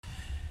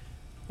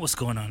What's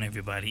going on,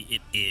 everybody?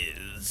 It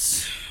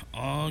is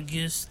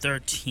August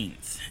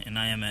 13th, and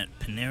I am at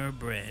Panera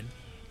Bread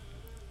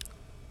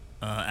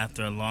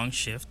after a long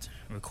shift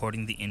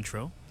recording the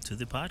intro to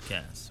the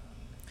podcast.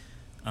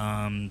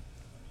 The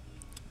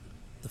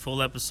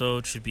full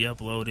episode should be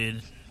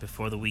uploaded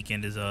before the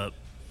weekend is up.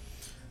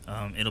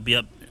 It'll be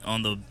up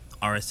on the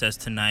RSS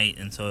tonight,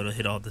 and so it'll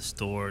hit all the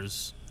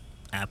stores,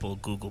 Apple,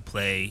 Google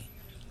Play,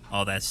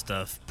 all that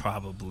stuff,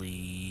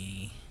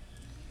 probably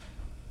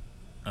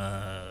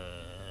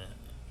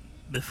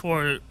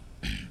before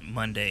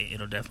Monday.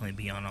 It'll definitely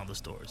be on all the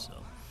stores.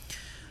 So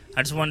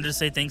I just wanted to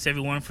say thanks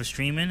everyone for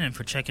streaming and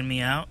for checking me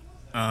out.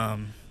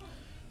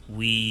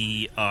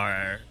 We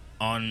are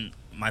on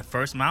my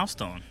first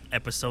milestone,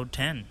 episode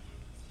 10,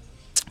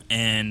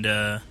 and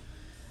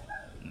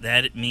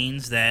that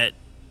means that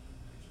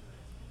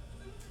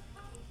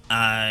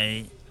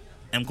I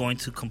am going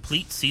to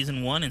complete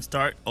season 1 and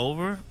start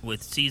over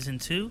with season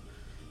 2.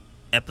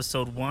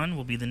 Episode 1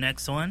 will be the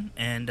next one,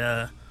 and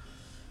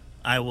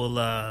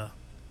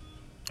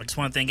I just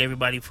want to thank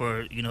everybody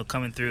for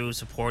coming through,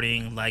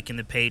 supporting, liking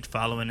the page,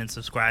 following, and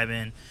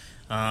subscribing.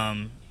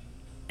 And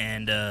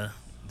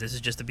this is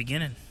just the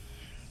beginning.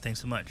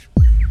 Thanks so much.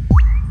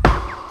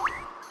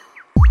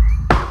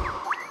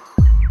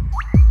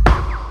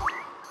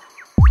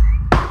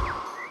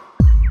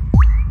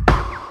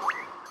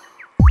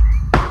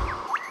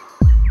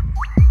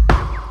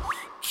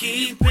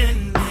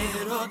 Keeping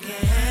it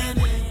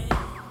organic.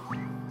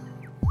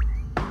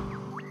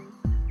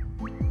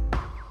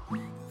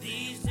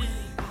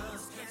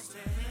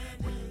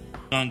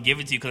 I'm gonna give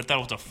it to you because I thought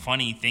it was a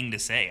funny thing to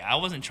say. I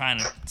wasn't trying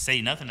to say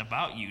nothing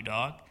about you,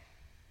 dog.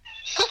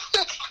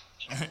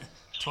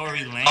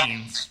 Tory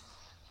Lanez.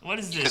 What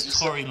is this,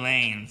 Tory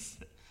Lanez?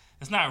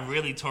 It's not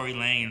really Tory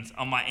Lanez.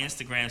 On my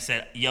Instagram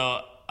said,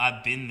 yo,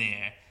 I've been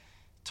there.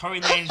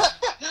 Tory Lanez.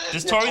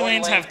 Does Tory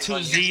Lanez have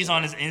 2 Z's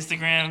on his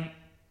Instagram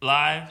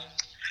live?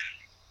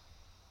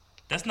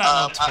 That's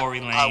not no Tory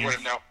Lanez. I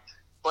wouldn't know.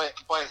 But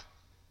I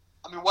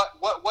mean,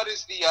 what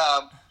is the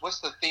what's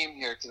the theme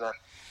here today?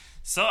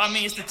 So, I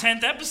mean, it's the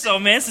 10th episode,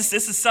 man. It's a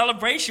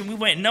celebration. We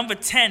went number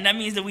 10. That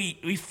means that we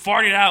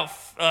farted out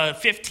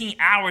 15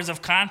 hours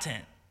of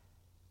content.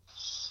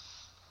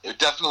 You're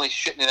definitely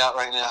shitting it out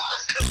right now.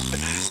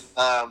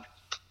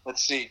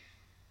 Let's see.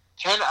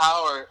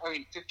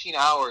 15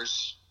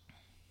 hours.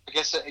 I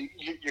guess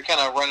you're kind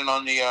of running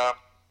on the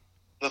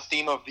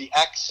theme of the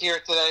X here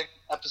today,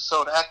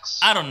 episode X.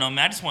 I don't know,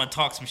 man. I just want to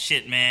talk some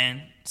shit,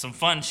 man. Some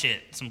fun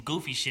shit. Some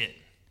goofy shit.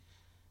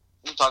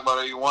 You can talk about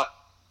whatever you want.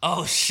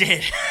 Oh,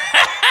 shit.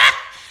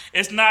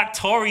 It's not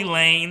Tory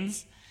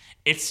Lanez.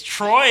 It's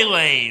Troy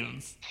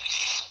Lanez.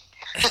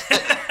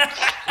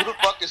 Who the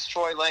fuck is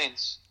Troy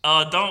Lanez?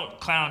 Don't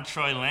clown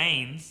Troy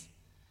Lanez.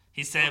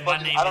 He said my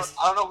name is...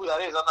 I don't know who that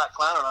is. I'm not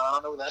clowning. I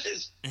don't know who that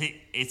is.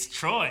 It's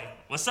Troy.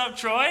 What's up,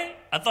 Troy?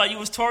 I thought you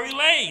was Tory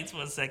Lanez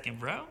for a second,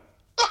 bro.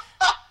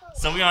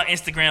 So we on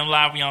Instagram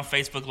Live. We on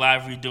Facebook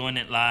Live. We doing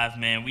it live,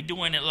 man. We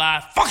doing it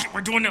live. Fuck it, we're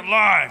doing it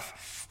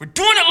live. We're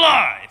doing it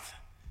live.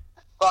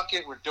 Fuck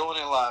it, we're doing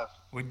it live.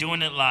 We're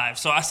doing it live.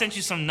 So I sent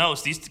you some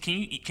notes.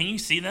 Can you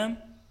see them?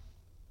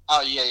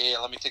 Oh, yeah.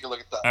 Let me take a look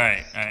at that. All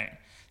right.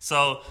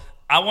 So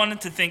I wanted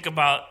to think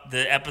about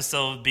the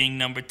episode being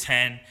number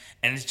 10,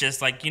 and it's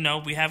just like,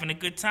 we having a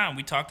good time.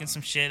 We talking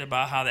some shit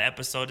about how the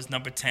episode is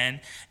number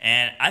 10,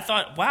 and I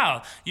thought,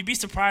 wow, you'd be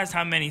surprised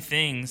how many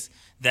things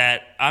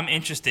that I'm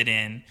interested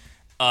in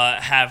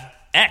have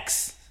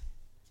X,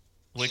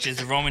 which is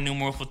the Roman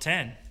numeral for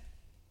 10.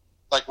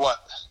 Like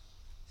what?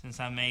 Since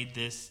I made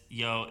this,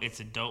 it's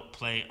a dope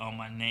play on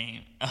my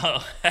name.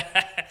 Oh,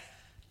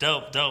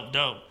 dope.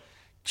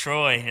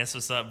 Troy, that's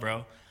what's up,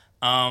 bro.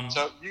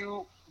 So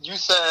you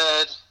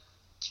said,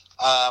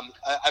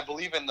 I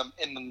believe in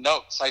the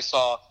notes I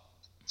saw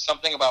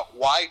something about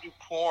why do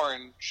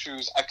porn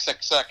choose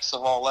XXX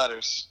of all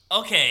letters?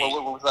 Okay.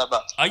 What was that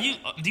about?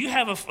 Do you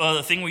have a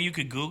thing where you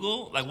could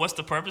Google, like, what's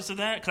the purpose of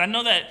that? Because I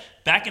know that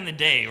back in the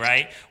day,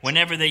 right,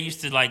 whenever they used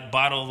to, like,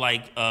 bottle,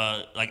 like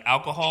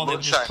alcohol, they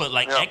would just put,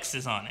 like,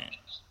 X's on it.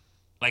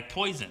 Like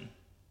poison.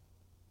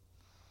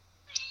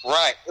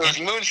 Right. It was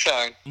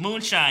moonshine.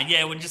 Moonshine,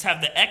 yeah, it would just have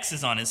the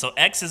X's on it. So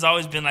X has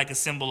always been, like, a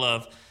symbol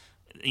of,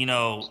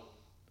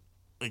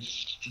 like,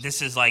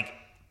 this is, like,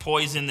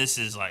 poison, this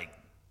is, like...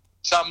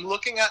 So I'm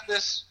looking at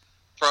this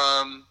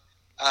from,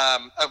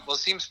 it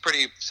seems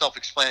pretty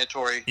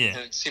self-explanatory. Yeah. And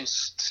it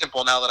seems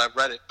simple now that I've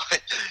read it.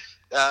 But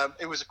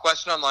it was a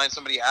question online.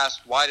 Somebody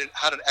asked, how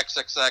did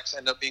XXX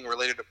end up being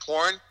related to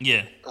porn?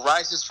 Yeah. It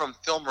arises from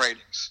film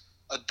ratings.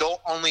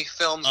 Adult-only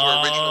films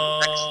were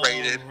originally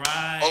X-rated.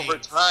 Right. Over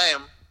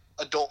time,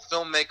 adult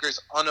filmmakers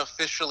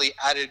unofficially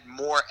added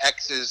more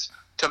X's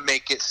to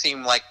make it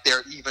seem like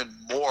they're even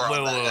more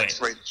on that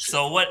X-rated shit.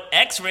 So what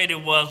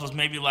X-rated was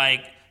maybe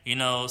like...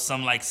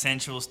 some like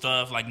sensual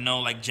stuff, like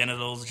no like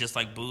genitals, just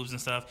like boobs and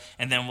stuff.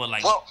 And then what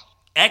like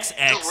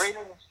XX.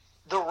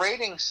 The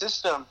rating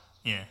system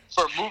Yeah.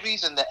 For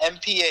movies in the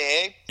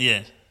MPAA,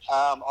 yeah,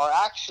 are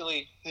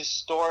actually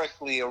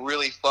historically a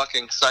really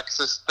fucking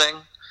sexist thing.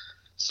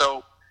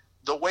 So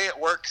the way it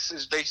works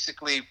is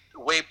basically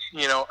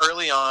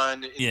early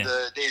on in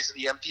the days of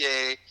the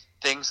MPA,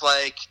 things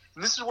like,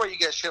 and this is where you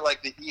get shit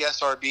like the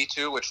ESRB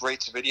too, which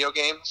rates video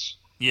games.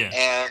 Yeah.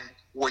 And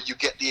where you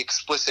get the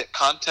explicit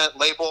content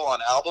label on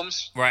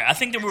albums. Right. I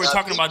think that we were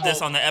talking about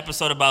this on the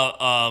episode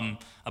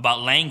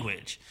about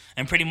language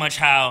and pretty much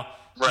how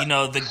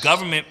the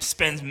government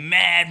spends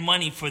mad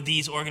money for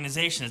these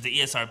organizations, the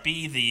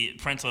ESRB, the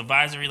Parental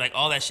Advisory, like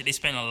all that shit. They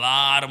spend a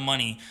lot of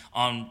money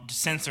on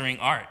censoring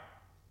art.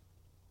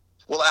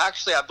 Well,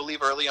 actually, I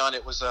believe early on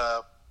it was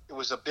a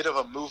bit of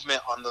a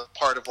movement on the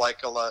part of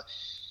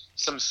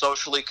some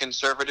socially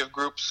conservative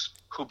groups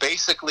who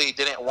basically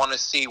didn't want to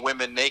see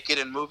women naked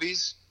in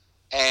movies.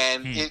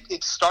 And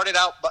it started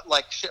out but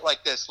like shit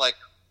like this. Like,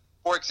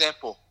 for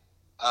example,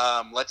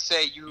 let's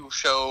say you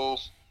show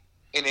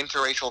an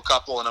interracial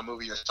couple in a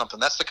movie or something.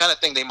 That's the kind of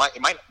thing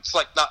it's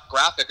like not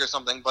graphic or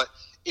something, but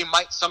it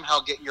might somehow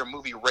get your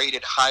movie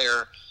rated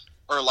higher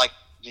or like,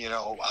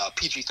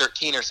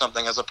 PG-13 or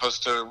something as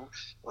opposed to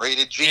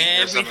rated G.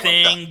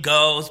 Everything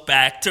goes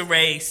back to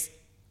race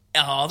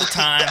all the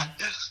time.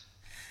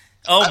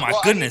 Oh my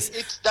goodness!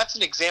 That's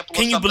an example.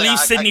 Can you believe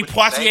Sidney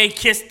Poitier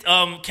kissed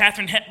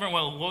Katharine Hepburn?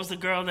 Well, what was the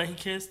girl that he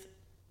kissed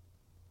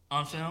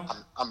on film?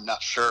 I'm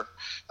not sure.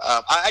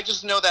 I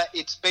just know that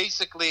it's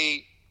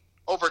basically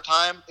over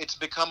time it's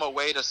become a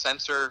way to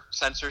censor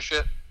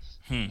censorship,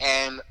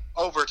 and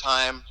over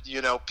time,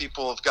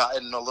 people have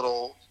gotten a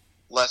little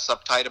less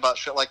uptight about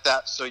shit like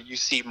that. So you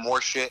see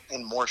more shit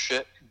and more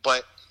shit.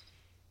 But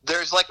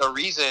there's like a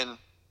reason,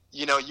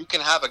 you can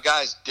have a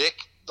guy's dick.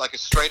 Like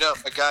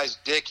a guy's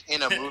dick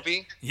in a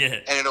movie,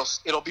 and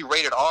it'll be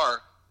rated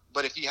R.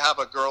 But if you have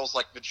a girl's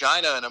like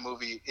vagina in a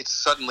movie, it's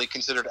suddenly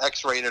considered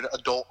X-rated,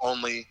 adult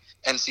only,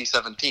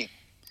 NC-17.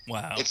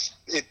 Wow, it's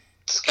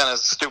kind of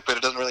stupid.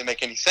 It doesn't really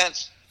make any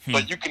sense.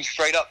 But you can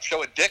straight up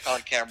show a dick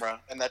on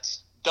camera, and that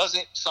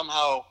doesn't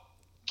somehow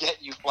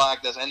get you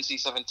flagged as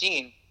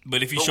NC-17.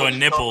 But if you show a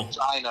nipple, it's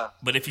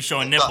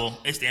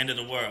the end of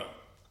the world.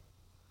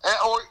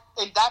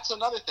 And that's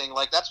another thing.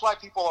 Like, that's why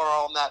people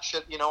are on that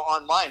shit,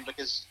 online,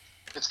 because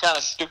it's kind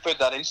of stupid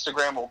that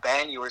Instagram will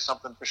ban you or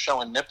something for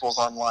showing nipples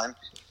online.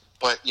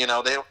 But, they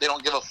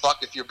don't give a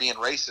fuck if you're being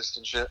racist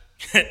and shit.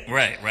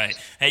 Right.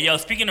 Hey, yo,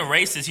 speaking of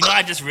racist,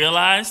 I just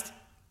realized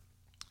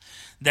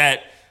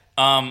that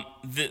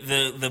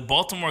the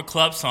Baltimore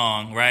Club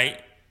song,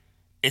 right,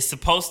 is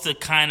supposed to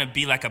kind of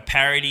be like a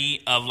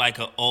parody of like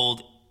an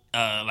old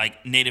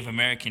like Native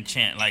American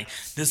chant, like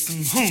there's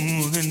some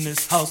hoes in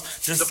this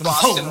house, there's some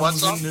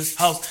hoes in this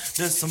house,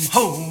 there's some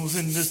hoes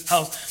in this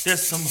house,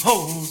 there's some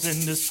hoes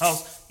in this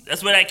house.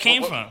 That's where that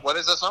came from. What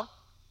is that song?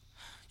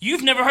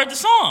 You've never heard the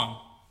song.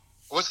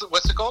 What's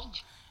it called?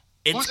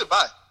 Who's it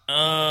by?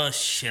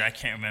 Shit, I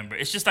can't remember.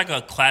 It's just like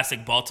a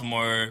classic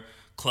Baltimore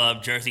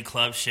club, Jersey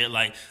club shit.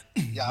 Like,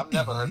 yeah, I've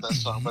never heard that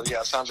song, but yeah,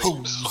 it sounds like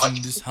hoes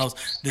in this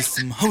house, there's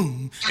some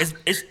hoes.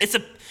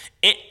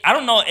 I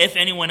don't know if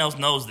anyone else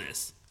knows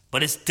this.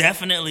 But it's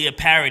definitely a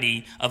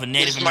parody of a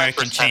Native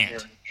American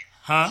chant.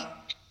 Huh?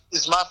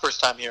 This is my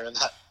first time hearing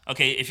that.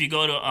 Okay, if you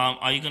go to,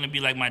 are you going to be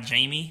like my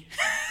Jamie?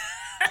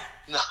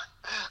 No,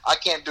 I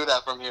can't do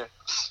that from here.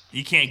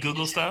 You can't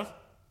Google stuff?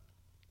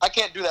 I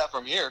can't do that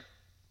from here.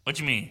 What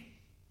you mean?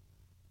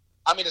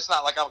 I mean, it's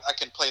not like I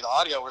can play the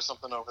audio or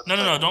something over there.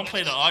 No, don't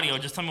play the audio.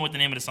 Just tell me what the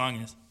name of the song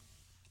is.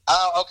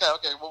 Okay.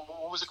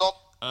 What was it called?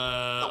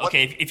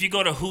 Okay, if you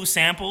go to Who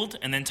Sampled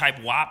and then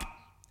type WAP,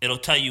 it'll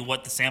tell you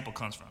what the sample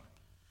comes from.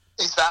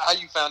 Is that how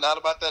you found out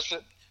about that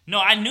shit? No,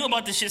 I knew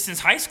about this shit since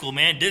high school,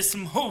 man. There's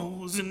some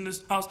hoes in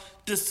this house.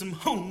 There's some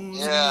hoes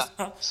in this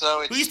house.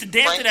 So it's we used to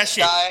dance to that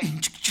shit.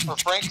 Or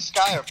Frank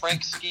Sky or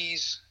Frank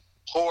Ski's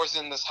Whores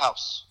in This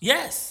House.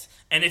 Yes.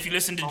 And if you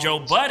listen to Joe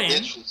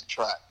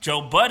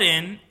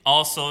Budden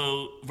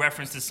also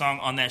referenced the song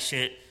on that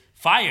shit,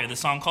 Fire, the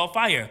song called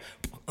Fire.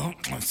 You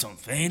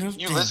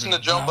listen to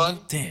Joe Budden?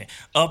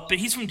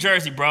 He's from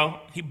Jersey, bro.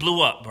 He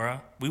blew up, bro.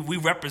 We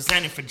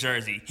represented for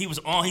Jersey. He was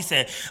on. He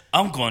said,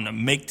 "I'm going to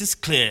make this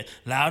clear,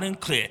 loud and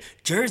clear.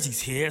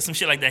 Jersey's here." Some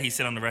shit like that. He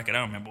said on the record. I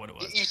don't remember what it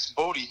was. East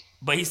Bodie.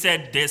 But he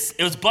said this.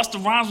 It was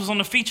Busta Rhymes was on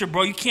the feature,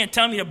 bro. You can't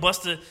tell me that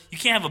Busta. You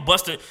can't have a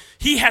Busta.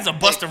 He has a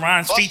Busta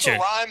Rhymes feature. Busta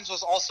Rhymes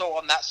was also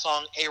on that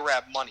song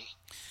 "Arab Money,"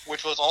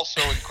 which was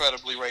also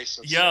incredibly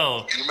racist.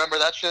 Yo, you remember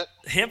that shit?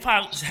 Hip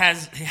hop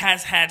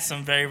has had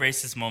some very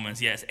racist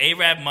moments. Yes,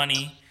 Arab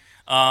Money.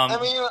 I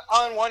mean,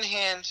 on one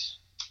hand,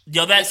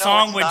 yo, that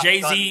song where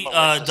Jay-Z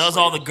does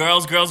all the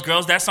girls.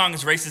 That song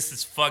is racist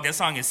as fuck. That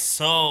song is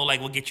so like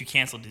will get you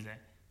canceled today.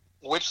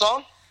 Which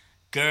song?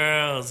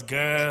 Girls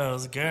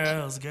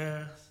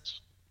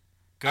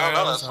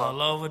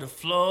all over the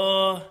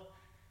floor.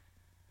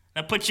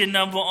 Now put your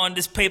number on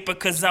this paper,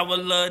 cause I would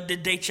love to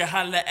date you.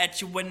 Holla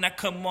at you when I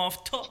come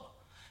off tour.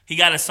 He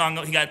got a song.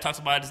 He talks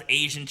about his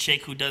Asian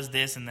chick who does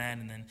this and that,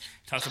 and then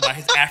talks about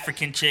his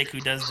African chick who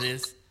does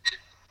this.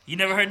 You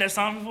never heard that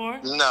song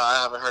before? No,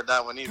 I haven't heard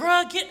that one either.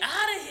 Bruh, get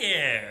out of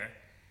here.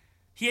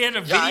 He had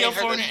a video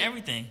for it and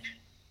everything.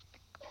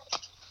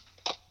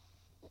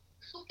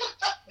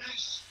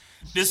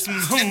 There's some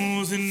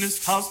hoes in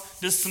this house.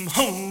 There's some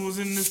hoes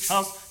in this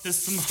house. There's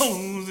some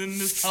hoes in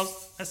this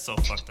house. That's so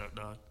fucked up,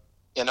 dog.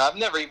 You know, I've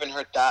never even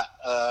heard that.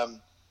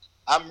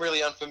 I'm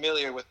really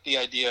unfamiliar with the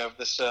idea of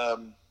this,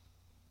 the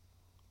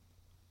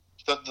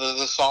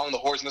song, The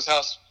Whores in This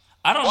House.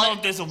 I don't know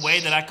if there's a way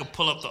that I could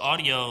pull up the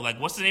audio. Like,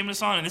 what's the name of the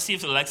song? And let's see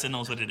if Alexa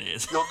knows what it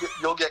is.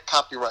 You'll get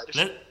copyrighted.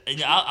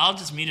 I'll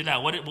just mute it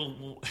out.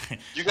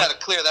 You got to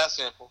clear that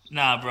sample.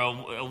 Nah,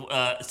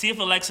 bro. See if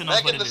Alexa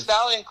knows what it is. Megan Thee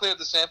Stallion cleared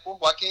the sample.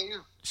 Why can't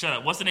you? Shut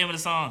up. What's the name of the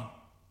song?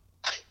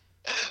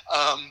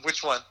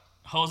 Which one?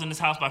 Hoes in This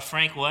House by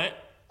Frank what?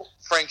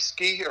 Frank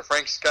Ski or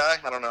Frank Sky?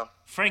 I don't know.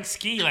 Frank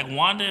Ski, like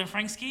Wanda and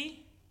Frank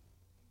Ski?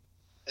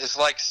 It's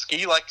like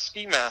ski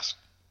mask.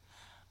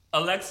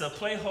 Alexa,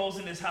 play Hoes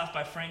in This House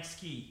by Frank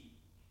Ski.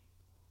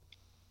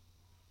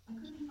 I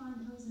couldn't find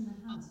Hoes in the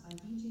House by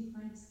DJ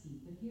Frank Ski,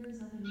 but here is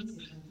other music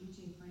by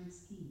DJ Frank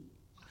Ski.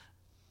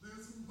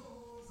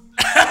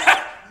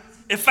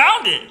 It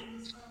found it.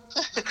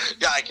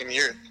 Yeah, I can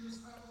hear it.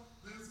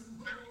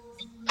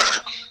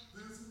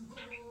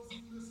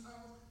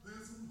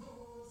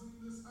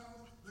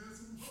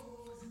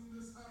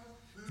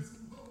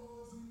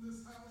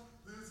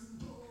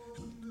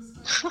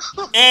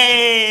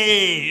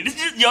 Hey, this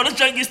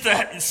joint used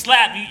to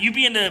slap. You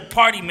be in the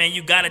party, man.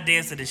 You gotta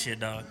dance to this shit,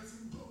 dog.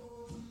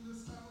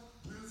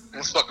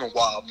 It's fucking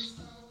wild.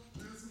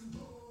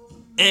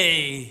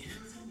 Hey.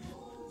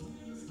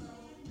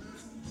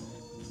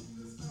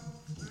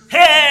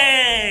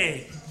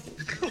 Hey.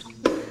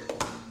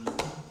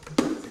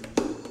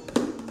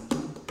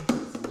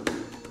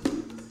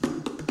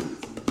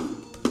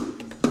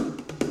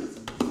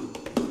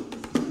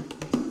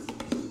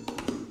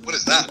 What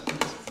is that?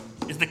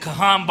 It's the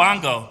Cajon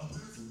Bongo.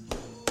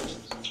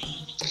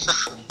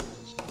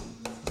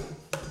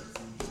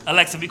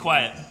 Alexa, be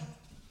quiet.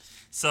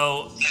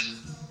 So,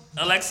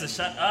 Alexa,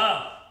 shut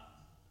up.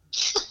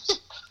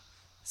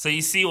 So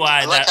you see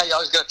why I like how you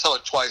always gotta tell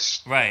it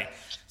twice. Right.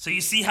 So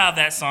you see how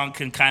that song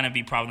can kind of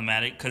be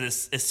problematic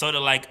because it's sort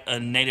of like a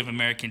Native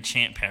American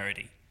chant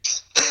parody.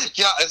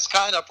 Yeah, it's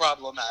kind of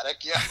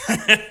problematic. Yeah.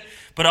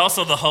 But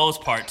also the hoes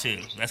part too.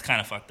 That's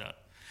kind of fucked up.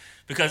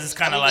 Because it's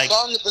kind of like...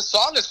 The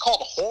song is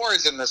called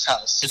Whores in This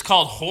House. It's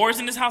called Whores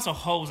in This House or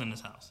Hoes in This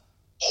House?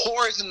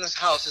 Whores in This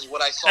House is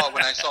what I saw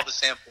when I saw the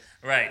sample.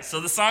 Right. So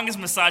the song is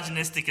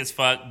misogynistic as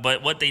fuck,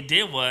 but what they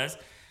did was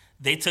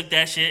they took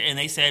that shit and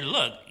they said,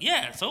 look,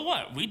 yeah, so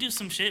what? We do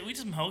some shit. We do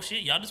some hoe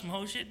shit. Y'all do some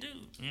hoe shit, dude.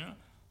 You know?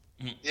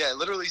 Mm-hmm. Yeah, it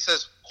literally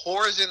says,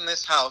 Whores in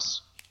This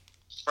House,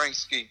 Frank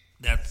Ski.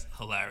 That's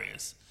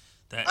hilarious.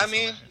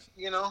 Hilarious.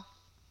 You know.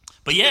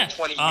 But yeah.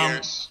 20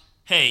 years.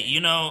 Hey, you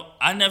know,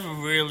 I never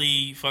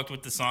really fucked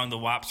with the song, the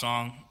WAP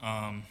song.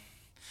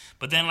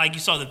 But then, like, you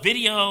saw the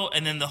video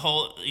and then the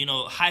whole, you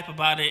know, hype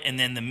about it and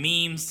then the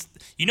memes.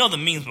 You know the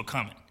memes were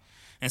coming.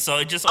 And so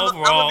it just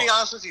overall... I'm going to be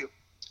honest with you.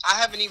 I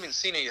haven't even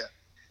seen it yet.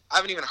 I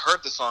haven't even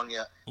heard the song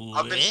yet.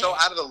 I've been so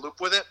out of the loop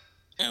with it.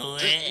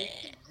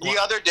 The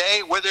other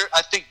day,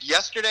 I think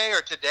yesterday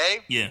or today,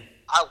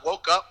 I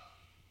woke up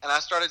and I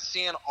started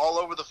seeing all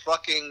over the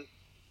fucking...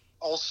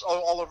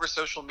 all over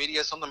social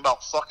media something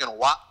about fucking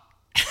WAP.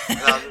 And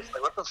I was just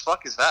like, what the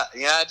fuck is that?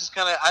 Yeah,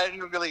 I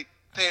didn't really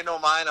pay no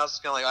mind. I was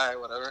just kind of like, all right,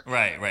 whatever.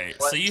 Right.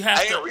 But so you have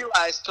I didn't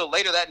realize till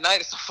later that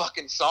night it's a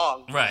fucking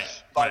song.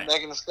 By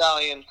Megan Thee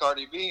Stallion and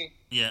Cardi B.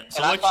 Yeah.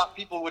 So I thought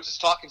people were just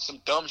talking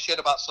some dumb shit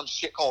about some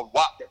shit called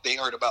WAP that they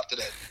heard about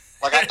today.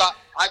 Like, I thought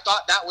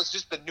that was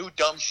just the new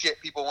dumb shit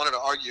people wanted to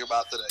argue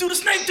about today. Do the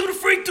snake, do the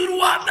freak, do the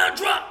WAP, now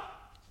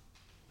drop.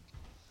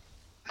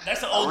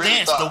 That's an old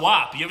dance, the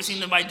WAP. You ever seen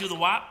anybody do the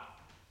WAP?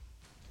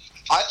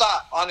 I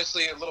thought,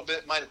 honestly, a little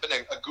bit might have been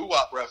a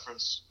goo-wop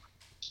reference.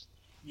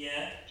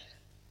 Yeah.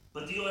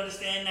 But do you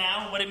understand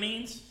now what it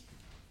means?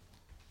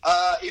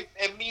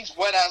 It means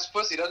wet-ass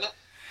pussy, doesn't it?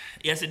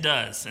 Yes, it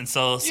does. And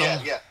so... Yeah.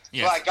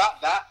 So I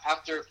got that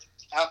after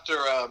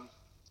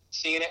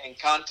seeing it in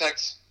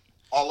context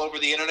all over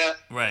the internet.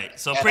 Right.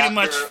 So pretty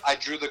much... I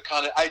drew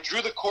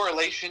the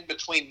correlation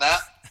between that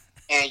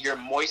and your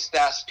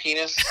moist-ass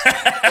penis.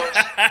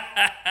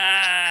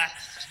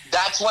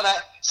 That's when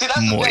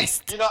that's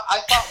moist. The thing. You know, I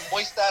thought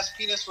moist-ass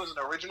penis was an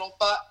original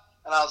thought,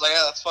 and I was like,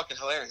 yeah, that's fucking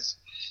hilarious.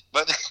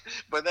 But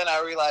then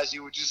I realized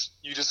you just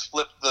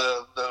flipped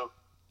the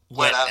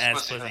wet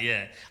ass pussy,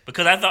 yeah.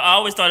 Because I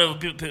always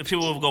thought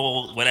people would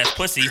go wet ass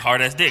pussy,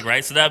 hard ass dick,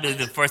 right? So that would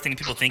be the first thing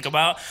people think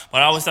about.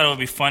 But I always thought it would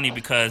be funny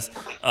because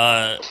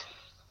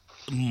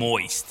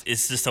moist.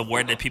 It's just a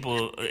word that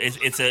people.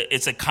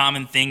 It's a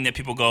common thing that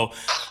people go,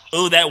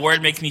 oh, that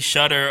word makes me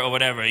shudder or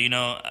whatever. You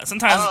know,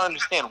 sometimes I don't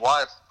understand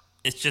why.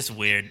 It's just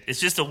weird. It's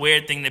just a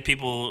weird thing that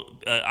people,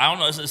 I don't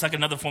know, it's like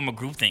another form of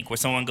groupthink where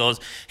someone goes,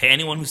 hey,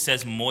 anyone who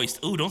says moist,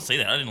 ooh, don't say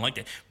that. I didn't like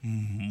that.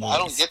 Moist. I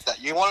don't get that.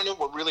 You want to know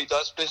what really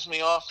does piss me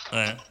off?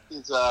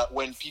 Is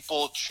when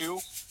people chew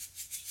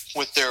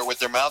with their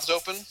mouths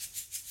open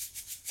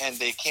and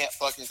they can't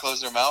fucking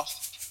close their mouth.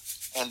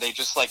 and they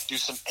just like do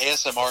some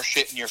ASMR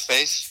shit in your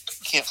face.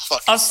 You can't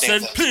fucking I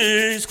stand said, that.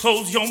 please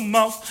close your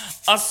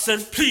mouth. I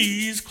said,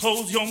 please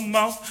close your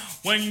mouth.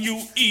 When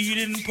you eat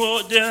and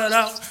put that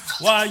out.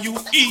 While you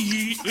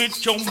eat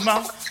with your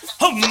mouth.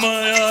 Oh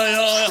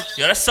my,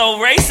 Yo, that's so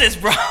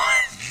racist, bro.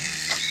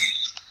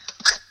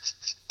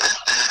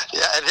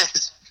 Yeah, it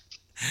is.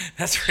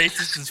 That's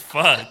racist as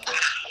fuck.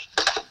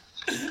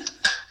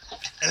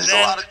 There's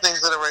a lot of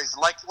things that are racist.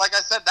 Like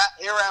I said,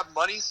 that Arab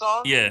Money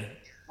song Yeah.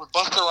 with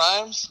Busta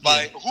Rhymes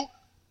by who?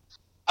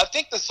 I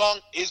think the song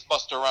is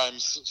Busta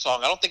Rhymes'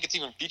 song. I don't think it's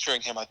even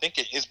featuring him. I think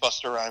it is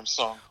Busta Rhymes'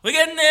 song. We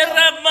getting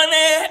Arab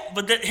money.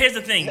 But here's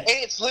the thing.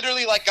 It's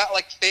literally like got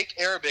like fake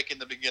Arabic in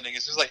the beginning.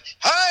 It's just like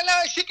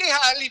 "Hala shiki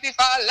hali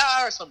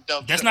bifala" or some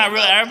dumb. That's shit not like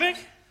real that. Arabic?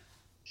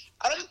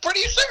 I'm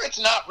pretty sure it's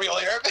not real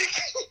Arabic.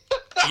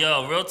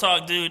 Yo, real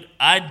talk, dude.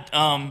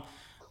 I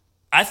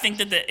think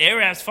that the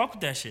Arabs fuck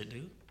with that shit,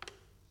 dude.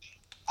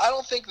 I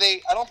don't think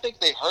they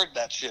heard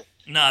that shit.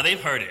 Nah,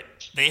 they've heard it.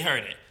 They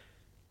heard it.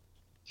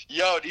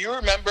 Yo, do you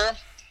remember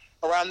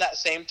around that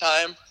same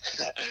time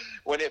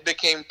when it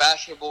became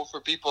fashionable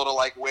for people to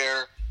like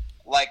wear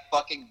like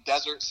fucking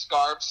desert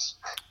scarves?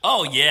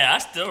 Oh yeah, I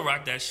still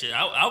rock that shit.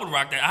 I would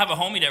rock that. I have a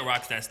homie that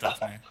rocks that stuff,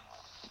 man.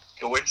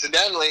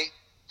 Coincidentally,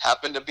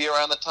 happened to be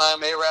around the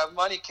time Arab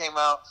Money came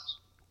out.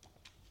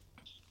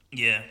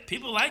 Yeah,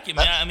 people like it,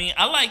 man. I mean,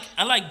 I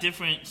like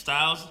different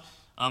styles.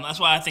 That's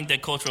why I think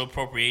that cultural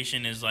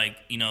appropriation is like,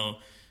 you know,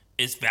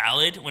 it's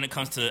valid when it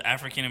comes to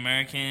African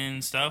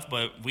American stuff,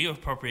 but we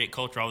appropriate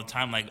culture all the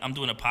time. Like, I'm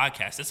doing a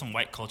podcast. There's some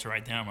white culture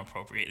right there I'm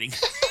appropriating.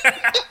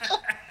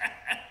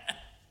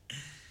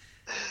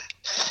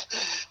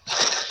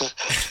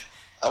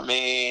 I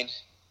mean,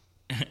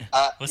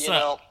 What's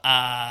up?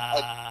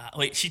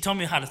 Wait, she told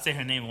me how to say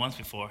her name once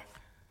before.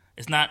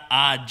 It's not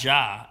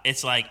Aja.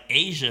 It's like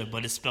Asia,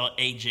 but it's spelled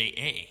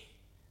AJA.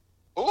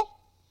 who?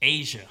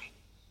 Asia.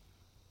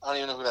 I don't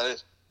even know who that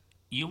is.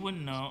 You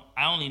wouldn't know.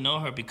 I only know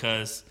her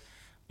because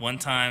one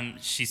time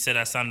she said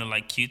I sounded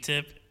like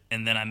Q-Tip,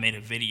 and then I made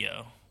a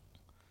video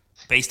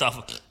based off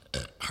of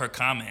her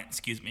comment.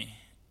 Excuse me.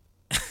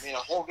 I made a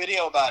whole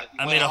video about it.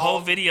 I made a whole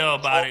video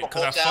about it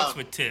because I told fucks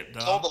with Tip,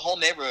 dog. Told the whole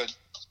neighborhood.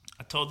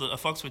 I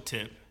fucks with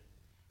Tip.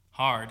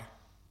 Hard.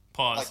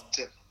 Pause. Like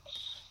Tip.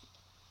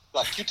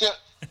 Like Q-Tip.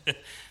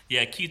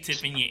 Yeah,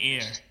 Q-Tip in your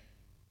ear.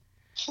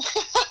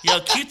 Yo,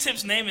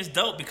 Q-Tip's name is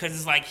dope because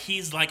it's like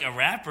he's like a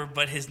rapper,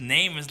 but his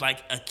name is like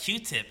a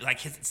Q-Tip.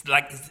 Like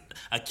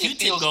a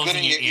Q-Tip goes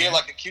in your ear.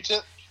 Like a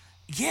Q-Tip.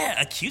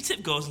 Yeah, a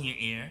Q-Tip goes in your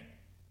ear.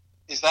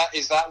 Is that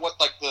what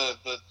like the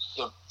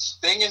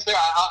thing is there?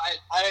 I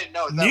didn't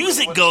know. Is that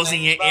Music really goes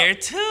in your ear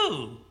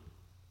too.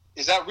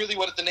 Is that really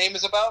what the name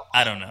is about?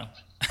 I don't know.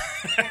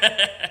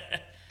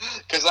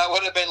 Because that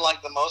would have been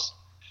like the most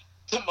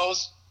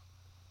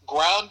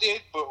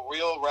grounded but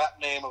real rap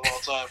name of all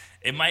time.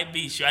 It might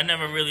be. Sure, I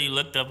never really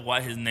looked up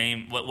what his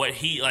name, what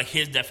he like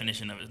his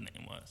definition of his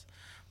name was.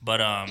 But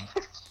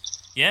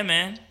yeah,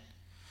 man.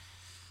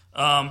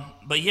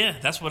 But yeah,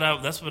 that's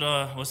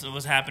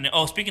what's happening.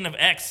 Oh, speaking of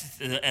X,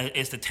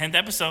 it's the 10th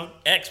episode.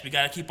 X, we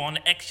gotta keep on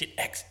the X shit.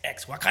 X,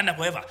 Wakanda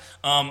forever.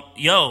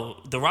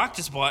 Yo, The Rock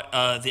just bought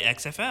the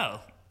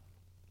XFL.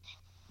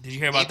 Did you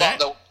hear about that?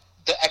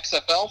 The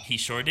XFL. He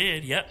sure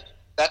did. Yep.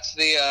 That's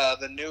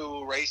the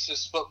new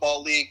racist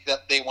football league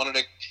that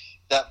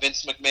that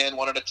Vince McMahon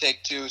wanted to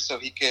take to, so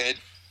he could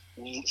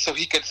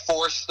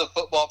force the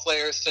football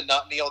players to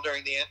not kneel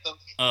during the anthem.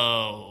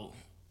 Oh,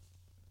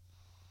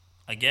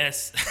 I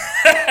guess.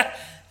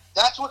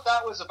 That's what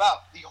that was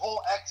about. The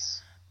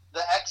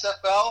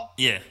XFL.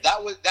 Yeah.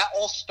 That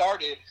all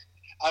started.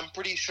 I'm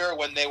pretty sure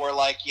when they were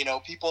like,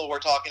 people were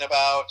talking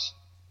about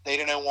they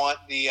didn't want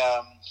the,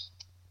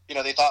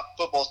 they thought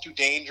football's too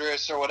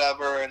dangerous or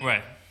whatever, and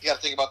right. You got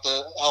to think about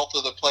the health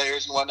of the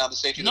players and whatnot, the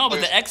safety. No, of the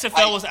but players. the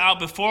XFL was out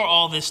before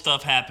all this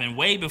stuff happened,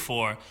 way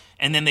before,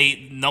 and then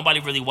nobody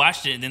really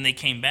watched it, and then they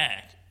came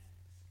back.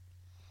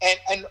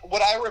 And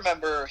what I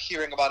remember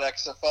hearing about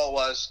XFL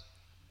was,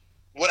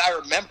 what I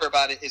remember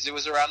about it is it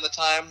was around the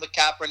time the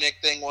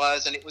Kaepernick thing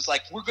was, and it was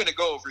like, we're going to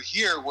go over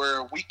here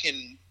where we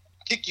can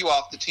kick you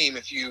off the team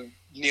if you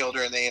kneel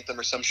during the anthem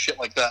or some shit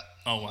like that.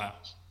 Oh, wow.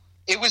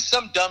 It was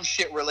some dumb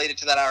shit related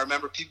to that. I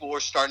remember people were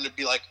starting to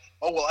be like,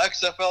 oh, well,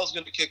 XFL is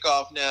going to kick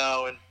off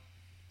now. And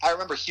I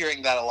remember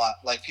hearing that a lot.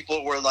 Like,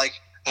 people were like,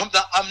 I'm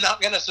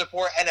not going to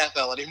support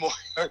NFL anymore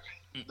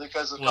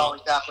because of Colin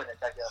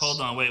Kaepernick, I guess.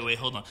 Hold on. Wait,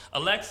 hold on.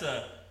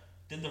 Alexa,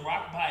 did The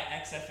Rock buy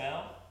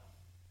XFL?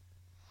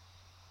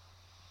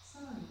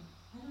 Sorry,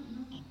 I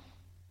don't know.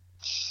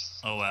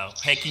 Oh, wow.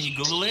 Hey, can you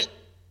Google it?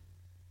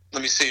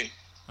 Let me see.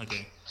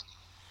 Okay.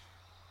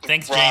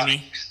 Thanks, Rock.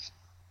 Jamie.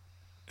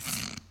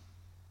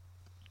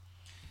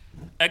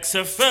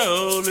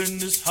 XFL in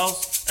this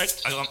house.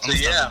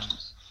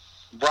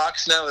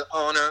 Brock's now the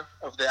owner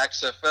of the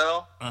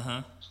XFL.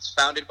 Uh-huh. It's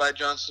founded by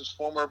Johnson's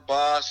former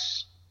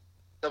boss,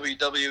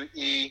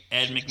 WWE.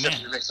 Ed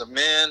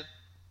McMahon.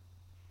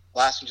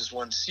 Lasting just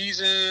one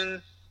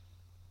season.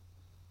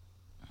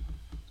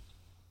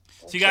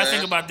 So you gotta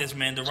think about this,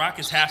 man. The Rock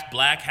is half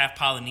black, half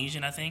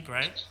Polynesian, I think,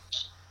 right?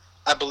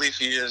 I believe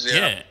he is. Yeah.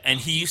 Yeah, and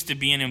he used to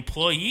be an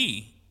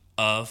employee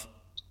of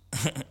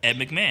Ed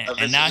McMahon, and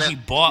Vince now he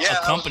McMahon. bought Yeah, a I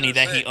was company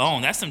gonna that say. he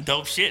owned. That's some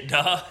dope shit,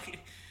 dog.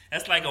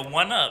 That's like a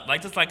one up,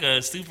 like just like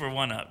a super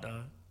one up,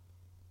 dog.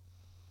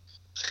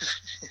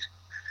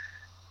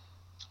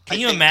 Can I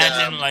you think.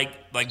 imagine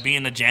like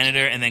being a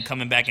janitor and then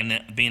coming back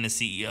and being a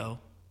CEO?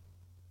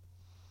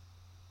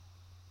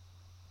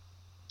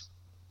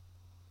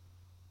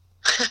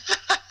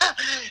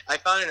 I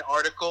found an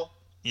article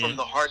Yeah. from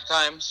the Hard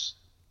Times,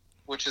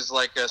 which is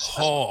like a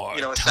Hard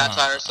a time.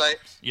 satire site.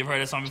 You ever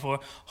heard that song before?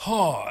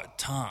 Hard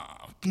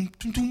time. I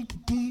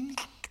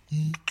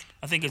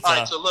think it's All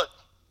right, so look,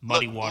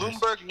 Muddy Waters.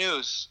 Bloomberg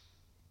News,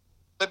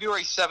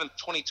 February 7th,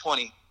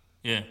 2020.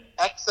 Yeah.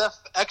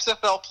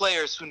 XFL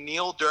players who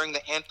kneel during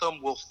the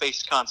anthem will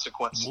face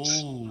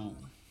consequences. Ooh.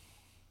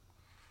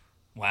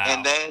 Wow.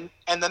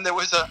 And then there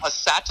was a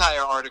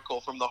satire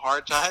article from the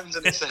Hard Times,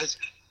 and it says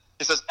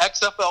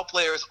XFL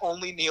players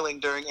only kneeling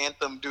during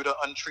anthem due to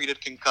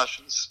untreated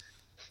concussions.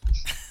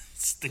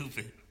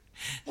 Stupid.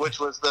 Which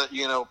was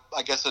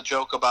I guess a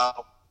joke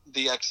about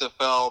the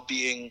XFL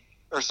being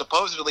or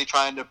supposedly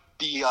trying to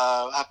be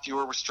have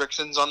fewer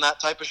restrictions on that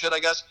type of shit. I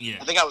guess. Yeah.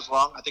 I think I was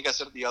wrong. I think I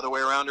said it the other way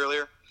around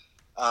earlier.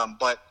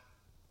 But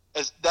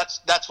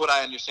that's what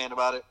I understand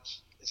about it.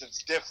 Is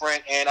it's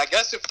different, and I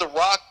guess if The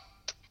Rock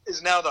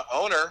is now the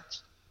owner,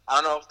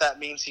 I don't know if that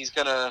means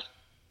I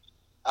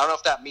don't know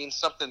if that means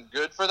something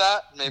good for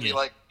that. Maybe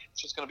like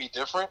it's just gonna be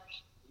different.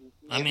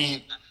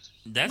 Maybe,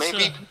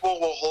 maybe people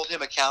will hold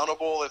him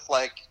accountable if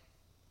like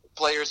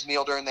players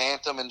kneel during the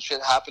anthem and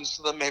shit happens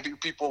to them. Maybe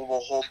people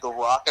will hold The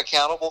Rock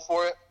accountable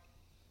for it,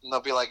 and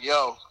they'll be like,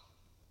 "Yo,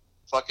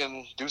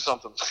 fucking do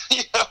something."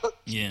 You know?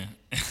 Yeah.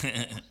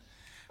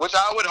 Which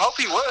I would hope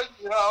he would.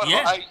 You know,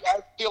 Yeah. I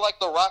feel like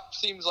The Rock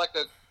seems like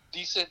a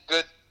decent,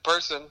 good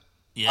person.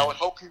 Yeah. I would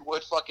hope he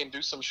would fucking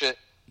do some shit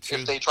True.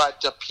 if they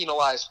tried to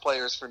penalize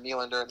players for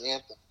kneeling during the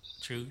anthem.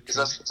 True. Because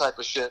that's the type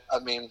of shit. I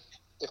mean,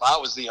 if I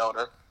was the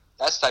owner,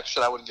 that's the type of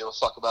shit I wouldn't give a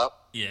fuck about.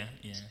 Yeah,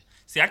 yeah.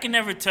 See, I can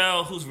never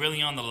tell who's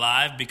really on the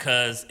live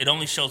because it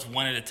only shows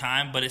one at a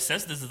time, but it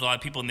says there's a lot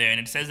of people in there,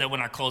 and it says that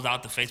when I close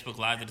out the Facebook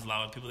Live, there's a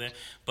lot of people there.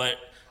 But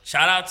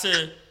shout out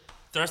to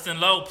Thurston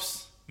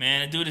Lopes.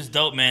 Man, the dude is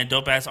dope, man.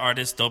 Dope-ass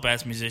artist,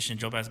 dope-ass musician,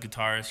 dope-ass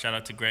guitarist. Shout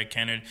out to Greg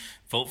Kennard.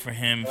 Vote for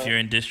him if you're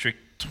in District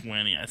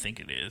 20, I think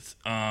it is.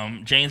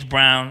 James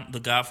Brown, the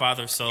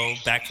Godfather of Soul,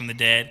 back from the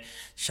dead.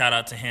 Shout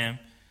out to him.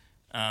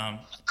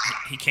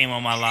 He came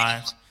on my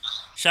live.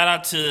 Shout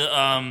out to,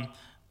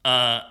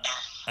 I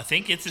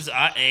think it's his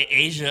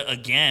Asia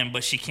again,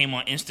 but she came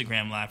on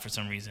Instagram Live for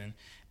some reason.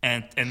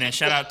 And then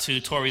shout out to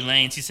Tory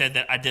Lanez. He said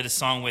that I did a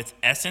song with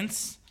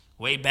Essence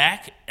way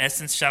back.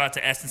 Essence, shout out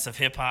to Essence of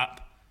Hip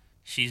Hop.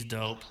 She's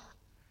dope.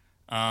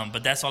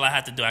 But that's all I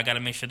have to do. I got to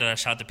make sure that I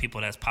shout the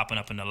people that's popping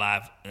up in the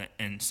live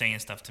and saying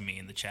stuff to me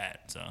in the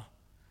chat. So.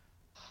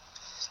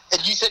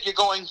 And you said you're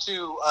going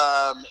to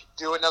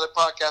do another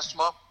podcast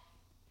tomorrow?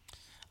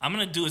 I'm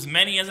going to do as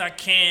many as I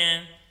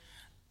can.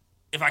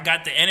 If I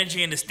got the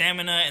energy and the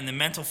stamina and the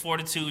mental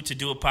fortitude to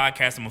do a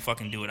podcast, I'm going to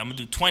fucking do it. I'm going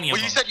to do 20 of them.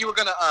 Well, you said you were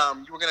going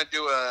to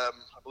do I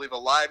believe a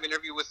live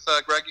interview with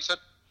Greg, you said?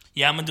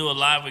 Yeah, I'm going to do a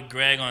live with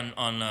Greg on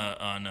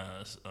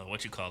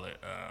what you call it?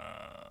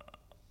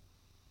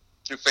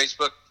 Through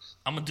Facebook?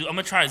 I'm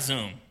gonna try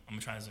Zoom.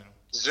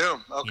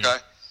 Zoom, okay. Yeah.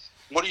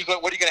 What are you going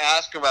to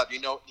ask him about? Do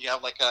you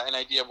have like an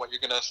idea of what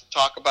you're going to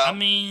talk about? I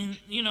mean,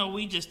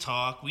 we just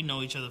talk. We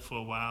know each other for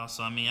a while,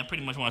 so I mean, I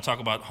pretty much want to talk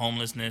about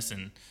homelessness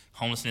in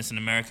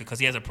America because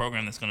he has a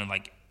program that's gonna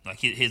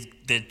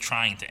they're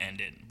trying to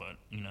end it, but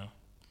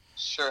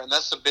Sure, and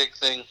that's a big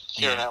thing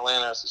here in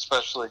Atlanta,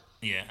 especially.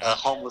 Yeah,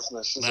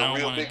 homelessness is a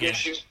real big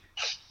issue.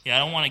 Yeah, I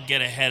don't want to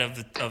get ahead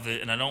of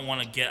it, and I don't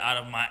want to get out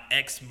of my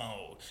X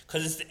mode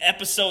because it's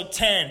episode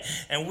 10,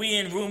 and we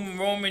in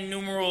Roman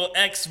numeral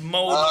X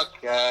mode.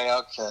 Okay.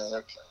 I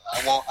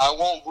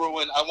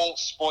won't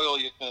spoil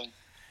your thing.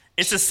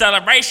 It's a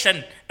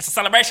celebration.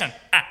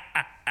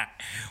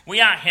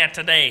 We out here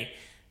today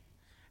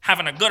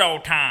having a good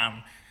old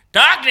time.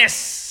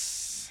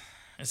 Darkness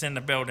is in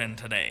the building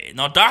today.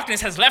 No,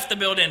 darkness has left the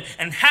building,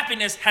 and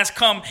happiness has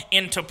come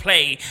into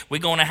play.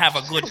 We're going to have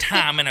a good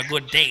time and a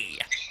good day.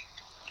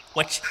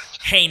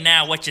 Hey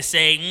now, what you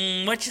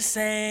say? What you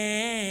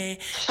say?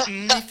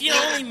 If you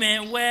only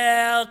meant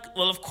well,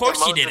 of course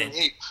you didn't.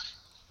 Heap.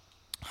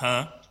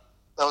 Huh?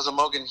 That was a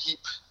Mogan Heap.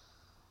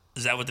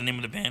 Is that what the name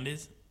of the band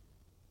is?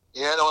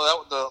 Yeah,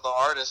 no, that the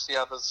artist.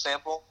 Yeah, the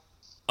sample.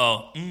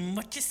 Oh,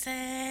 what you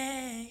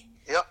say?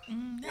 Yep.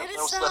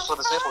 That's what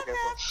the sample came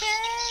from.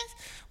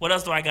 What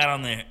else do I got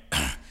on there?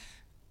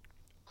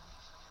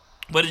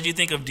 What did you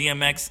think of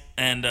DMX?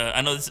 And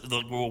I know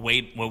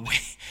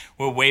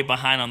we're way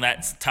behind on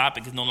that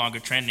topic. It's no longer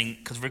trending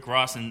because Rick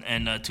Ross and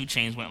 2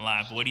 Chainz went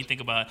live. But what do you think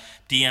about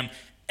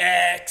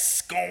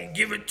DMX? Gonna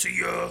give it to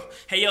you.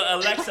 Hey yo,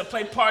 Alexa,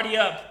 play "Party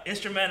Up"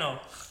 instrumental.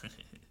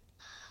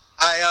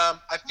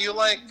 I feel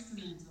like,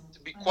 to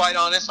be quite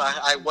honest,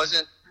 I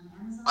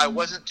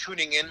wasn't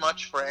tuning in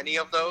much for any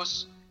of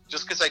those,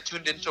 just because I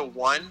tuned into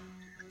one.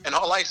 and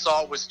all I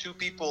saw was two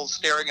people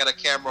staring at a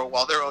camera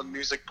while their own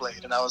music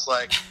played, and I was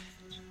like,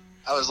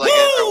 are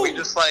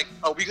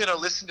we gonna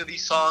listen to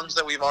these songs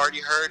that we've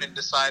already heard and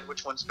decide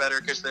which one's better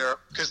because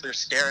they're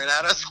staring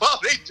at us while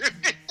they do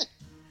it?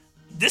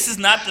 This is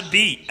not the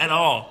beat at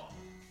all.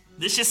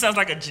 This just sounds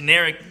like a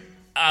generic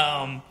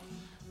a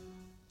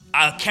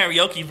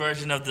karaoke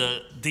version of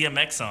the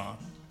DMX song.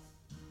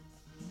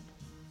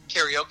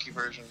 Karaoke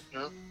version.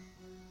 Yeah.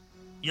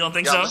 You don't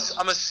think Yeah, so?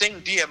 I'm gonna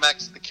sing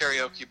DMX at the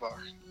karaoke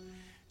bar.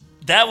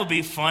 That would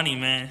be funny,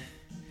 man.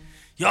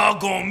 Y'all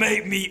gonna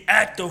make me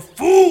act a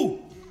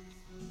fool.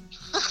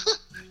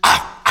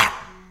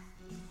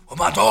 Where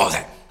my dog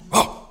at?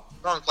 Oh.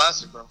 Wrong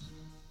classic, bro.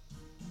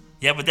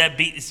 Yeah, but that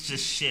beat is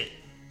just shit.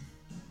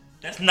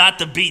 That's not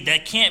the beat.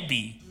 That can't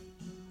be.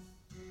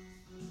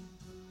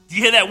 Do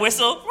you hear that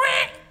whistle?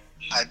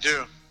 I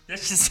do. That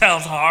just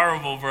sounds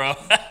horrible, bro.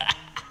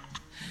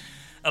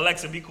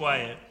 Alexa, be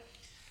quiet.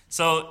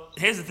 So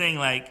here's the thing,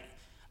 like,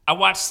 I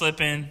watched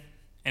Slippin',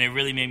 and it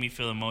really made me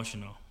feel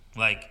emotional.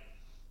 Like,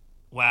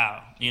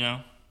 wow, you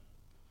know?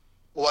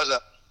 What was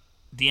that?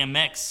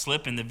 DMX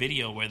Slippin', the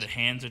video where the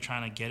hands are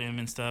trying to get him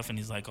and stuff, and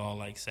he's like all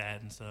like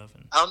sad and stuff.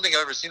 And I don't think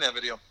I've ever seen that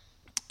video.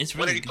 it's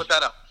When really did he put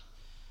that up?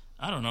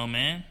 I don't know,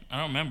 man. I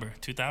don't remember.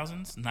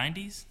 2000s,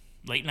 90s,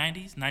 late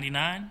 90s,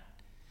 99.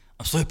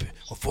 I'm slipping.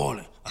 I'm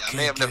falling. I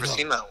may have never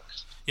seen that one.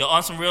 Yo,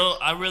 on some real,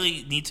 I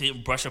really need to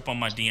brush up on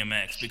my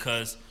DMX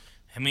because,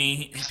 I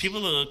mean,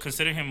 people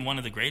consider him one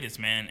of the greatest,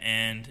 man.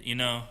 And, you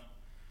know,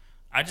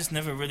 I just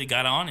never really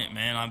got on it,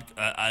 man.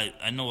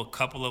 I know a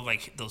couple of,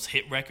 like, those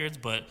hit records,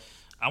 but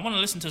I want to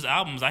listen to his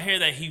albums. I hear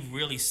that he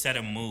really set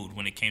a mood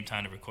when it came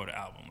time to record an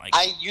album. Like,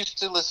 I used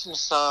to listen to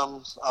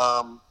some,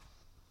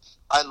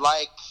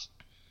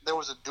 there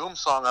was a Doom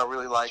song I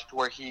really liked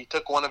where he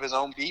took one of his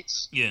own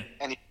beats yeah.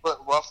 and he put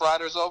Rough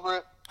Riders over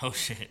it. Oh,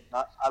 shit.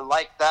 I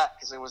liked that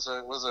because it was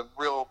a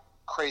real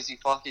crazy,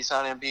 funky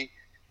sounding beat,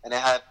 and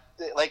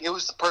it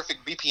was the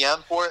perfect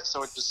BPM for it,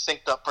 so it just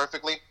synced up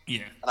perfectly.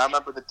 Yeah. And I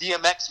remember the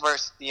DMX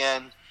verse at the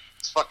end.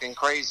 It's fucking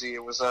crazy.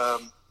 It was I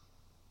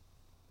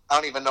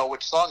don't even know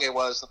which song it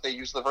was that they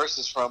used the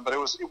verses from, but it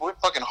went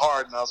fucking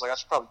hard, and I was like, I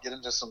should probably get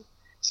into some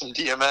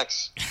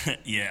DMX.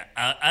 Yeah,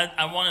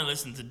 I want to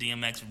listen to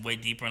DMX way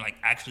deeper and like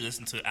actually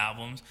listen to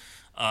albums.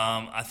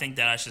 I think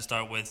that I should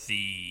start with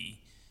the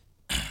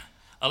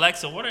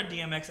Alexa. What are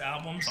DMX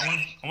albums?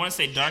 I want to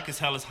say "Dark as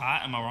Hell is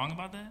Hot." Am I wrong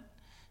about that?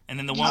 And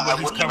then the one where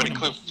he's covered in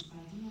blood.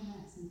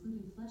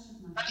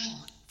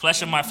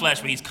 Flesh of My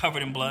Flesh, where he's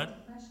covered in blood.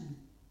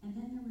 And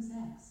then there was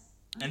X.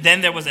 And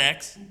then there was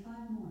X. And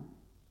 5 more.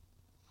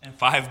 And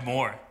 5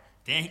 more.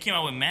 Damn, he came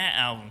out with mad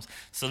albums.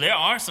 So there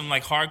are some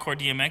like hardcore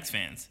DMX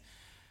fans.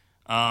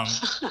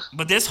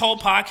 But this whole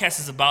podcast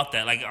is about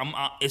that. Like,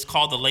 it's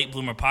called the Late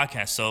Bloomer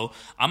Podcast. So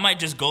I might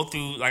just go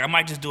through, like, I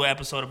might just do an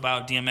episode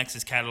about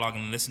DMX's catalog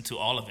and listen to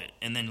all of it,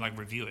 and then like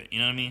review it. You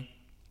know what I mean?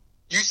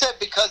 You said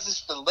because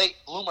it's the Late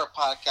Bloomer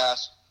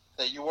Podcast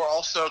that you were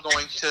also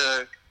going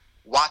to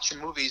watch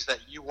movies that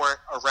you weren't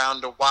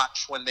around to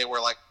watch when they were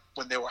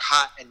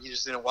hot, and you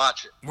just didn't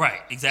watch it.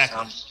 Right.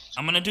 Exactly.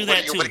 I'm gonna do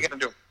that too. What are you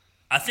gonna do?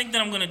 I think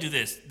that I'm going to do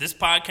this. This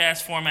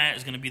podcast format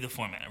is going to be the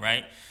format,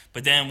 right?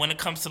 But then when it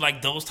comes to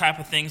like those type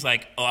of things,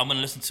 like, oh, I'm going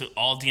to listen to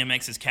all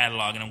DMX's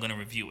catalog and I'm going to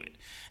review it.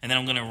 And then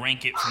I'm going to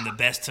rank it from the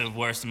best to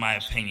worst in my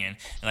opinion.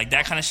 And like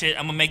that kind of shit,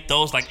 I'm going to make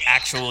those like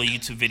actual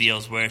YouTube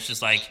videos where it's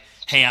just like,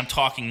 hey, I'm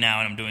talking now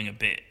and I'm doing a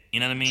bit.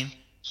 You know what I mean?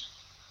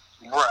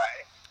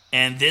 Right.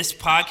 And this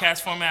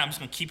podcast format, I'm just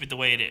going to keep it the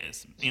way it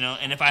is. You know,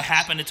 and if I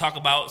happen to talk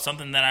about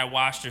something that I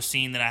watched or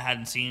seen that I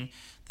hadn't seen,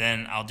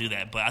 then I'll do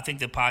that. But I think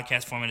the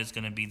podcast format is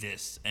going to be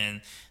this,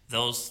 and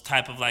those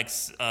type of like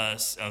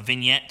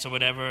vignettes or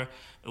whatever,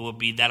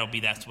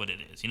 that's what it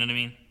is. You know what I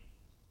mean?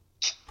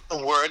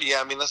 Word,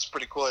 yeah. I mean, that's a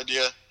pretty cool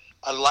idea.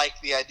 I like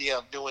the idea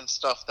of doing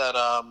stuff that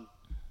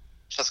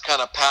has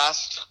kind of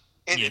passed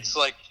in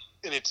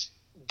its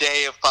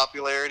day of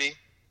popularity.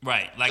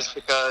 Right. Like just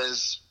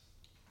because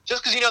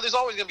you know, there's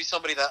always going to be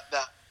somebody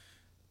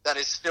that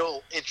is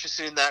still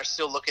interested in that,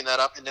 still looking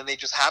that up, and then they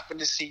just happen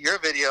to see your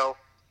video.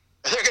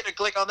 They're going to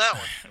click on that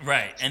one.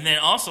 Right. And then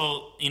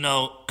also, you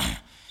know,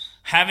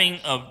 having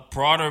a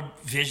broader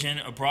vision,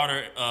 a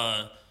broader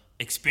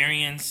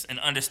experience and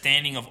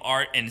understanding of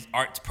art and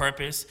art's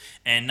purpose,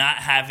 and not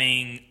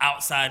having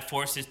outside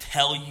forces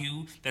tell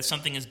you that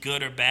something is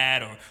good or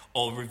bad,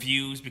 or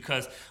reviews,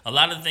 because a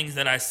lot of the things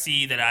that I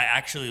see that I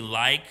actually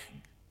like,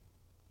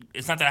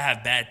 it's not that I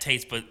have bad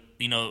taste, but,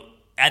 you know,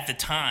 at the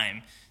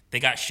time, they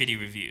got shitty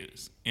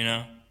reviews, you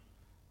know?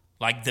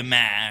 Like The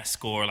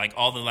Mask, or like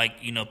all the like,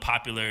 you know,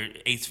 popular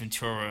Ace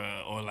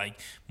Ventura, or like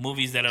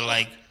movies that are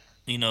like,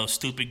 you know,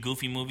 stupid,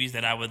 goofy movies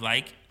that I would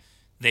like.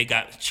 They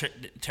got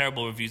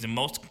terrible reviews, and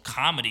most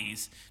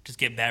comedies just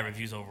get bad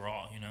reviews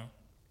overall, you know.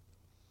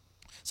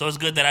 So it's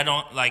good that I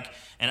don't like,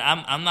 and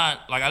I'm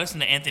not like, I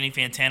listen to Anthony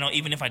Fantano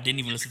even if I didn't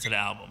even listen to the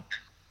album.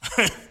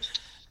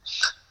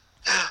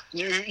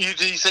 You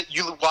said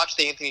you watched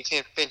the Anthony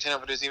Fantano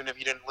videos even if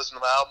you didn't listen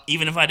to the album?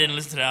 Even if I didn't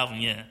listen to the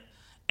album, yeah.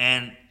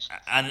 And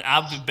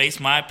I'll base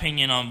my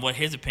opinion on what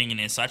his opinion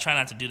is, so I try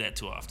not to do that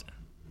too often.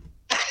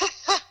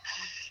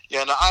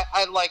 Yeah, no,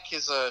 I like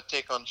his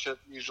take on shit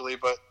usually,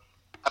 but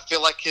I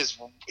feel like his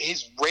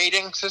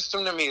rating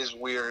system to me is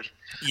weird.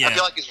 Yeah. I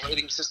feel like his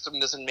rating system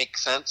doesn't make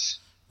sense.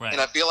 Right.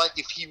 And I feel like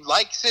if he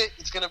likes it,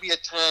 it's going to be a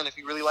 10. If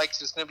he really likes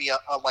it, it's going to be a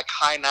like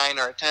high 9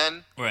 or a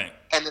 10. Right.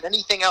 And then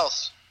anything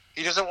else,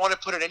 he doesn't want to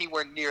put it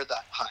anywhere near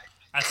that high.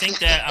 I think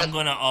that I'm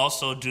going to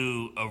also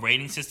do a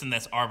rating system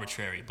that's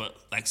arbitrary, but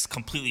like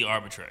completely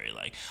arbitrary.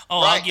 Like,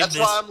 oh, right. I'll give That's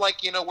this. why I'm like,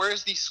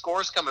 where's these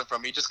scores coming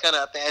from? He just kind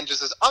of at the end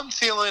just says, I'm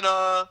feeling,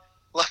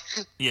 like.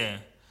 Yeah.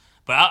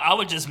 But I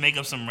would just make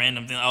up some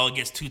random thing. Oh, it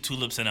gets 2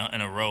 tulips in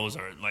a rose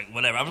or like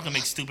whatever. I'm just going to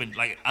make stupid,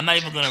 like, I'm not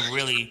even going to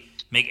really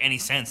make any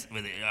sense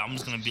with it. I'm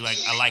just going to be like,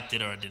 I liked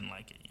it or I didn't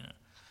like it,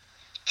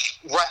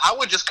 Right. I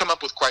would just come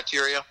up with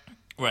criteria.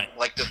 Right.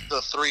 Like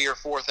the 3 or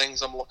 4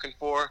 things I'm looking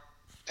for,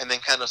 and then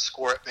kind of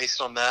score it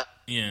based on that.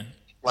 Yeah.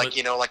 Like,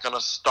 like on a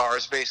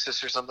stars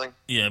basis or something.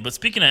 Yeah, but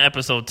speaking of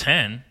episode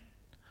 10,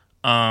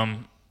 I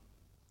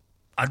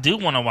do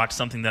want to watch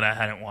something that I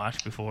hadn't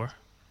watched before.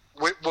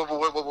 Wait, what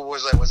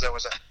was that?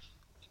 Was that?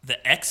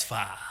 The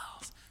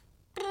X-Files.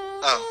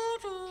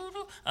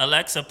 Oh.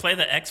 Alexa, play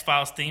the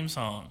X-Files theme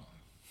song.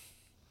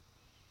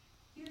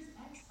 Here's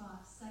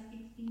Xbox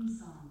Psychic theme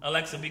song.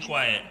 Alexa, be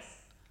quiet.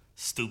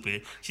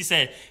 Stupid. She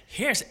said,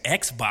 here's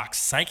Xbox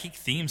Psychic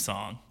theme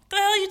song. What the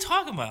hell are you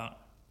talking about?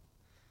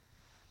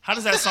 How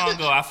does that song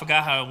go? I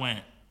forgot how it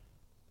went.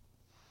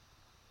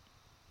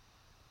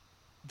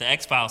 The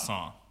X-Files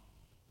song.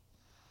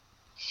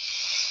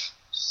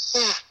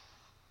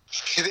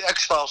 The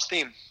X-Files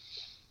theme.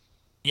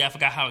 Yeah, I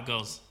forgot how it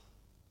goes.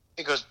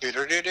 It goes. That's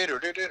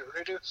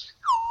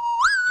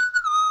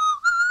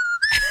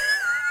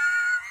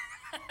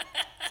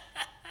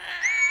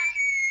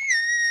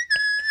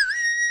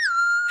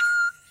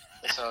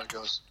how it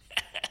goes.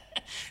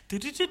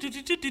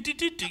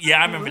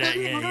 Yeah, I remember that.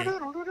 Yeah.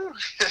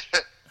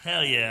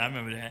 Hell yeah, I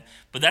remember that.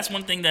 But that's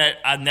one thing that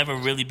I've never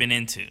really been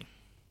into.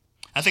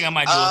 I think I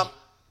might do.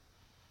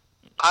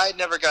 I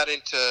never got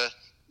into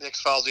the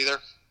X-Files either.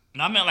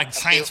 No, I meant like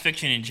science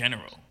fiction in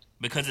general,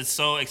 because it's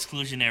so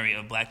exclusionary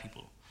of black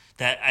people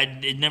that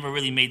it never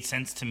really made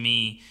sense to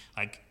me,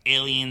 like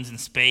aliens and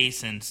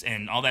space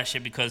and all that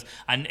shit, because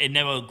it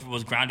never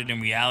was grounded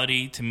in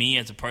reality to me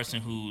as a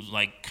person who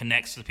like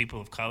connects to people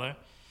of color,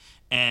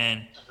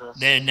 and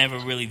they're never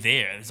really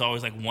there. There's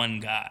always like one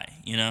guy,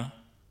 Yeah.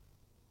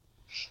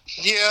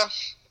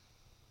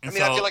 And I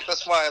mean, I feel like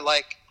that's why I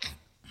like,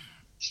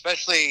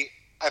 especially,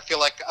 I feel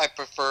like I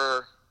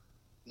prefer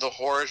the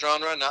horror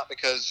genre, not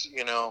because,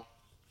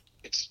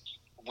 it's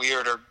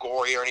weird or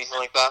gory or anything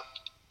like that,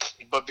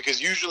 but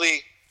because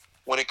usually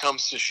when it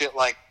comes to shit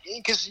like,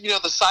 because, the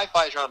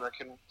sci-fi genre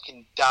can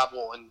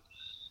dabble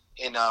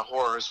in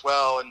horror as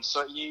well, and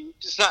so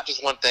it's not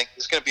just one thing.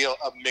 It's going to be a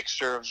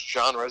mixture of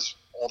genres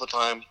all the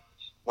time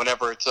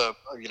whenever it's a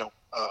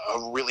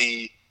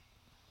really...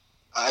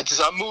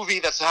 just a movie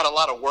that's had a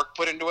lot of work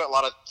put into it, a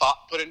lot of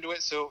thought put into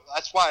it. So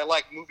that's why I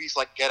like movies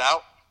like Get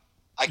Out.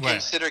 I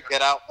consider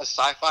Get Out a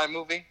sci-fi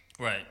movie.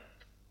 Right.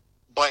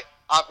 But,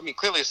 I mean,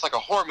 clearly it's like a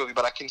horror movie,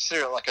 but I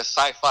consider it like a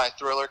sci-fi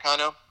thriller kind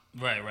of.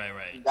 Right.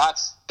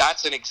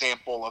 That's an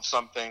example of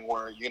something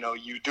where,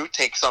 you do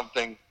take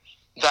something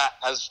that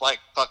as like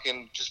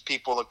fucking just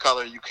people of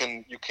color you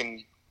can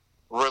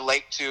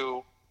relate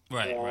to,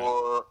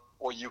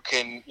 or you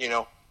can,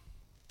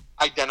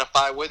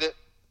 identify with it.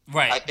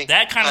 Right, I think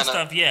that kind of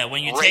stuff. Yeah,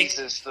 when you take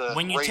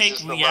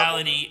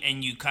reality level.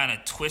 and you kind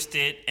of twist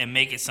it and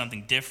make it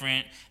something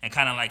different and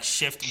kind of like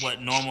shift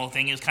what normal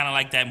thing is, kind of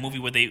like that movie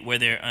where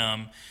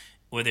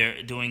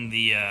they're doing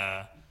the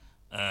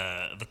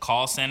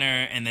call center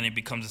and then it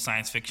becomes a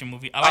science fiction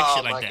movie. I like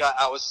shit like that. Oh my god,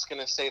 I was just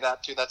gonna say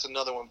that too. That's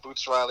another one,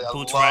 Boots Riley. I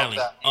love that movie.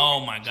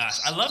 Oh my gosh,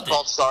 I loved it. It's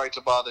called Sorry to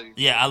Bother You.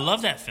 Yeah, I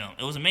love that film.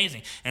 It was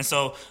amazing. And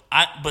so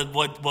but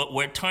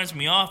what turns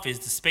me off is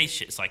the space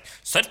shit. It's like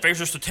set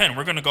phasers to 10.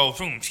 We're gonna go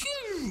boom,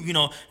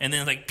 and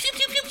then like pew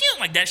pew pew pew.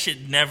 Like that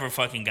shit never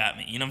fucking got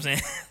me. You know what I'm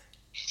saying?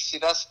 See,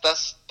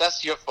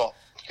 that's your fault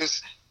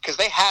because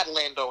they had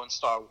Lando in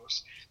Star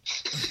Wars.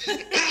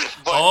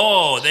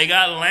 But, they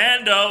got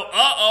Lando.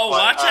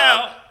 Watch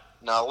out.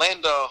 No,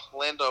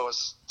 Lando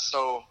is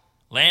so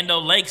Lando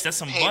Lakes. That's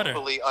some butter.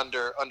 Painfully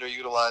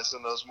underutilized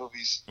in those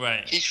movies.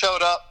 Right. He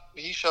showed up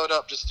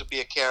just to be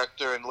a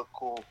character and look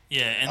cool.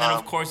 Yeah, and then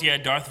of course,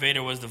 Darth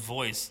Vader was the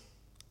voice.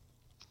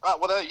 That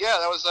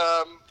was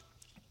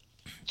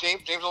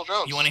James Earl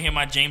Jones. You want to hear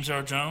my James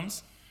Earl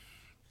Jones?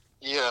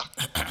 Yeah.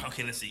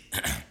 Okay, let's see.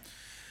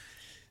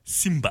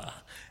 Simba,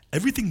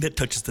 everything that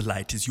touches the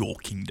light is your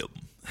kingdom.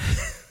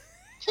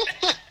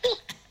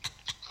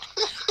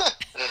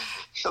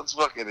 That's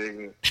fucking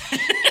ignorant.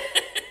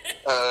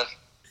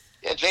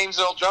 James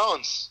Earl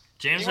Jones.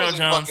 James Earl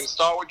Jones. Fucking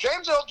Star Wars.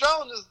 James Earl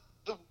Jones is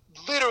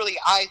literally,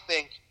 I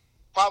think,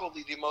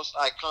 probably the most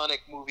iconic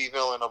movie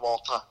villain of all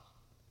time.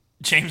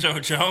 James Earl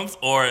Jones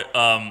or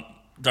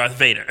Darth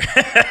Vader?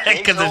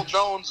 James Earl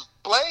Jones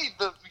played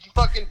he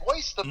fucking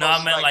voiced the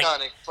most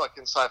iconic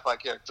fucking sci-fi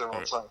character of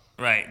all time.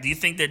 Right. Do you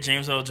think that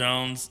James Earl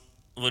Jones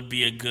would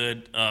be a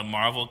good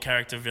Marvel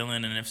character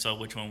villain, and if so,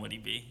 which one would he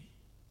be?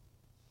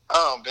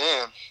 Oh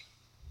man,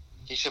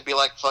 He should be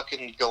like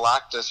fucking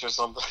Galactus or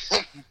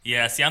something.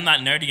 Yeah, see, I'm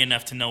not nerdy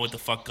enough to know what the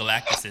fuck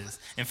Galactus is.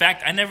 In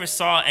fact, I never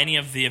saw any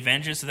of the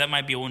Avengers, so that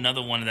might be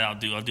another one that I'll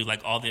do. I'll do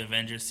like all the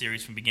Avengers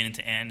series from beginning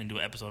to end and do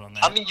an episode on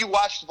that. I mean, you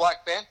watched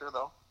Black Panther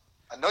though.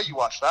 I know you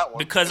watched that one.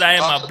 Because I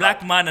am a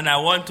black man and I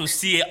want to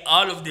see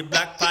all of the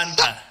Black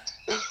Panther.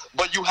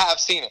 But you have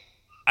seen it.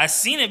 I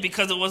seen it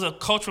because it was a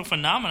cultural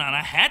phenomenon. I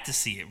had to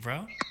see it,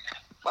 bro.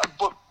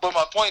 But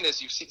my point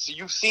is,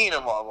 you've seen a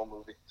Marvel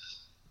movie.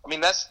 I mean,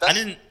 that's I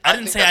didn't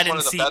say I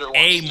didn't see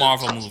a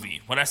Marvel too.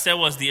 movie. What I said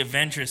was the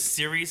Avengers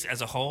series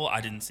as a whole, I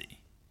didn't see.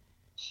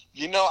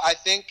 You know, I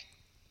think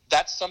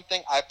that's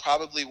something I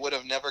probably would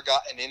have never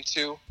gotten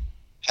into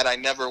had I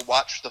never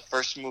watched the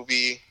first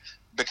movie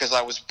because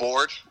I was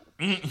bored.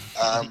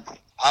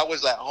 I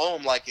was at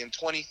home like in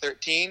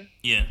 2013.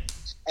 Yeah.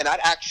 And I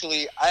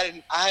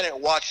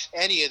hadn't watched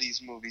any of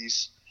these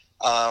movies,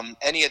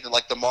 any of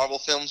the Marvel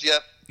films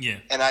yet. Yeah.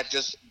 And I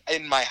just,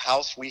 in my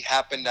house, we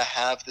happened to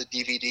have the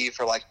DVD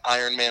for like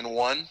Iron Man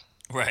 1.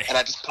 Right. And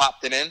I just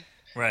popped it in.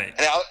 Right.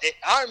 And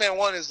Iron Man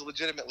 1 is a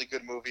legitimately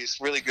good movie. It's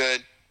really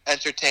good,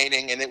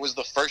 entertaining, and it was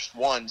the first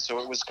one,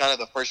 so it was kind of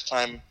the first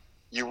time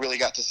you really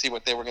got to see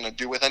what they were going to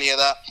do with any of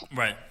that.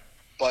 Right.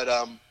 But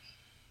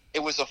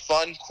it was a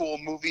fun, cool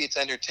movie. It's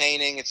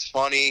entertaining. It's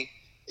funny.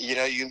 You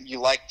know, you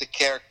like the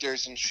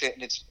characters and shit,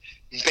 and it's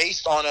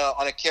based on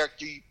a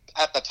character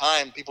at the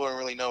time people didn't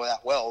really know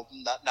that well.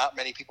 Not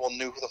many people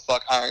knew who the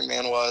fuck Iron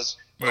Man was.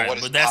 Right, what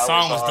his but that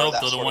song was powers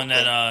dope though. The one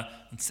that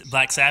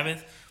Black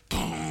Sabbath.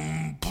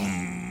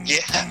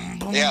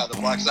 Yeah, the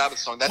Black Sabbath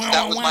song.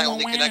 That was my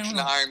only connection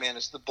to Iron Man.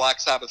 Is the Black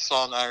Sabbath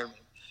song Iron Man.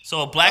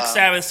 So a Black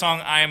Sabbath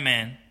song Iron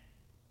Man.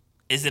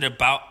 Is it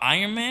about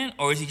Iron Man,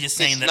 or is he just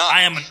saying that not.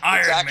 I am an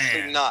Iron Man? It's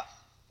actually not.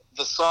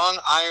 The song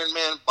Iron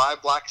Man by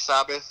Black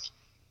Sabbath,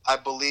 I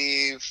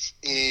believe,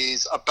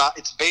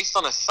 it's based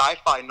on a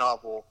sci-fi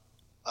novel.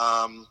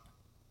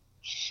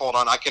 Hold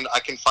on, I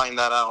can find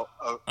that out.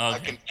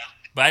 Okay.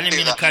 But I didn't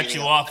mean to cut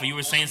you off. But you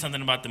were saying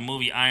something about the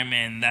movie Iron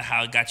Man. And that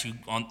how it got you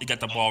on. It got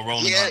the ball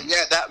rolling.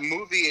 Yeah. That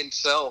movie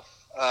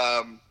itself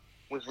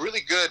was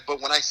really good. But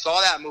when I saw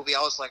that movie,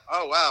 I was like,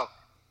 oh wow,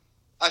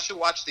 I should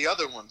watch the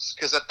other ones,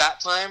 because at that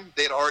time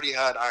they'd already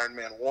had Iron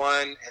Man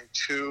 1 and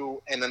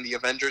 2, and then the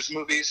Avengers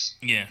movies.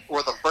 Yeah.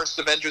 Or the first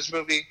Avengers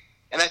movie,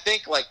 and I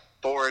think like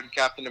Thor and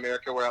Captain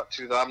America were out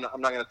too. Though I'm not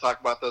going to talk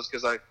about those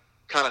because I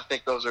kind of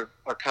think those are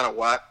kind of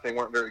whack. They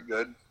weren't very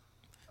good,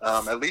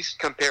 at least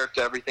compared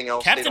to everything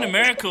else. Captain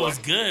America was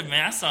good,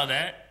 man. I saw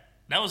that.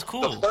 That was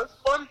cool. The first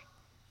one?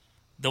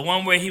 The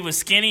one where he was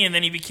skinny and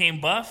then he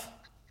became buff?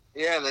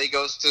 Yeah, and then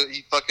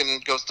he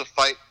fucking goes to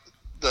fight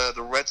the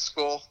Red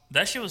Skull.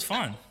 That shit was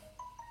fun.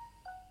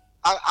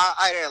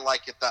 I didn't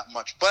like it that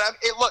much. But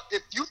look,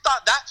 if you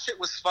thought that shit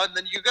was fun,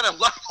 then you're going to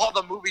love all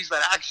the movies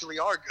that actually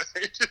are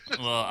good.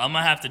 Well, I'm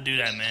going to have to do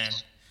that, man.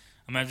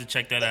 I'm going to have to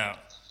check that out.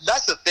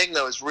 That's the thing,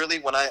 though, is really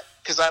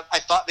because I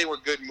thought they were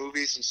good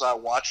movies, and so I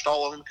watched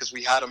all of them because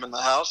we had them in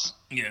the house.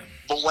 Yeah.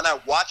 But when I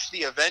watched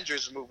the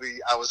Avengers movie,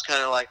 I was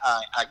kind of like,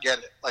 I get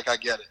it. Like, I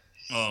get it.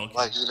 Oh, okay.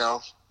 Like, you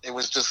know, it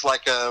was just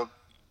like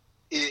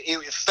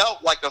it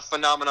felt like a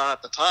phenomenon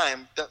at the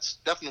time. That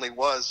definitely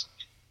was.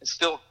 It's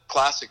still a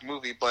classic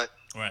movie, but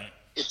right.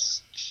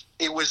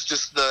 It was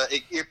just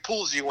it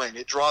pulls you in.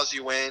 It draws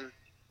you in.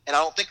 And I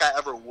don't think I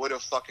ever would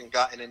have fucking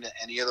gotten into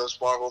any of those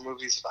Marvel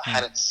movies if I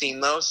hadn't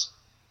seen those.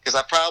 Because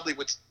I probably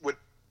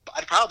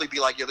I'd probably be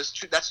like,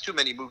 that's too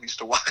many movies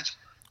to watch.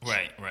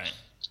 Right.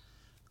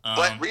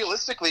 But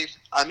realistically,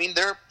 I mean,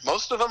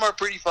 most of them are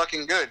pretty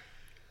fucking good.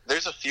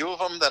 There's a few of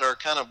them that are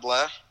kind of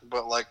blah,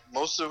 but like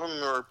most of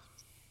them are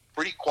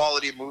pretty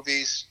quality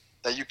movies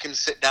that you can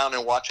sit down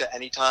and watch at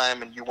any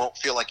time, and you won't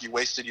feel like you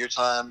wasted your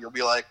time. You'll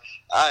be like,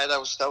 all right, that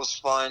was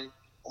fun.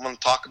 I'm gonna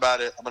talk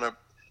about it. I'm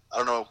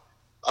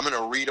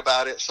gonna read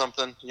about it,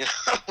 something, you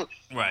know.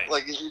 Right.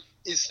 Like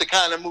it's the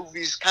kind of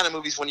movies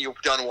when you're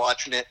done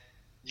watching it,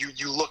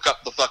 you look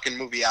up the fucking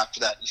movie after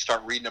that and you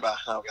start reading about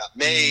how it got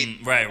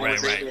made. Right.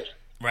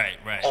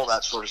 All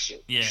that sort of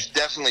shit. Yeah. You should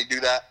definitely do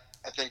that.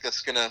 I think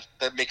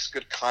that makes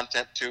good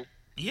content too.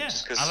 Yeah,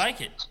 I like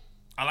it.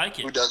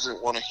 Who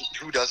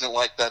doesn't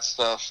like that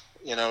stuff?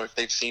 You know, if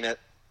they've seen it.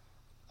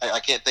 I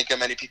can't think of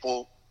many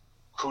people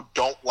who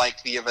don't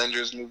like the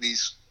Avengers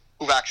movies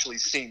who've actually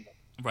seen them.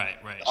 Right.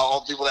 All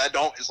the people that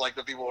don't is like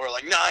the people who are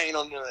like, nah, I ain't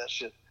on that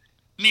shit.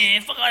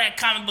 Man, fuck all that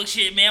comic book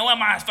shit, man. What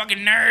am I, a fucking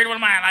nerd? What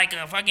am I, like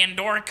a fucking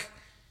dork?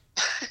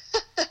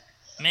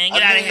 Man,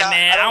 get out of here,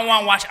 man. I don't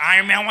want to watch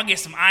Iron Man. I want to get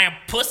some iron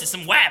pussy,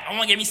 some WAP. I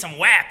want to get me some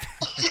WAP.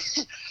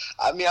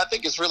 I mean, I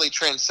think it's really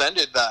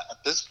transcended that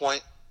at this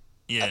point.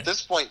 Yeah. At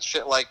this point,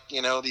 shit like,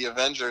 you know, the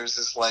Avengers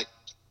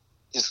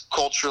is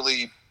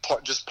culturally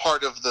just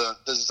part of the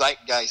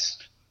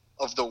zeitgeist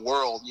of the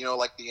world. You know,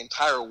 like the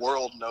entire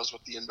world knows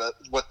what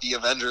the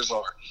Avengers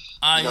are.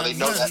 You know, they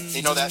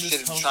know that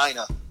shit in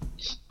China.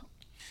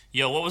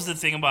 Yo, what was the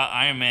thing about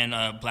Iron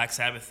Man Black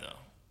Sabbath though?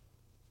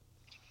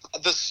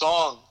 The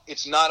song,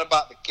 it's not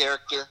about the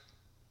character.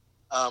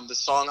 The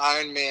song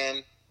Iron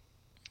Man,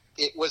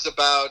 it was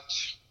about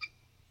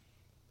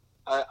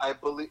I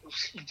believe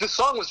the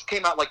song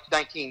came out like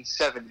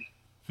 1970,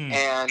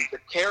 and the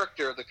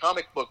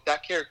comic book,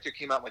 that character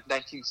came out like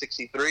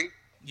 1963.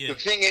 Yeah. The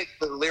thing is,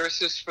 the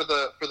lyricist for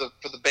the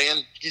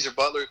band, Geezer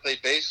Butler, who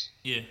played bass.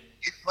 Yeah.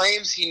 He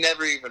claims he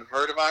never even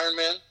heard of Iron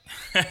Man,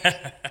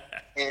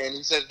 and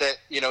he said that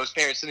his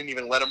parents didn't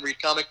even let him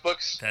read comic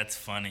books. That's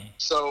funny.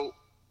 So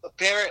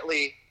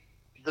apparently,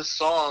 the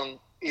song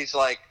is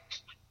like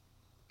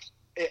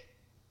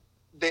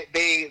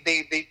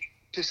they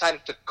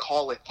decided to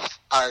call it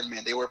Iron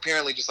Man. They were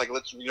apparently just like,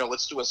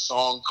 let's do a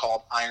song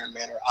called Iron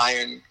Man or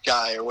Iron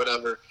Guy or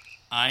whatever.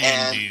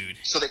 Iron Dude.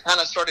 So they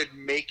kind of started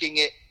making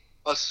it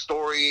a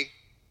story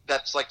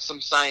that's like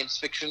some science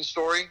fiction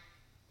story,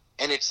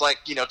 and it's like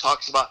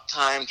talks about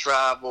time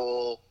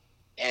travel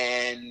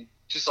and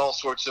just all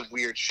sorts of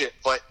weird shit.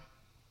 But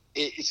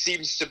it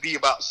seems to be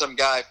about some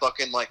guy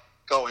fucking like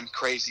going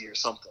crazy or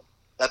something.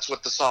 That's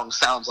what the song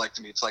sounds like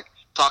to me. It's like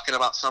talking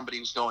about somebody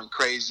who's going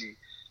crazy,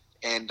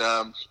 and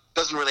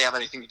doesn't really have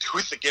anything to do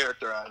with the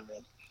character Iron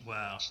Man.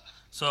 Wow.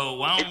 So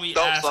why don't we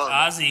ask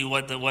Ozzy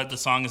what the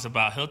song is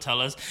about? He'll tell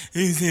us.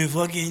 He's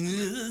fucking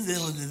Iron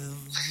Man.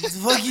 This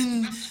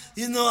fucking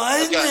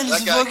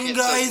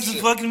guy is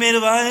fucking made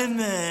of Iron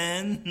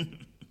Man.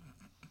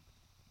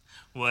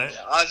 What?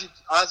 Yeah,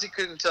 Ozzy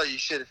couldn't tell you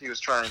shit if he was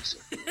trying to.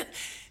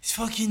 It's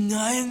fucking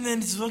Iron Man.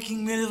 It's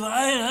fucking made of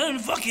iron. I don't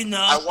fucking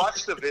know. I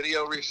watched the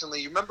video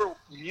recently. You remember?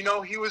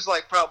 He was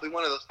like probably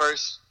one of the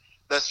first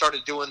that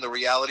started doing the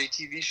reality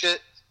TV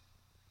shit.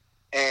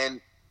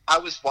 And I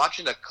was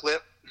watching a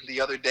clip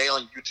the other day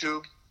on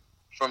YouTube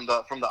from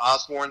the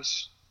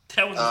Osbournes.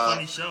 That was a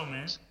funny show,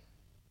 man.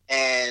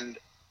 And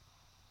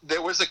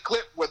there was a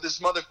clip where this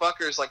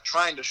motherfucker is like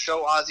trying to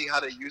show Ozzy how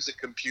to use a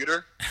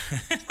computer,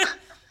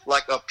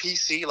 like a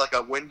PC, like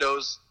a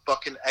Windows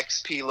fucking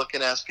XP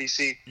looking ass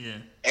PC. Yeah.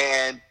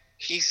 And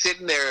he's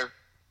sitting there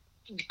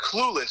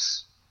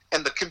clueless,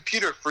 and the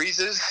computer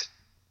freezes,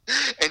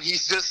 and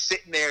he's just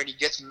sitting there, and he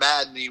gets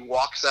mad, and he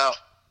walks out.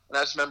 And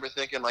I just remember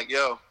thinking, like,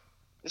 yo,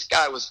 this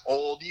guy was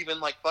old even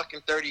like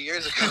fucking 30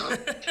 years ago.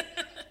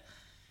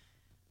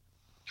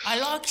 I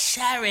like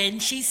Sharon.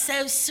 She's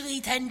so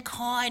sweet and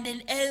kind,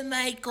 and oh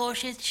my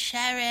gosh, it's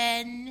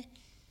Sharon.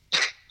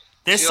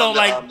 They're so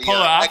like polar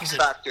opposite.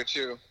 X Factor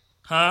too.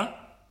 Huh?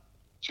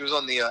 She was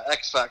on the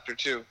X Factor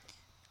too.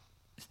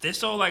 They're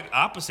so like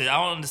opposite.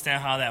 I don't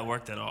understand how that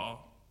worked at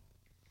all.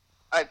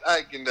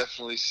 I can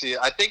definitely see it.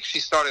 I think she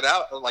started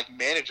out like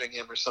managing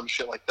him or some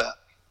shit like that.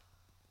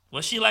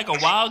 Was she like a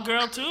wild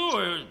girl too,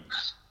 or?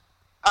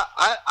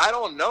 I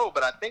don't know,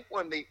 but I think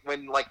when they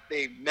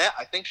met,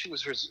 I think she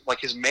was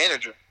his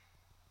manager.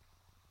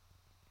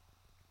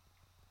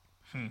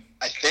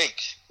 I think,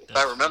 if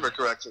I remember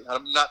correctly.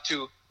 I'm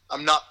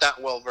not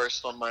that well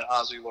versed on my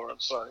Ozzy lore. I'm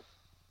sorry.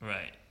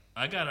 Right.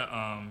 I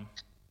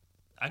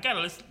gotta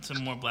listen to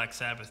more Black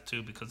Sabbath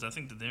too, because I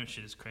think that their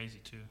shit is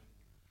crazy too.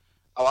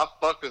 Oh, I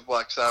fuck with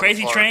Black Sabbath.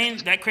 Crazy Train,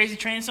 that Crazy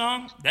Train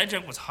song, that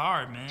joke was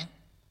hard, man.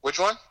 Which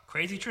one?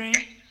 Crazy Train.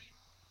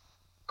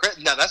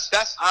 No, that's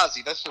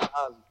Ozzy. That's just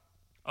Ozzy.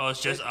 Oh,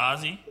 it's just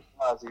Ozzy?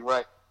 Ozzy,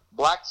 right.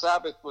 Black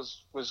Sabbath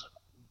was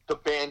the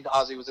band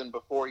Ozzy was in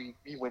before he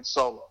went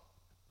solo.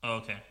 Oh,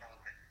 okay.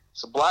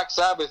 So Black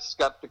Sabbath's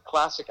got the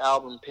classic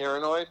album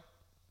Paranoid.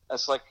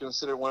 That's like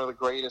considered one of the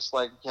greatest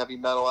like heavy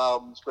metal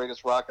albums,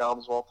 greatest rock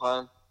albums of all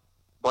time.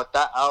 But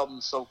that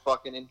album's so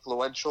fucking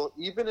influential.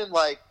 Even in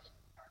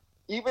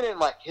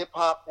hip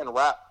hop and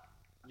rap,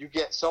 you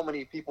get so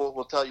many people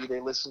will tell you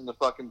they listen to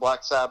fucking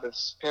Black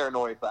Sabbath's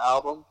Paranoid, the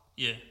album.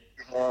 Yeah.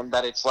 And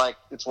that it's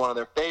one of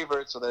their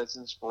favorites, or that it's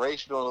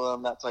inspirational to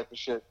them, that type of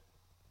shit.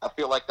 I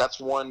feel like that's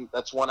one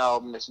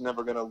album that's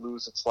never gonna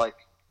lose its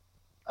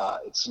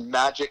its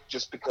magic,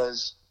 just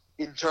because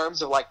in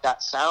terms of like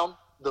that sound,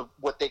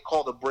 what they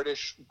call the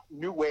British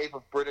new wave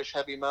of British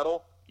heavy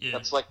metal. Yeah.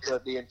 That's like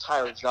the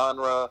entire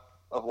genre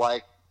of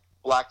like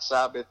Black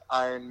Sabbath,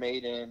 Iron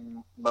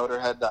Maiden,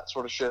 Motorhead, that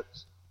sort of shit.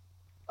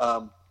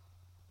 Though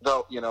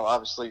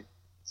obviously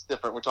it's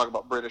different. We're talking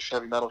about British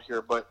heavy metal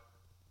here, but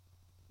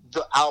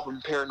the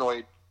album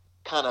Paranoid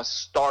kind of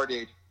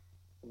started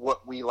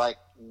what we like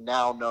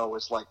now know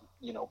as like,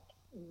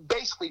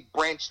 basically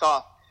branched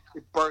off.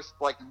 It birthed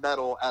like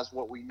metal as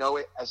what we know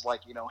it as,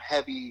 like,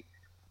 heavy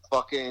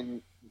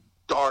fucking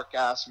dark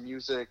ass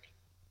music.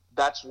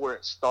 That's where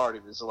it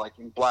started, is like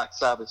in Black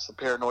Sabbath's the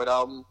Paranoid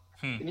album.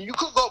 And you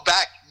could go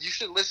back. You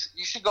should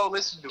go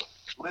listen to it.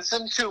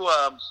 Listen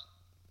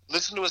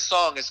to a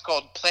song. It's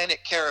called Planet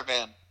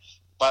Caravan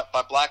by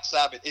Black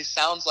Sabbath. It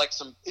sounds like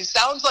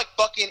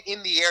fucking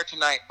In the Air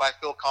Tonight by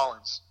Phil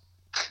Collins.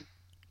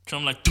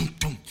 Something like doom,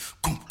 doom,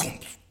 boom, boom,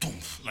 boom,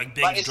 like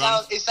big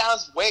drums. It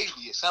sounds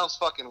wavy. It sounds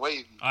fucking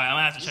wavy. All right, I'm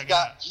gonna have to check it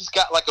out. He's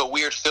got like a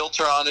weird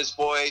filter on his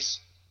voice.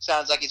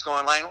 Sounds like he's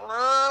going like.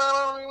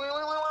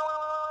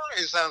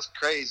 It sounds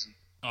crazy.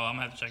 Oh, I'm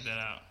gonna have to check that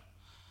out.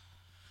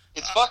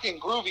 It's fucking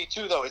groovy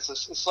too, though. It's a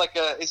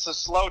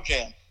slow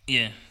jam.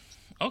 Yeah.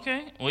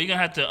 Okay. Well, you're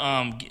gonna have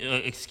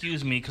to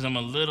excuse me because I'm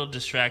a little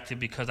distracted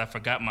because I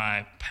forgot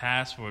my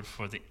password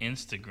for the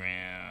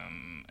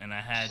Instagram, and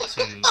I had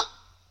to.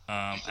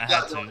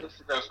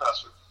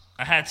 I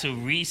I had to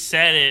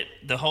reset it,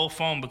 the whole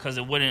phone, because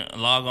it wouldn't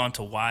log on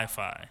to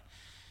Wi-Fi.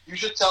 You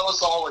should tell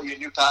us all what your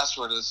new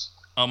password is.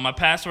 Oh, my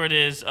password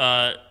is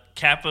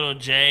capital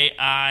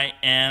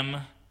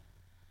JIM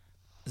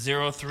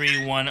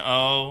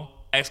 0310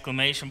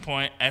 exclamation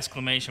point.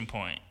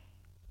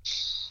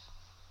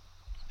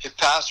 Your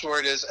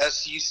password is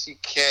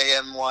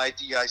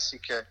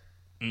SUCKMYDICK.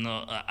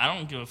 No, I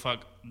don't give a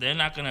fuck. They're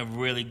not gonna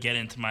really get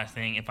into my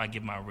thing if I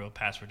give my real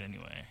password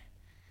anyway.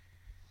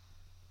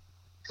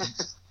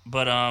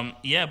 But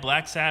yeah,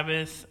 Black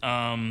Sabbath.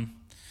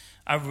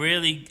 I've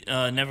really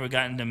never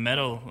gotten to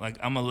metal. Like,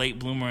 I'm a late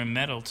bloomer in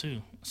metal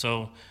too.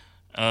 So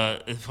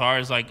as far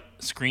as like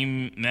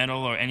scream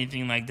metal or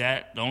anything like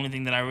that, the only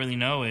thing that I really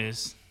know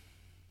is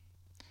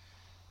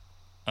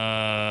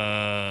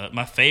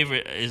my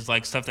favorite is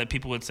like stuff that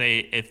people would say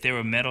if they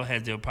were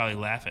metalheads, they would probably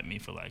laugh at me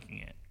for liking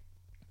it.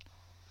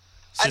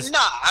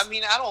 I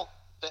mean, I don't.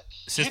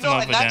 System of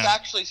a and that's Down.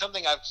 actually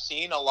something I've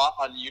seen a lot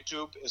on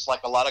YouTube. Is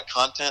like a lot of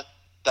content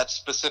that's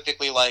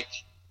specifically like,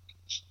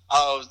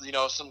 oh,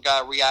 some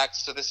guy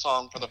reacts to this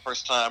song for the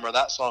first time or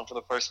that song for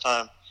the first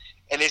time,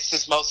 and it's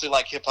just mostly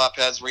like hip hop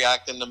heads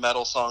reacting to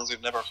metal songs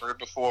they've never heard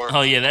before.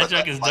 Oh yeah, that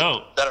junk is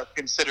dope. That are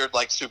considered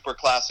like super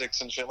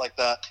classics and shit like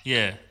that.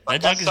 Yeah,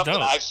 Like, that junk is that's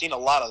something dope. I've seen a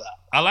lot of that.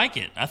 I like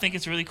it. I think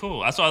it's really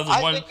cool. I saw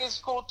I think it's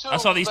cool too. I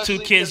saw these two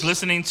especially kids 'cause-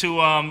 listening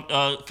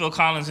to Phil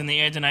Collins in the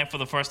Air Tonight for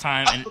the first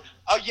time. And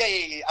Oh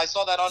yeah. I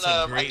saw that on. It's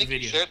a great I think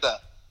video. you shared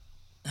that.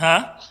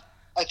 huh?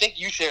 I think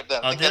you shared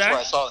that. Oh, I think did that's I? where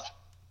I saw that.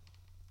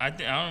 I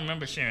don't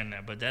remember sharing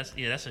that, but that's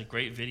a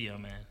great video,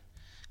 man.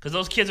 Because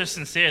those kids are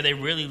sincere. They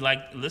really like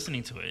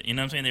listening to it. You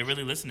know what I'm saying? They're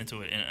really listening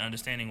to it and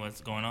understanding what's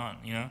going on.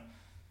 You know,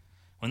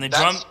 when the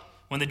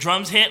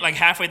drums hit like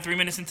halfway 3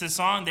 minutes into the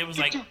song, they was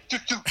like, hell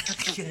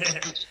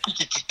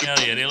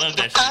yeah, they love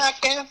that I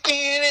shit. can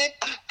feel it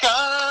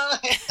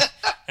coming.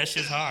 That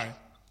shit's hard.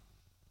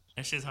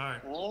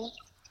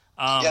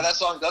 Yeah, that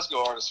song does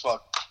go hard as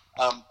fuck.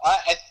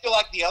 I feel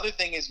like the other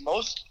thing is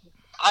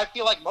I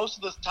feel like most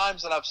of the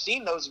times that I've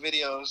seen those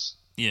videos,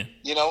 Yeah.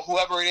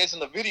 Whoever it is in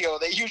the video,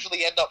 they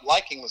usually end up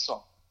liking the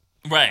song.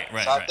 Right.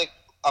 So I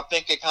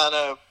think it kind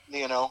of,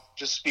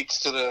 just speaks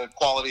to the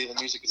quality of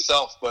the music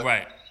itself. But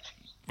Right.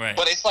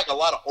 But it's like a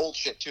lot of old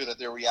shit too that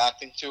they're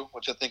reacting to,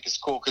 which I think is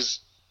cool because,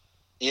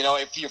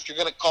 if you're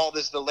gonna call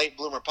this the Late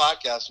Bloomer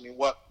podcast, I mean,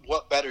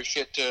 what better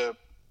shit to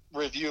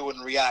review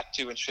and react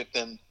to and shit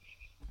than,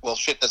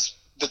 shit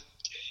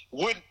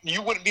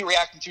you wouldn't be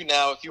reacting to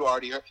now if you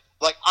already heard.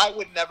 Like, I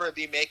would never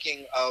be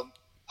making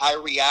I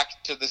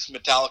react to this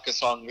Metallica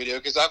song video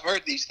because I've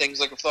heard these things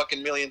like a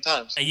fucking million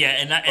times. Yeah,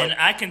 and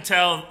I can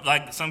tell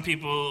like some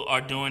people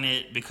are doing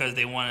it because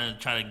they want to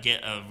try to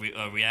get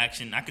a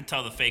reaction. I could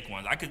tell the fake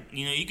ones. I could,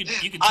 you could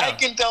tell. I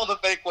can tell the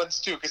fake ones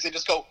too because they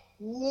just go,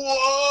 whoa!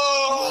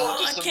 I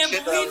Just some can't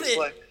shit that believe was it.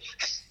 like-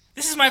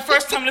 This is my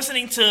first time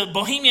listening to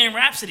Bohemian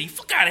Rhapsody.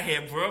 Fuck out of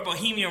here, bro.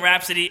 Bohemian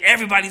Rhapsody.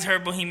 Everybody's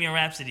heard Bohemian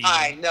Rhapsody.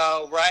 I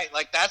know, right?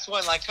 Like, that's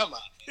when, like, come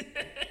on.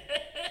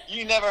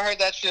 You never heard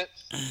that shit?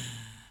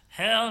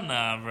 Hell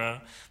nah, bro.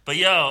 But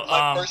yo,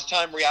 My first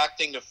time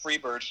reacting to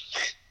Freebird.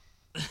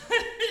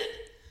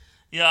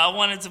 I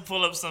wanted to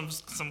pull up some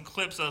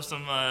clips of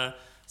some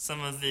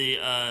of the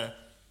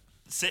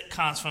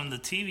sitcoms from the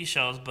TV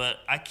shows, but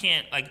I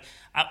can't. Like,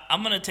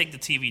 I'm gonna take the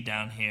TV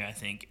down here, I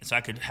think, so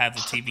I could have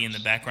the TV in the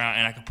background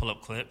and I could pull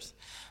up clips.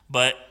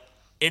 But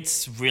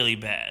it's really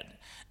bad,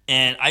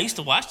 and I used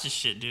to watch this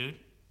shit, dude.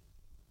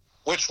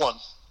 Which one?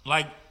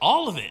 Like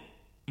all of it,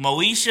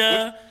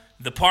 Moesha,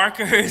 the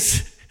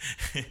Parkers.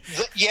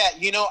 Yeah,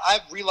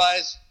 I've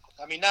realized.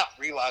 I mean, not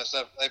realized.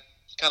 I've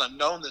kind of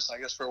known this, I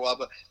guess, for a while.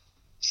 But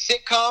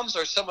sitcoms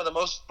are some of the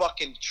most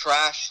fucking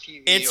trash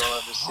TV It's you'll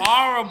ever see.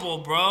 horrible,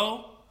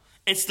 bro.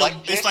 It's the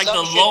there's the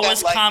some shit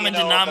lowest that, like, common that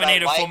I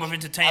denominator like form of out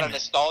of entertainment.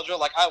 nostalgia.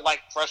 Like, I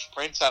like Fresh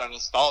Prince out of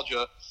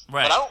nostalgia,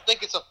 Right. but I don't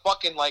think it's a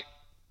fucking like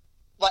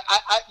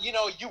I you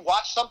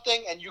watch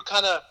something and you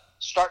kind of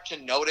start to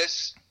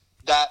notice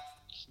that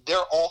they're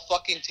all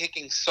fucking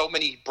taking so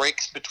many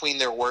breaks between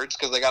their words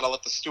because they got to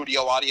let the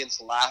studio audience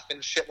laugh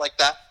and shit like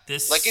that.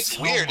 It's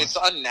So weird. much- It's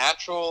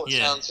unnatural. It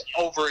sounds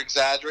over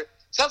exaggerated.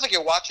 It sounds like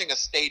you're watching a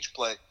stage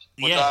play,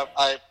 which Yeah.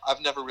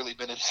 I've never really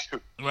been into.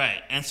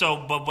 Right. And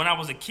so, but when I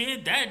was a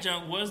kid, that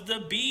junk was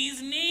the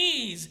bee's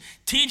knees.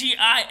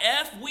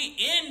 TGIF, we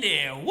in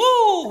there.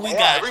 Woo! We Yeah,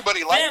 got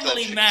everybody liked that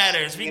Family shit.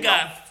 Matters. We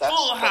got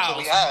Full That's House. what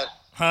we had.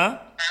 Huh?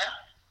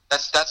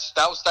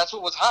 That's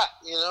what was hot,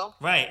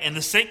 Right. And the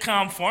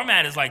sitcom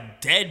format is like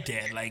dead.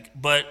 Like,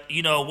 but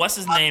what's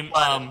his name?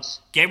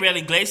 Planets. Gabriel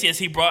Iglesias.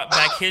 He brought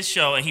back his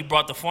show and he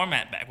brought the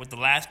format back with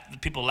the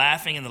people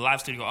laughing and the live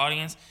studio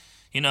audience.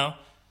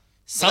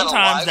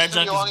 Sometimes that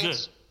junk is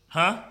audience? good.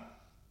 Huh?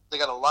 They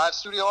got a live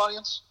studio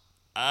audience?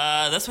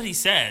 That's what he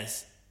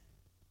says.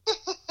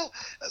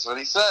 That's what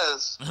he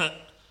says.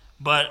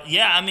 But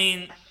yeah, I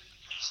mean,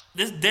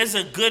 there's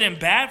a good and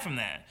bad from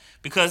that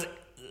because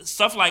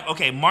stuff like,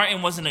 okay,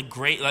 Martin wasn't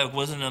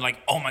a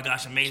oh my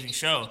gosh, amazing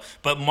show,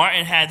 but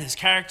Martin had his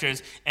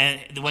characters, and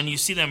when you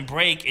see them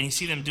break and you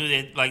see them do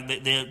it,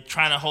 like they're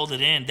trying to hold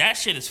it in, that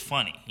shit is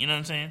funny. You know what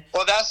I'm saying?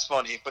 Well, that's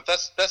funny, but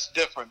that's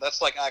different.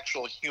 That's like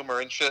actual humor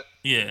and shit.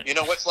 Yeah. You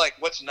know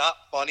what's not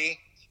funny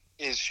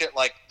is shit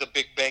like The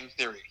Big Bang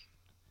Theory.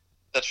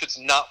 That shit's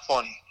not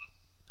funny.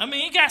 I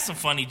mean, you got some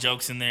funny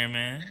jokes in there,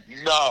 man.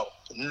 No,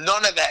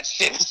 none of that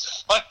shit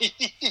is funny.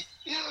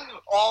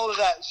 All of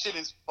that shit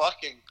is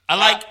fucking.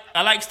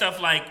 I like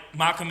stuff like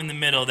Malcolm in the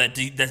Middle that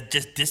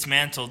just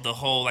dismantled the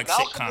whole like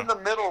Malcolm sitcom. in the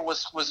Middle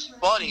was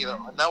funny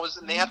though,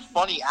 and they had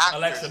funny actors.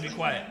 Alexa, be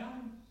quiet.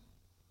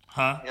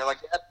 Huh? You know, like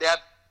they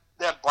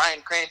had Bryan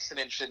Cranston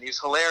and shit. And he was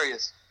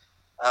hilarious.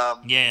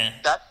 Yeah.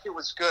 That shit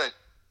was good.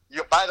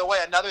 By the way,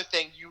 another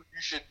thing you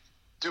should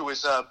do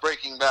is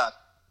Breaking Bad.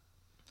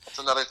 That's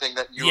another thing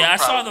that you. Yeah, I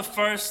saw the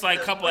first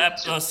couple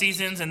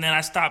seasons, and then I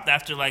stopped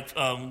after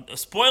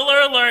spoiler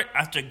alert,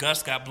 after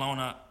Gus got blown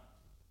up.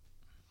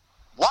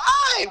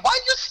 Why?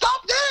 Why'd you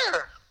stop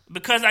there?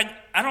 Because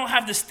I don't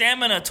have the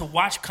stamina to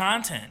watch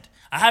content.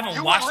 I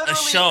haven't watched a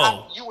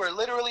show. You were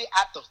literally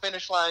at the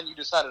finish line. You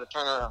decided to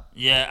turn around.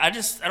 Yeah, I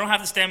don't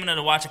have the stamina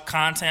to watch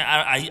content.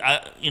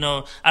 I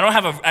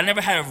never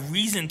had a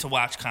reason to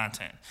watch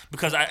content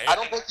because I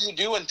don't think you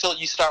do until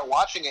you start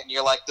watching it and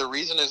you're like, the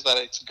reason is that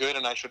it's good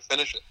and I should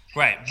finish it.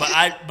 Right, but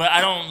I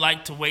don't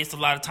like to waste a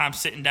lot of time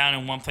sitting down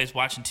in one place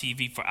watching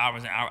TV for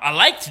hours and hours. I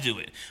like to do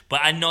it,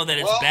 but I know that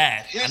it's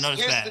bad. I know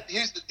it's bad.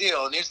 Here's the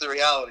deal, and here's the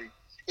reality.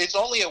 It's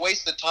only a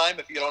waste of time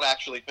if you don't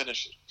actually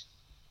finish it.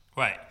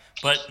 Right.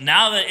 But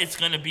now that it's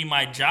going to be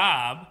my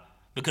job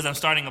because I'm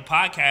starting a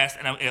podcast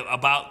and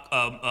about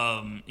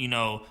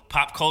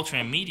pop culture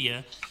and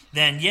media,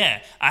 then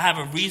yeah, I have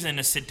a reason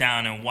to sit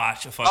down and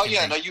watch a fucking. Oh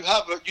yeah, thing. no,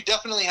 you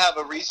definitely have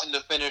a reason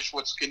to finish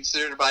what's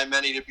considered by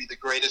many to be the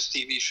greatest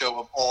TV show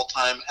of all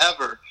time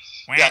ever.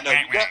 Yeah, no,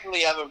 you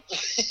definitely have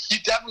you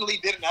definitely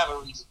didn't have a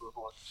reason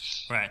before.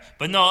 Right,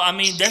 but no, I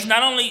mean, there's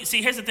not only.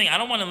 See, here's the thing. I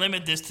don't want to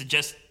limit this to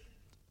just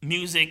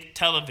music,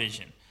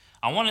 television.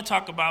 I want to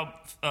talk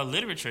about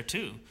literature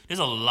too. There's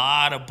a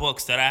lot of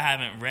books that I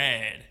haven't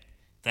read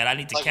that I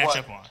need to catch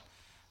up on,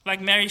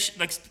 like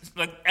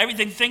like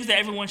everything, things that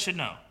everyone should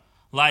know,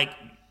 like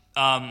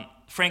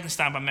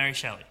Frankenstein by Mary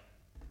Shelley.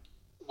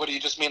 What do you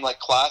just mean, like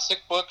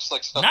classic books,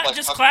 like stuff? Not like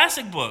just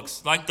classic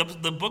books, like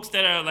the books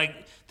that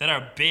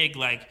are big,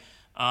 like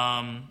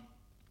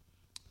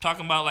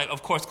talking about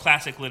of course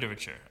classic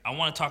literature. I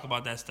want to talk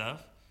about that stuff.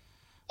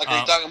 Like are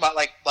you talking about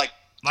like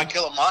To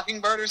Kill a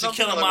Mockingbird or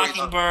something? To Kill a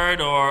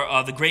Mockingbird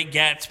or The Great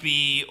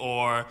Gatsby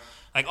or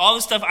all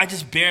the stuff I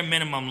just bare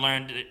minimum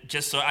learned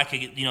just so I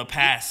could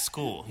pass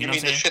school. You know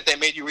mean what I'm the shit they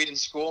made you read in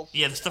school?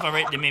 Yeah, the stuff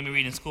they made me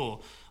read in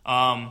school.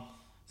 Some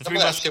of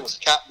that shit was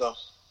cat though.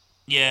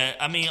 Yeah,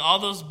 I mean all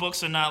those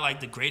books are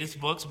not the greatest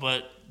books,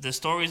 but the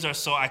stories are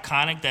so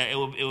iconic that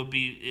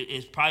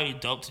it's probably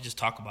dope to just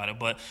talk about it.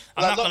 But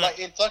I'm not gonna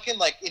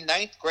in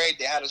ninth grade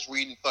they had us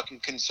reading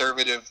fucking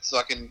conservative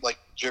fucking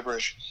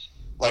gibberish.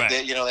 Right.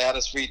 They had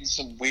us reading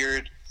some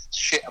weird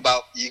shit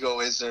about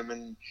egoism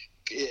and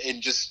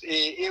just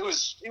it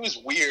was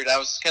weird. I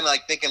was kind of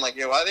thinking why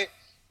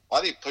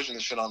are they pushing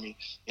this shit on me?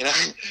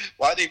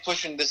 Why are they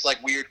pushing this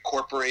weird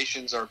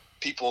corporations or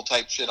people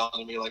type shit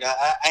on me?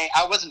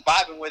 I wasn't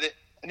vibing with it,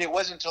 and it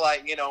wasn't until I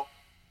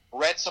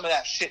read some of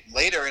that shit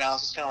later, and I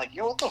was just kind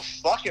of what the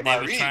fuck am I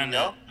reading?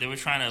 They were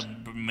trying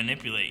to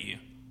manipulate you.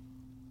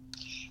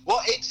 Well,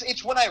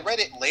 it's when I read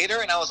it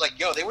later, and I was like,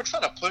 they were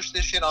trying to push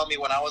this shit on me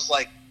when I was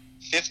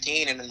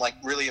 15 and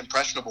really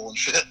impressionable and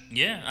shit.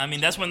 Yeah, I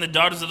mean that's when the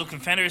Daughters of the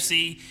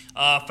Confederacy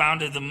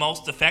founded the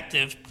most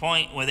effective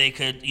point where they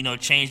could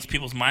change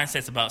people's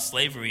mindsets about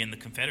slavery in the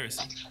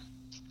Confederacy.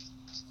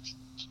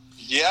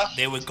 Yeah,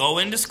 they would go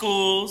into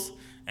schools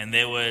and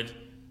they would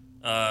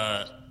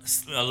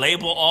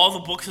label all the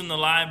books in the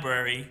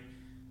library,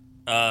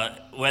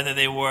 whether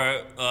they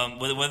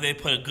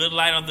put a good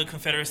light on the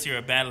Confederacy or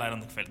a bad light on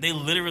the Confederacy. They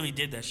literally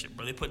did that shit,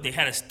 bro. They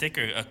had a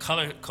sticker, a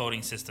color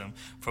coding system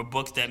for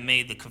books that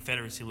made the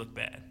Confederacy look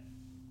bad.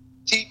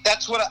 See,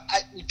 that's what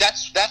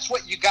that's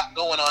what you got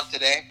going on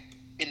today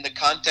in the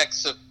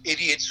context of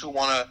idiots who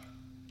want to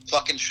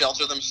fucking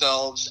shelter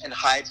themselves and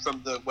hide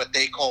from what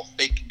they call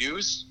fake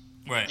news.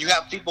 Right. You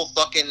have people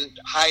fucking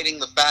hiding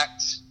the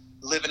facts,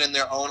 living in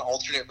their own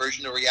alternate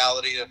version of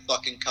reality to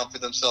fucking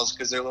comfort themselves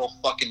because they're little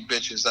fucking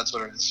bitches. That's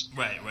what it is.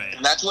 Right.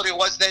 And that's what it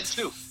was then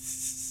too.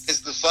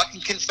 Because the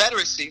fucking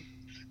Confederacy,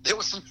 there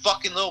was some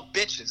fucking little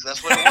bitches.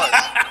 That's what it was.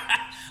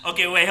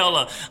 Okay, wait, hold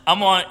up.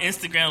 I'm on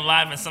Instagram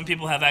Live, and some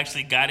people have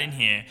actually got in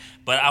here,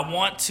 but I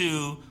want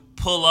to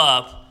pull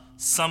up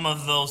some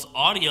of those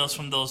audios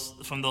from those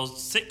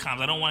sitcoms.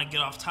 I don't want to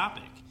get off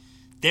topic.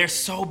 They're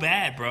so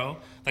bad, bro.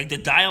 The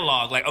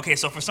dialogue. Okay,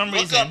 so for some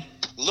reason...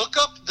 Look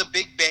up The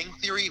Big Bang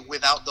Theory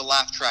without the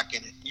laugh track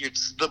in it.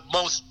 It's the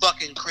most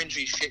fucking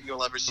cringy shit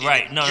you'll ever see.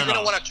 Right, You're going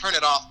to want to turn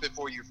it off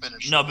before you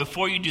finish. No,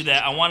 before you do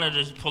that, I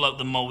wanted to pull up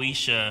the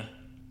Moesha...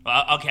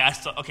 I'm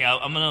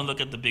going to look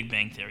at The Big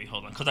Bang Theory.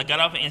 Hold on. Because I got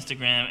off of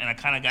Instagram, and I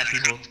kind of got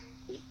people...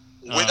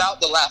 Without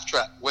the laugh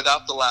track.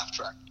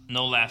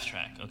 No laugh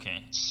track.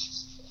 Okay.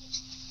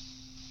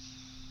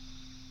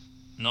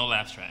 No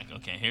laugh track.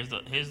 Okay. Here's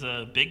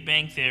the Big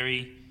Bang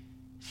Theory.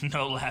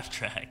 No laugh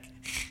track.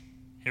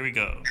 Here we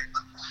go.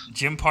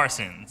 Jim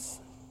Parsons.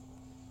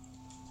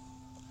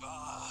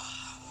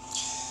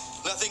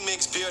 Nothing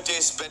makes beer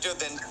taste better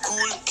than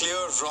cool, clear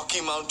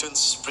Rocky Mountain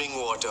spring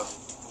water.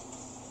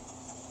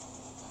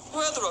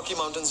 Where are the Rocky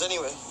Mountains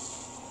anyway?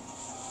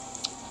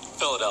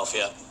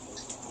 Philadelphia.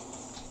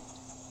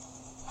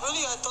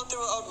 Really? I thought they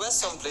were out west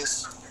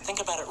someplace. Think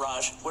about it,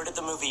 Raj. Where did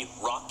the movie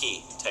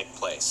Rocky take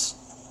place?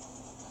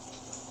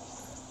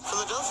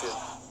 Philadelphia.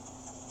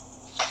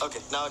 Okay,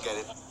 now I get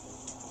it.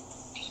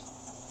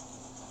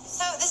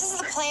 So this is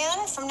the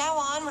plan? From now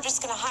on, we're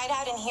just gonna hide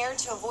out in here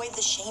to avoid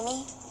the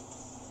shamey?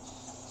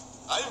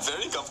 I'm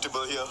very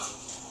comfortable here.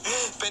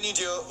 Penny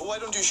dear, why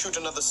don't you shoot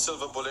another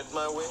silver bullet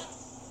my way?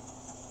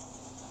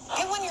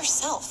 Get one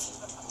yourself.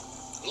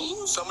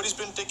 Ooh, somebody's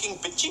been taking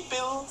bitchy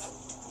pills.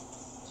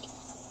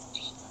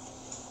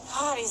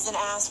 God, he's an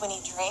ass when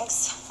he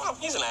drinks. Well,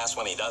 he's an ass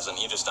when he doesn't.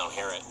 You just don't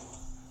hear it.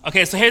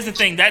 Okay, so here's the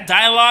thing. That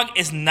dialogue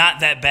is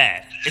not that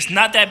bad. It's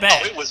not that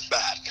bad. Oh, it was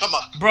bad. Come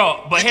on.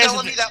 Bro, but You're here's the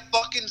telling me thing. that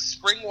fucking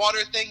spring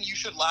water thing, you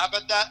should laugh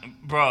at that?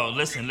 Bro,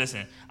 listen.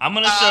 I'm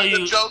going to show you.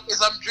 The joke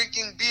is I'm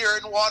drinking beer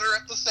and water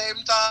at the same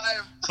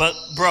time. But,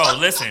 bro,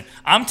 listen.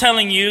 I'm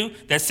telling you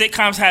that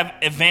sitcoms have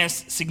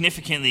advanced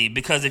significantly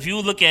because if you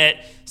look at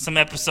some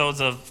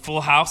episodes of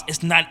Full House,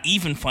 it's not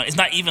even fun. It's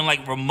not even,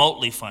 like,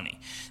 remotely funny.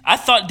 I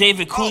thought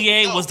David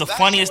Coulier was the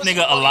funniest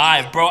nigga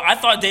alive, bro. I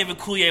thought David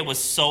Coulier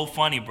was so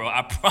funny, bro.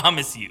 I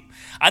promise you.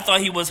 I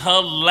thought he was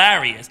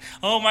hilarious.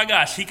 Oh, my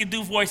gosh. He could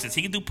do voices.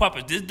 He could do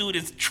puppets. This dude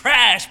is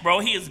trash, bro.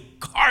 He is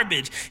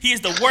garbage. He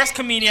is the worst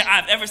comedian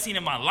I've ever seen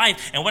in my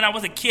life. And when I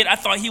was a kid, I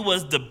thought he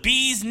was the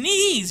bee's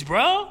knees,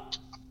 bro.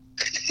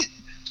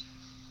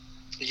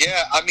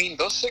 Yeah, I mean,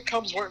 those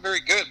sitcoms weren't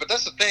very good. But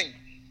that's the thing.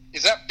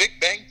 Is that Big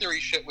Bang Theory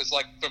shit was,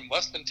 like, from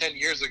less than 10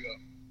 years ago.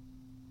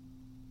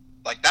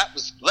 Like, that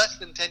was less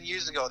than 10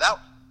 years ago.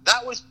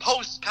 That was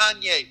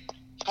post-Kanye.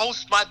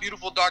 Post My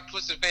Beautiful Dark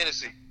Twisted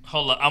Fantasy.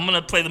 Hold up. I'm going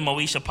to play the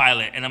Moesha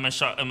pilot, and I'm going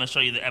to show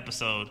you the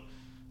episode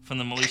from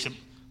the Moesha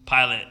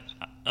pilot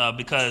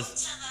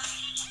because,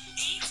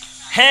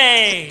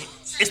 hey,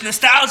 it's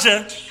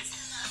nostalgia.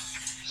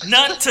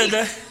 Nut to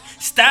the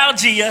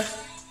nostalgia.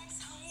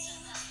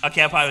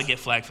 Okay, I'll probably get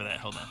flagged for that.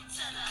 Hold on.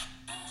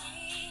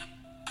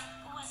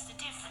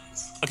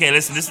 Okay,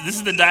 listen. This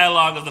is the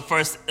dialogue of the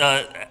first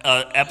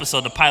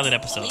episode, the pilot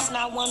episode. At least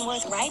not one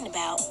worth writing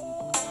about.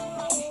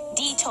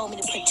 Dee told me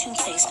to put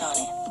toothpaste on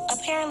it.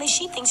 Apparently,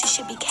 she thinks it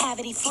should be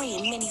cavity-free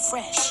and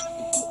mini-fresh.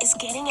 Is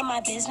getting in my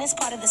business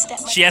part of the step?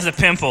 She has a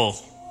pimple.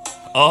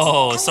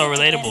 Oh, it's so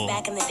relatable.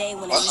 Back in the day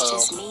when it was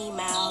just me,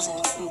 Miles,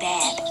 and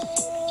Dad.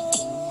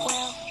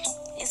 Well,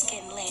 it's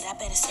getting late. I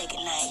better say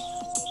goodnight.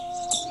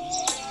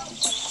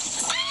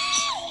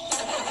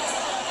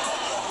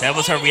 That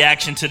was her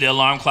reaction to the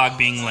alarm clock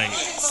being late.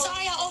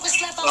 Sorry, I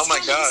overslept. Oh my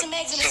God, some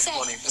eggs in so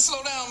a funny.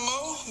 Slow down,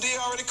 Mo. Dee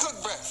already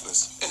cooked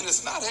breakfast, and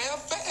it's not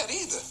half bad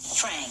either.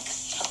 Frank,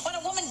 when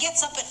a woman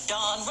gets up at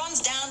dawn, runs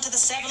down to the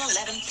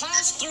 7-Eleven,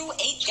 plows through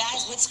 8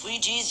 guys with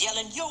squeegees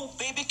yelling, "Yo,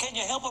 baby, can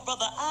you help a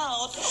brother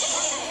out?"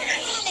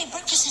 Honey,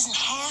 breakfast isn't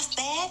half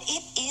bad.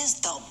 It is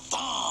the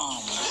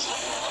bomb.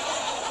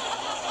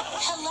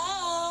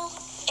 Hello.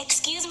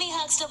 Excuse me,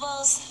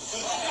 Huxtables.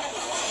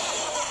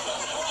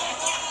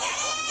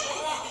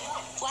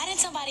 Why didn't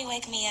somebody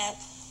wake me up?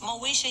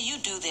 Moesha, you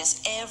do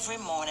this every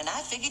morning.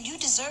 I figured you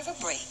deserve a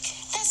break.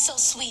 That's so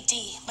sweet,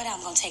 Dee, but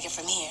I'm gonna take it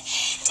from here.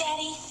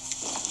 Daddy,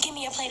 give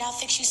me your plate. I'll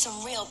fix you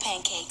some real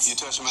pancakes. You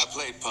touch my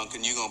plate,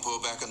 Pumpkin, you gonna pull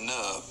back a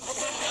nub.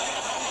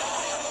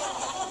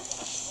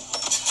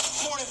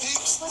 Morning,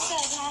 peeps. What's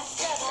up, Pat?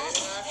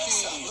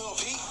 What's up, little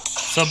Pete?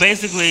 So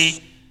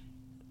basically,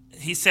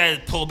 he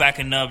said pull back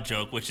a nub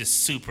joke, which is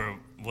super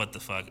what the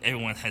fuck.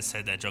 Everyone has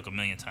said that joke a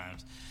million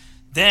times.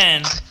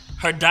 Then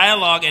her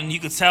dialogue, and you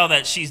could tell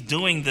that she's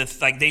doing this,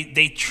 like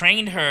they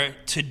trained her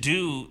to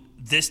do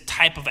this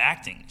type of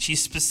acting.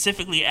 She's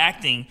specifically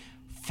acting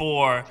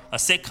for a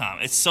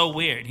sitcom. It's so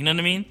weird. You know what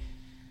I mean?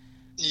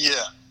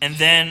 Yeah. And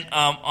then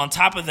on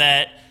top of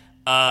that,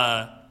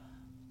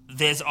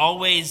 there's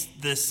always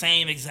the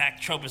same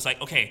exact trope. It's like,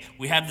 okay,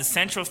 we have the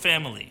central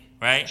family,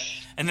 right?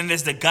 And then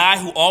there's the guy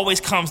who always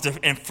comes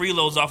and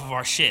freeloads off of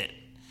our shit.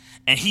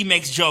 And he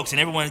makes jokes, and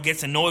everyone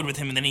gets annoyed with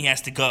him, and then he has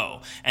to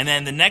go. And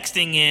then the next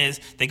thing is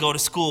they go to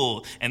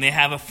school, and they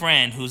have a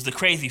friend who's the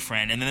crazy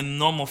friend, and then the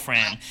normal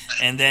friend,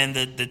 and then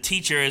the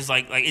teacher is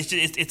like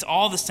it's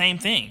all the same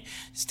thing.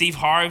 Steve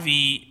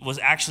Harvey was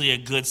actually a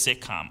good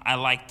sitcom. I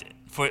liked it.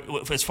 For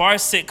as far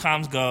as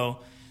sitcoms go,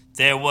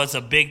 there was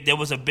a bit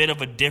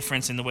of a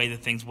difference in the way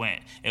that things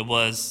went. It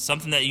was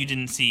something that you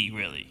didn't see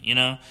really, you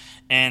know.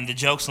 And the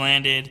jokes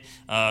landed.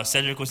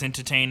 Cedric was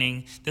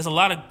entertaining. There's a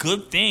lot of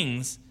good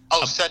things.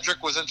 Oh,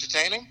 Cedric was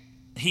entertaining?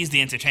 He's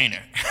the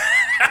entertainer.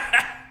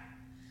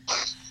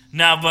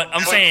 No, but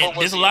I'm saying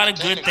there's a lot of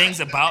good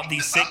things about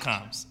these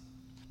sitcoms.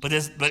 But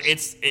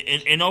it's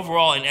in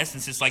overall, in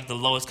essence, it's like the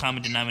lowest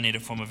common denominator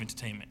form of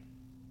entertainment.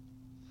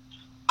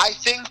 I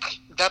think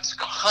that's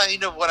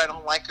kind of what I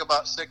don't like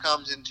about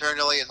sitcoms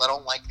internally. Is I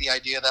don't like the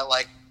idea that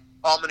like,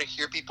 oh, I'm going to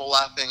hear people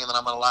laughing and then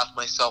I'm going to laugh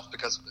myself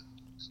because of it.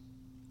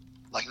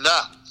 Like,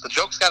 nah, the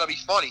joke's got to be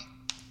funny.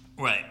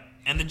 Right.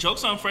 And the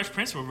jokes on Fresh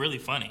Prince were really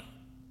funny.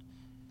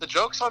 The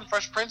jokes on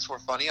Fresh Prince were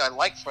funny. I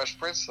like Fresh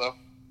Prince, though.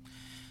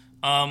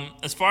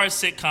 As far as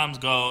sitcoms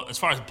go, as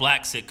far as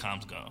black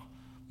sitcoms go,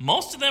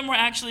 most of them were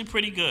actually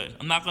pretty good.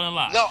 I'm not going to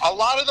lie. No, a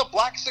lot of the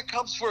black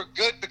sitcoms were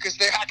good because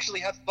they actually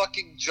had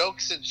fucking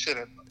jokes and shit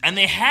in them. And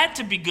they had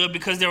to be good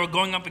because they were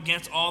going up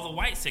against all the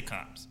white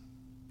sitcoms.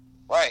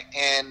 Right,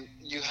 and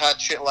you had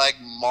shit like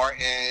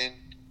Martin,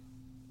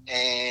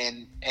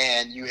 and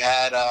you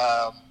had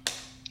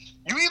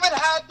you even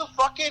had the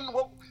fucking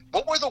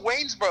what were the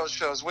Wayans Bros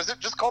shows? Was it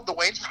just called the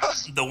Wayans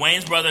Bros? The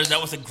Wayans Brothers,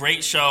 that was a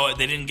great show.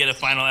 They didn't get a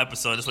final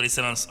episode. That's what he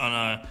said on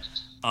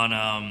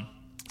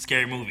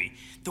Scary Movie.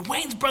 The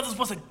Wayans Brothers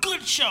was a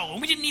good show,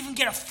 and we didn't even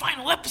get a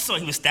final episode.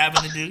 He was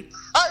stabbing the dude.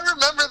 I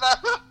remember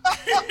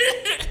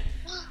that.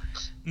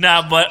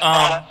 Nah, but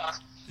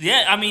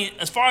yeah, I mean,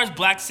 as far as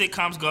black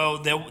sitcoms go,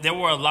 there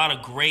were a lot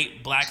of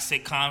great black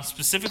sitcoms,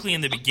 specifically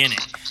in the beginning.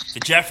 The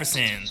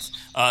Jeffersons,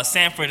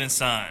 Sanford and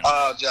Son.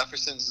 Oh,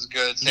 Jeffersons is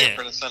good.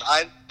 Sanford and Son.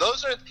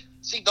 Those are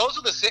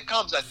the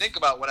sitcoms I think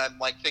about when I'm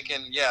like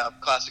thinking,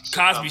 classic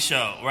sitcoms. Cosby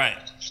Show, right?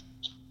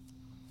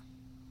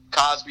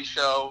 Cosby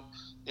Show,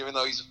 even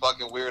though he's a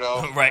fucking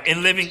weirdo. Right.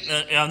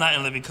 Not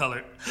in Living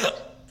Color.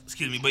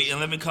 Excuse me, but In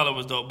Living Color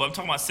was dope. But I'm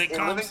talking about sitcoms.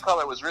 In Living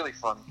Color was really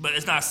funny. But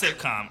it's not a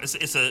sitcom.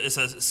 It's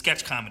a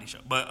sketch comedy show.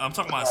 But I'm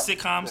talking about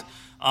sitcoms.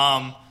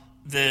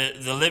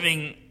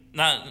 The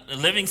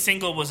Living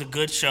Single was a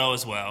good show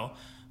as well.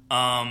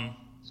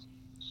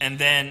 And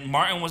then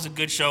Martin was a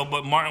good show,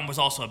 but Martin was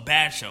also a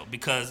bad show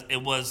because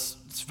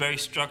it's very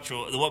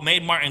structural. What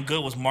made Martin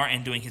good was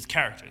Martin doing his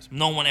characters.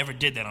 No one ever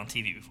did that on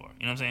TV before.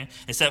 You know what I'm saying?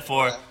 Except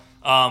for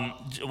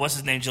what's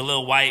his name?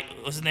 Jaleel White.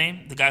 What's his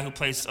name? The guy who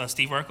plays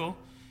Steve Urkel.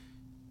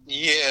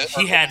 Yeah,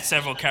 he had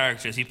several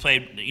characters. He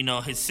played,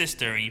 his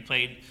sister. He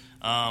played.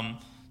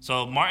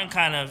 So Martin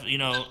kind of,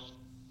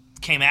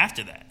 came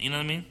after that. You know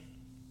what I mean?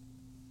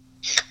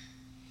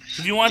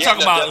 If you want to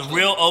talk about definitely.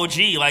 Real OG,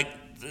 like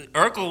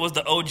Urkel was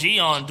the OG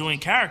on doing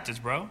characters,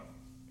 bro,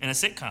 in a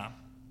sitcom.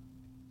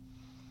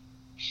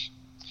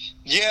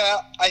 Yeah,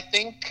 I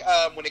think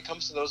when it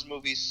comes to those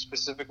movies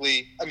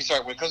specifically, when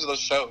it comes to those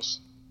shows,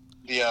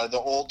 the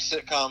old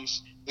sitcoms,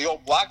 the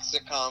old black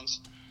sitcoms.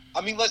 I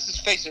mean, let's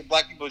just face it,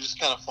 black people are just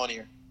kind of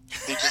funnier.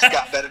 They just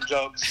got better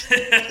jokes.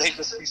 They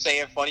just be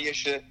saying funnier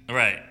shit.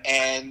 Right.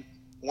 And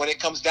when it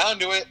comes down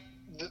to it,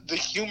 the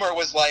humor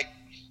was like,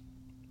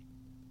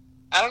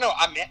 I don't know.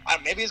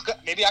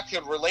 Maybe I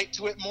could relate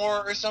to it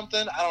more or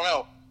something. I don't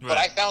know. Right. But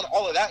I found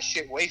all of that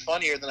shit way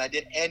funnier than I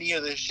did any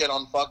of this shit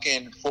on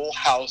fucking Full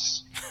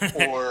House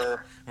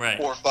or right.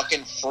 or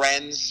fucking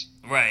Friends.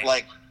 Right.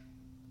 Like,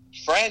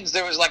 Friends,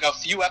 there was like a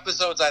few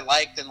episodes I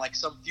liked and like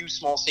some few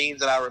small scenes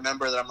that I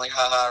remember that I'm like,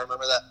 haha, I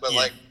remember that. But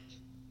like,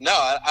 no,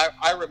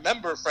 I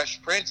remember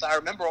Fresh Prince. I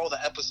remember all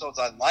the episodes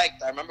I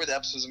liked. I remember the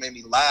episodes that made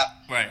me laugh.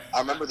 Right. I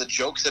remember the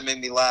jokes that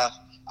made me laugh.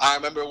 I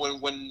remember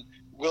when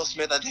Will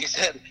Smith, I think,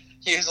 said,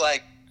 he was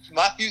like,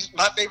 my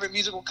favorite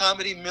musical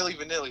comedy, Milli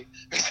Vanilli.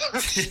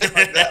 Shit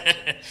like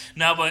that.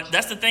 No, but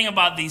that's the thing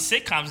about these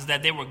sitcoms is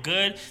that they were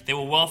good, they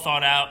were well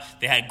thought out,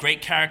 they had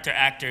great character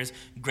actors,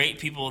 great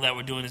people that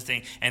were doing this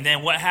thing. And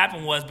then what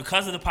happened was,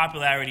 because of the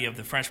popularity of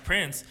The Fresh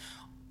Prince,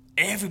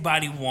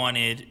 everybody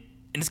wanted,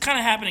 and it's kind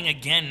of happening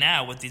again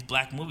now with these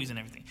black movies and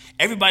everything,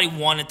 everybody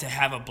wanted to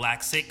have a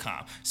black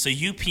sitcom. So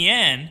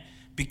UPN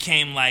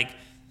became like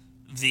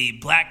the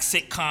black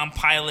sitcom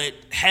pilot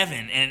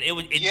heaven, and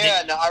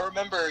I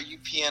remember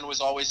UPN was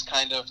always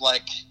kind of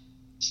like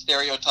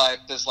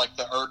stereotyped as like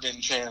the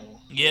urban channel.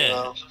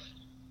 Yeah,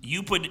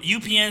 you put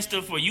UPN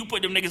stood for you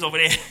put them niggas over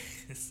there.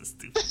 It's so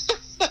stupid.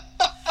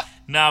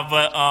 Nah,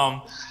 but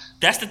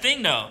that's the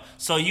thing though.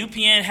 So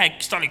UPN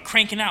had started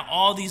cranking out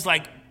all these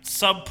like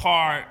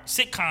subpar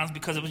sitcoms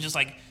because it was just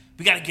like,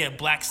 we got to get a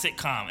black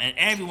sitcom, and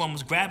everyone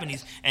was grabbing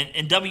these,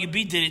 and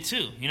WB did it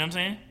too. You know what I'm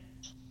saying?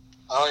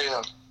 Oh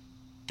yeah.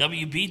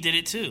 WB did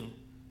it too.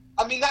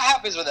 I mean, that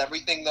happens with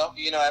everything, though.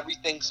 You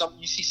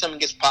see something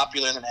gets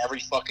popular, and then every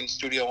fucking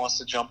studio wants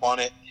to jump on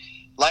it.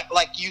 Like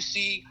you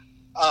see,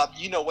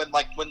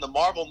 when the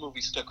Marvel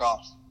movies took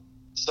off,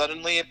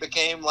 suddenly it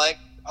became like,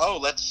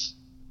 that's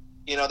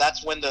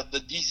when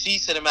the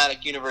DC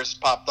cinematic universe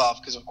popped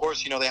off, because of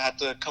course, they had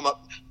to come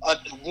up.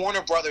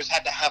 Warner Brothers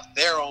had to have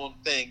their own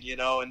thing,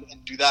 and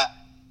do that,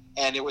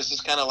 and it was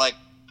just kind of like,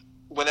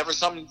 whenever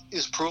something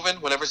is proven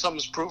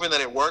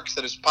that it works,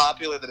 that it's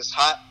popular, that it's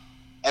hot,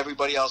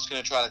 everybody else is going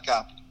to try to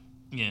copy.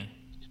 Yeah.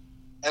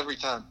 Every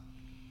time.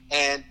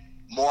 And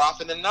more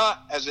often than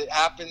not, as it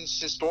happens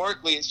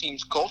historically, it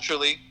seems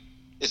culturally,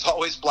 it's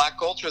always black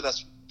culture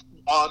that's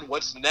on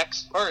what's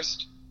next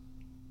first,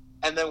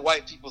 and then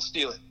white people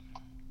steal it.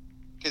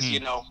 Because,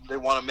 they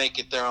want to make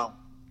it their own.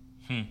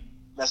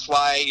 That's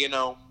why, you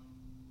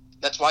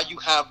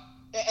have,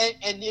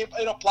 and it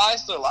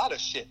applies to a lot of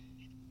shit.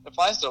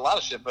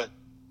 But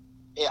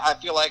I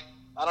feel like,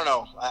 I don't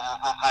know,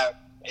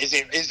 Is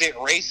it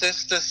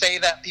racist to say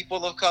that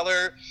people of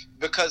color,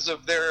 because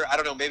of their, I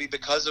don't know, maybe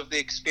because of the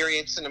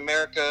experience in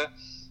America,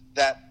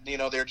 that, you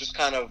know, they're just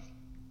kind of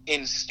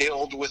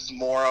instilled with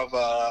more of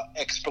a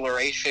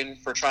exploration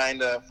for trying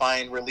to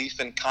find relief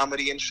in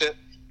comedy and shit?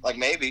 Like,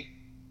 maybe.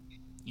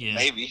 Yeah.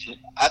 Maybe.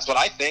 That's what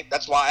I think.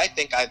 That's why I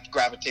think I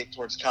gravitate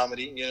towards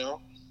comedy, you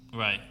know?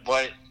 Right.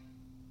 But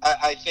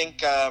I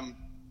think, I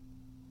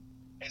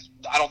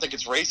don't think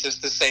it's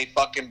racist to say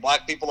fucking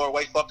black people are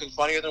way fucking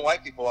funnier than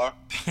white people are.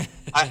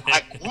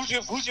 Who's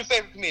your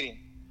favorite comedian?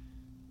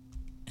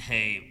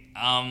 Hey,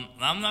 I'm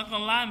not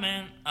gonna lie,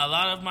 man. A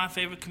lot of my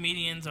favorite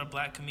comedians are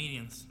black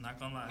comedians. Not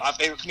gonna lie. My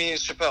favorite comedian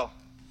is Chappelle.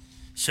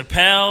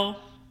 Chappelle,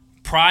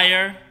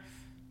 Pryor,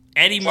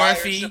 Eddie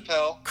Murphy,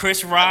 Chappelle.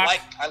 Chris Rock.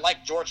 I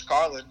like George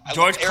Carlin.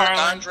 George Eric Carlin.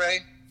 Andre.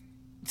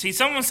 See,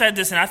 someone said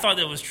this, and I thought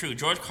that was true.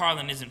 George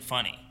Carlin isn't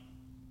funny.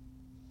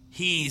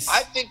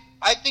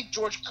 I think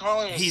George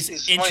Carlin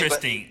is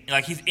interesting. Funny,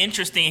 like, he's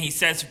interesting, and he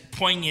says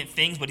poignant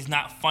things, but he's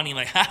not funny.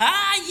 Like, ha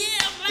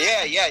ha,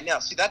 yeah. Yeah. No,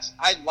 see, that's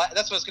what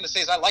I was gonna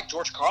say. Is I like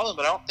George Carlin,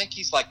 but I don't think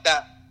he's like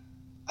that.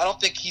 I don't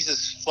think he's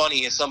as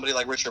funny as somebody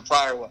like Richard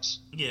Pryor was.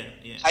 Yeah.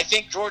 I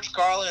think George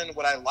Carlin,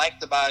 what I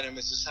liked about him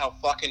is just how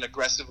fucking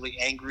aggressively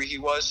angry he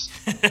was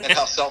and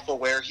how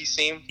self-aware he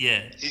seemed.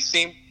 Yeah. He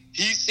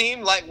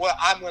seemed like what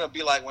I'm going to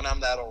be like when I'm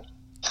that old.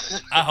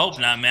 I hope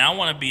not, man. I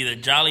want to be the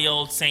jolly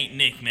old Saint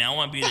Nick, man. I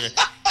want to be the,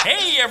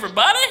 hey,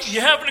 everybody, you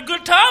having a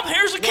good time?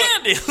 Here's a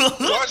candy.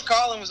 George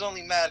Carlin was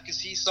only mad because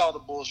he saw the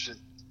bullshit.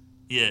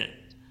 Yeah.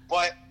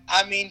 But,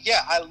 I mean,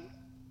 yeah,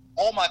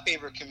 all my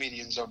favorite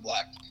comedians are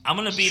black. I'm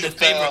going to be the Chappelle,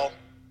 favorite.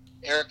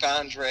 Eric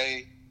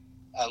Andre,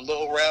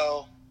 Lil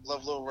Rel,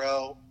 love Lil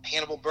Rel,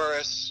 Hannibal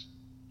Buress.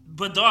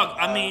 But dog,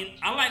 I mean,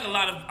 I like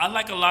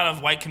a lot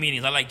of white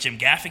comedians. I like Jim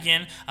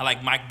Gaffigan. I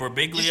like Mike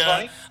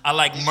Birbiglia. I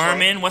like Merman.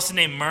 Funny. What's the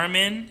name?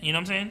 Merman. You know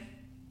what I'm saying?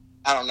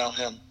 I don't know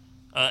him.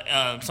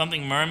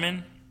 Something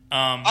Merman.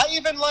 I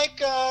even like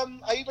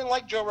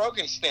Joe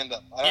Rogan's stand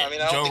up. I don't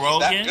Joe think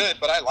Rogan? he's that good,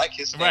 but I like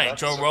his stand up. Right,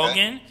 Joe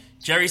Rogan,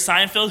 Jerry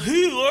Seinfeld.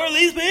 Who are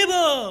these people?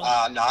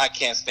 No, I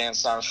can't stand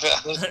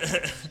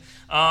Seinfeld.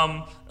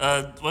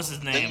 What's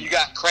his name? Then you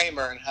got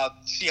Kramer, and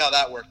see how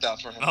that worked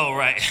out for him. Oh,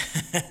 right.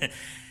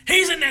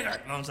 He's a nigger.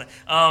 No, I'm saying.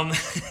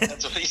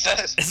 That's what he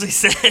says. That's what he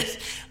says.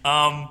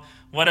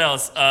 What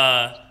else?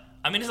 I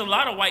mean, there's a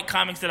lot of white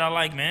comics that I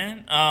like,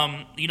 man.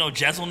 You know,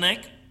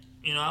 Jeselnik.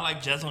 You know, I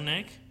like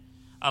Jeselnik.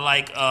 I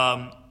like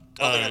I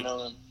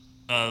know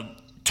him.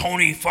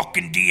 Tony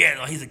fucking Diaz.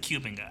 Oh, he's a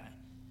Cuban guy.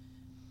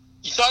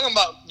 You talking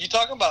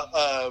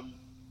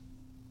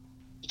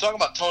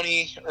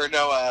Tony or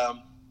no?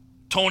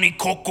 Tony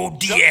Coco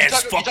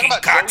Diaz, fucking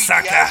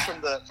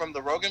cocksucker. From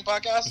the Rogan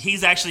podcast.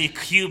 He's actually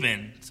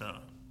Cuban, so.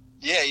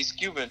 Yeah, he's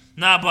Cuban.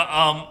 Nah, but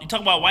you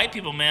talk about white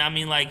people, man. I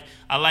mean, like,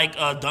 I like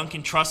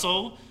Duncan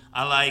Trussell.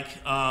 I like,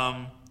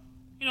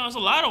 there's a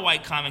lot of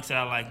white comics that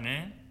I like,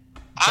 man.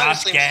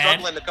 Honestly, I'm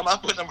struggling to come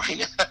up with them right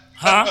now.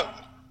 Huh?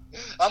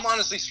 I'm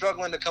honestly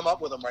struggling to come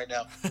up with them right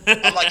now.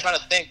 I'm like trying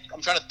to think.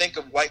 I'm trying to think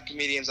of white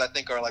comedians I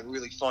think are like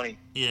really funny.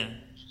 Yeah.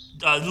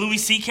 Louis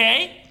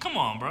C.K. Come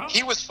on, bro.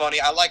 He was funny.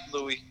 I liked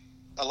Louis.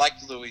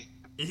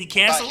 Is he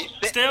canceled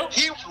still?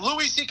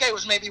 Louis C.K.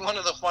 was maybe one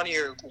of the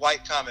funnier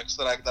white comics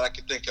that I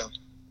could think of.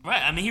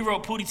 Right. I mean, he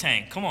wrote Pootie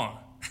Tang. Come on.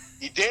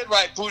 He did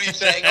write Pootie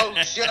Tang. Oh,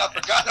 shit. I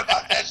forgot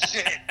about that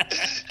shit.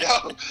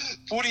 Yo,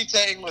 Pootie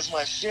Tang was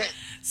my shit.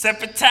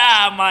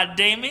 Sepetah, my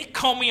Damon.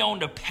 Call me on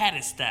the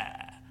pedestal.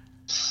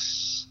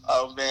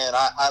 Oh, man.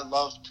 I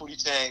love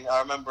Pootie Tang.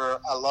 I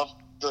love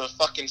the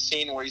fucking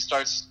scene where he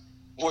starts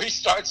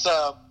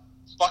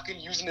fucking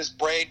using his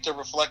braid to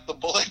reflect the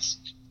bullets.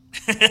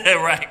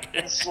 Right.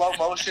 In slow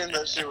motion.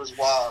 That shit was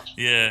wild.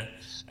 Yeah.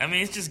 I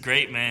mean, it's just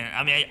great, man.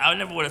 I mean, I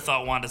never would have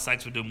thought Wanda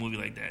Sykes would do a movie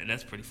like that.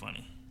 That's pretty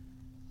funny.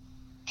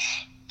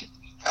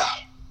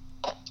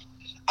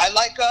 And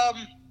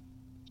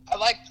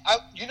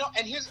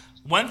here's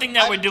one thing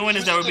that we're doing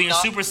is that we're being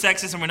super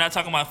sexist, and we're not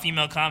talking about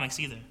female comics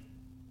either.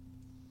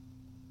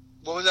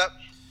 What was that?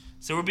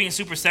 So we're being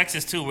super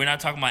sexist too. We're not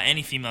talking about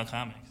any female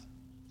comics.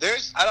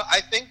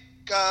 I think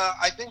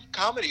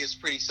comedy is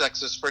pretty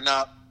sexist for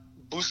not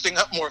boosting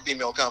up more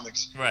female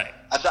comics. Right.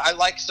 I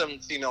like some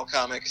female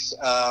comics.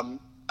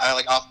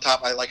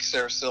 I like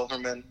Sarah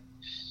Silverman.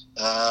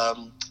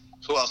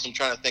 Who else? I'm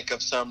trying to think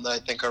of some that I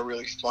think are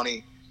really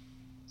funny.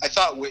 I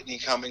thought Whitney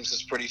Cummings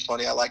was pretty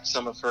funny. I liked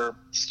some of her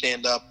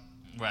stand-up.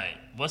 Right.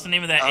 What's the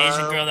name of that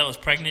Asian girl that was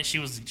pregnant? She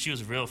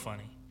was real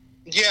funny.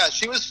 Yeah,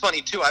 she was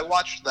funny too. I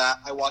watched that.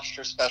 I watched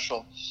her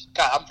special.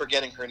 God, I'm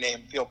forgetting her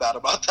name. Feel bad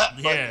about that.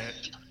 Yeah.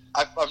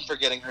 I'm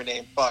forgetting her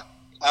name. Fuck.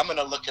 I'm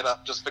gonna look it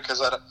up just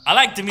because I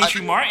like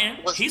Dimitri Martin.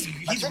 He's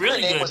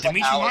really good.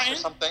 Dimitri Martin. Or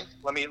something.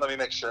 Let me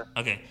make sure.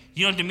 Okay.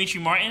 You know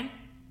Dimitri Martin?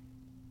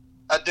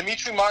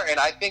 Dimitri Martin.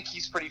 I think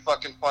he's pretty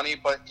fucking funny.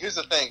 But here's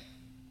the thing.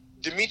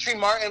 Dimitri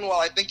Martin, while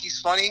I think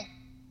he's funny,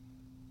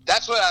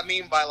 That's what I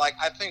mean by like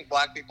I think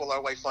black people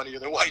are way funnier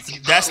than white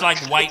people. That's like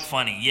white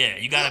funny. Yeah,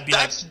 you gotta be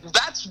that's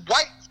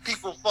white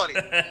people funny.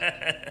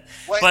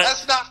 Wait, But-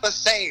 that's not the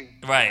same.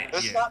 Right.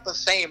 It's Yeah. not the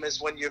same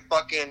as when you're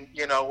fucking,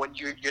 when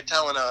you're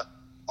telling a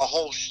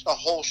whole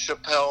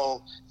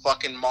Chappelle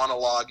fucking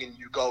monologue and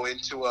you go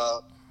into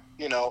a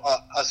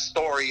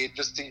story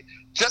just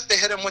to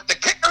hit him with the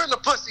kicker in the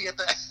pussy at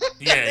the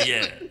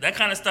Yeah. That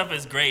kind of stuff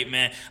is great,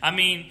 man. I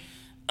mean,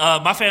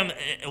 my family.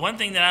 One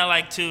thing that I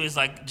like too is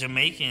like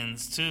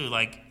Jamaicans too.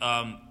 Like,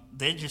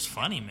 they're just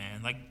funny,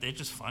 man. Like they're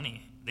just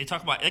funny. They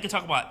can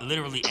talk about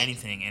literally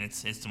anything, and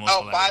it's the most.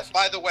 Oh, hilarious.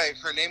 by the way,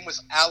 her name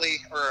was Ali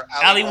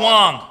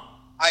Wong.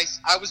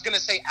 I was gonna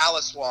say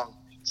Alice Wong,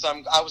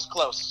 so I was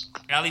close.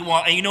 Ali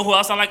Wong, and you know who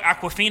else I like?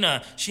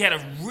 Aquafina. She had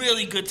a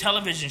really good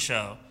television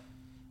show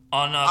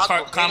on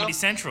Comedy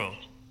Central.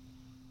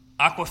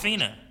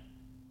 Aquafina.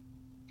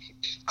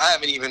 I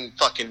haven't even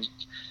fucking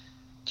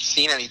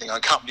seen anything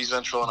on Comedy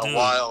Central in Dude, a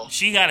while.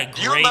 She got a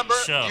great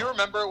show. Do you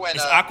remember when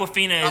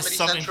Aquafina Comedy is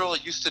something. Central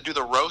used to do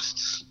the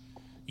roasts?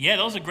 Yeah,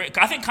 those are great.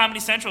 I think Comedy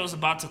Central is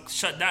about to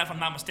shut down. If I'm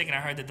not mistaken, I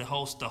heard that the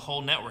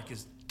whole network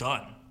is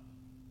done.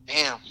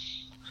 Damn.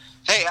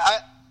 Hey,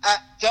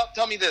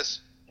 tell me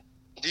this.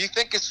 Do you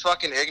think it's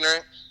fucking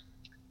ignorant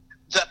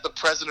that the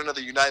President of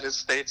the United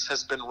States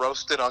has been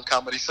roasted on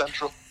Comedy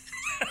Central?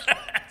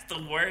 It's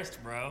the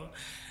worst, bro.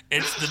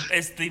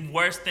 It's the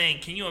worst thing.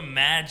 Can you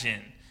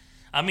imagine?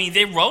 I mean,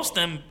 they roast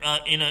them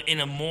in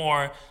a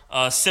more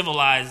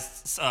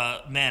civilized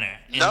manner.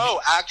 No,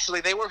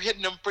 actually, they were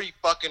hitting them pretty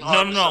fucking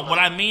hard. No. What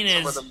I mean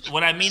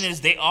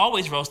is, they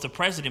always roast the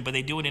president, but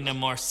they do it in a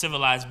more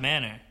civilized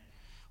manner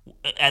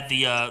at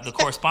the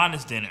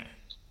correspondence dinner.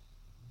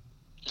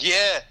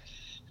 Yeah.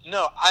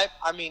 No,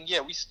 I mean, yeah,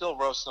 we still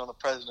roast on the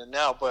president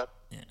now, but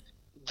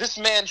this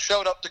man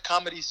showed up to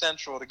Comedy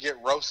Central to get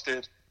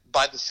roasted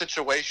by The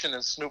Situation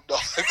and Snoop Dogg.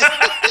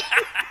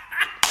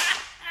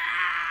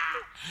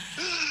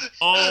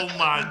 Oh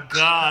my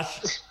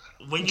gosh!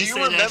 When Do you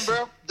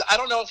remember? I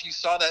don't know if you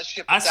saw that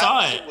shit. I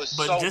saw it, was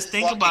but so just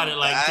think about it.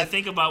 Like, bad. to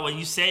think about when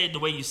you say it the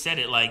way you said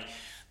it, like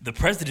the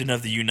president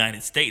of the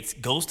United States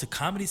goes to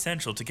Comedy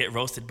Central to get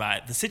roasted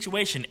by The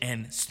Situation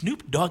and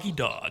Snoop Doggy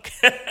Dogg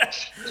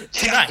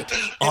tonight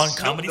on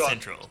Snoop Comedy Dogg.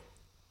 Central.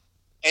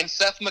 And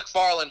Seth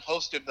MacFarlane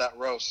hosted that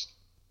roast.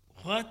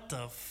 What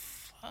the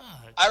fuck?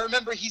 I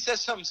remember he said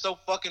something so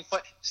fucking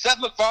funny. Seth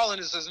MacFarlane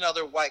is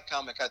another white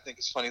comic I think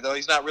is funny, though.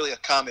 He's not really a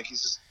comic.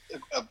 He's just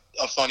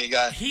a funny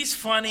guy. He's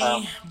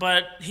funny,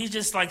 but he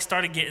just like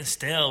started getting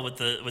stale with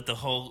the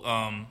whole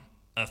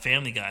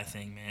Family Guy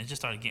thing, man. It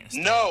just started getting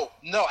stale.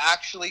 No,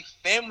 actually,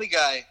 Family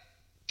Guy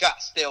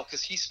got stale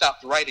because he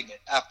stopped writing it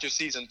after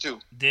season 2.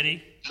 Did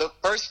he? The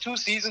first 2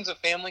 seasons of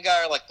Family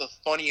Guy are like the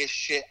funniest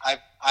shit I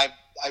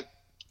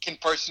can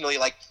personally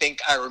like think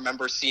I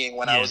remember seeing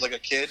when I was like a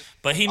kid.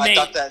 But I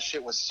thought that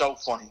shit was so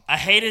funny. I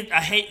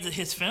hate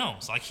his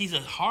films. Like, he's a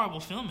horrible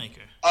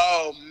filmmaker.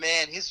 Oh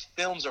man, his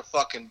films are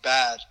fucking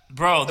bad.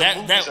 Bro, The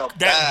movies are that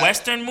bad.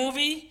 Western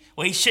movie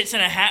where he shits in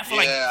a hat for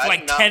I like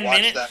did not 10 watch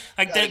minutes. that.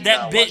 Like I did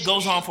that not bit watch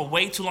goes that on shit. for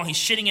way too long. He's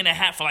shitting in a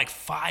hat for like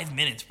 5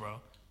 minutes,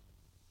 bro.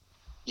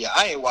 Yeah,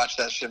 I ain't watched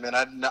that shit, man.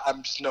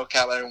 I'm just no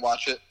cap. I didn't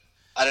watch it.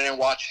 I didn't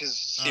watch his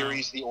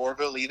series, The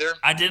Orville, either.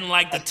 I didn't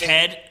like the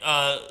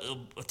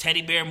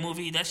teddy bear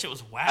movie. That shit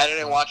was whack. I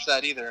didn't bro. watch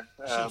that either.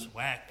 That shit was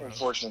whack, bro.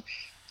 Unfortunately.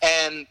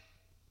 And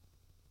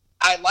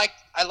I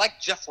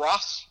like Jeff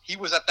Ross. He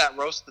was at that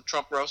roast, the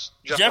Trump roast.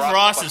 Jeff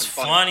Ross is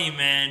funny,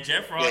 man.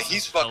 Jeff Ross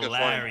he's is fucking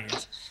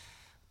hilarious.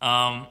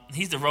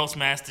 He's the roast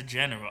master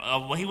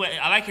general. When he went,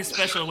 I like his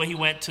special where he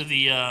went to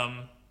the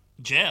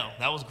jail.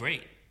 That was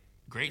great.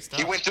 Great stuff.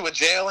 He went to a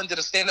jail and did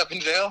a stand-up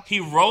in jail? He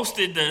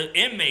roasted the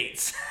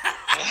inmates.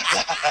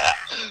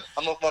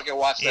 I'm gonna fucking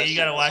watch that shit. Yeah, you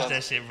gotta watch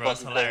that shit, bro.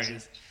 It's hilarious.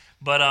 Crazy.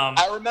 But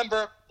I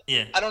remember,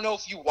 yeah. I don't know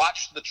if you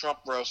watched the Trump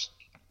roast,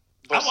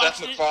 but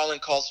Seth MacFarlane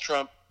calls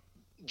Trump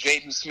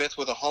Jaden Smith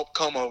with a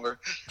comb over.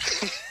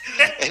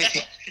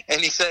 and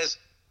he says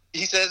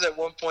at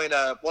one point,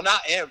 well,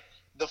 not him,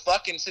 the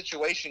fucking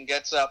Situation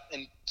gets up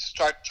and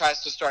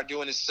tries to start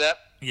doing his set.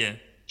 Yeah.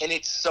 And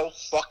it's so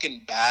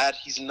fucking bad.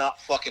 He's not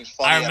fucking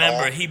funny. I remember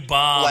at all. he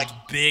bombed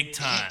big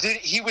time.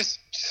 He was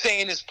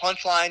saying his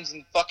punchlines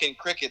and fucking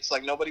crickets,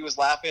 like nobody was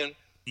laughing.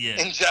 Yeah.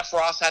 And Jeff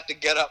Ross had to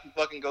get up and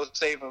fucking go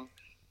save him.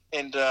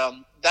 And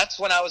that's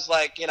when I was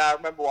like, I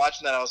remember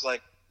watching that. I was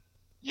like,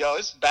 yo,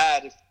 it's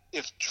bad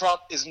if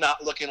Trump is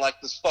not looking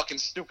like this fucking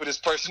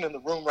stupidest person in the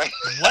room right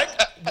now.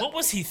 What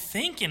was he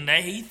thinking?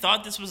 That he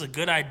thought this was a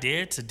good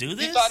idea to do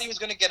this? He thought he was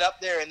going to get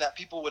up there and that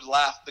people would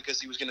laugh because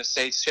he was going to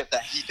say shit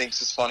that he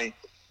thinks is funny.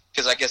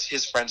 Because I guess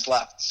his friends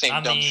laughed the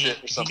same dumb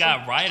shit or something. He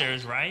got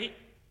writers, right?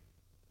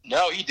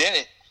 No, he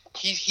didn't.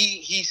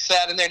 He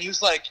sat in there and he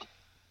was like,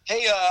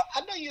 hey,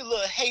 I know you're a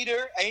little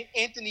hater,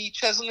 Anthony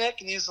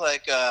Cheselnik. And he's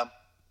like, but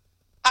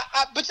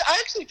I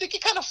actually think you're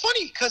kind of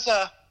funny because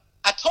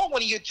I told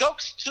one of your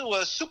jokes to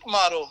a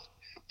supermodel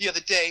the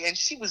other day and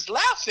she was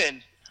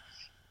laughing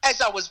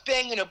as I was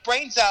banging her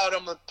brains out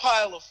on a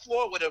pile of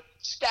floor with a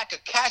stack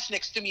of cash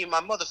next to me in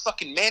my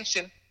motherfucking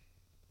mansion.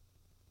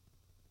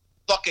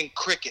 fucking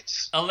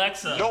crickets.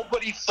 Alexa,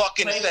 Nobody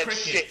fucking play said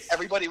crickets. shit.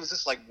 Everybody was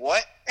just like,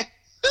 what? By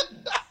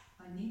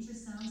Nature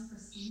Sounds for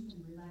Sleep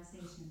and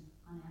Relaxation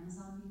on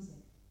Amazon Music.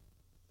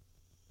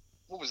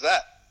 What was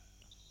that?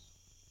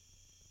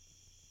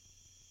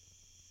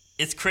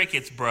 It's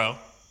crickets, bro.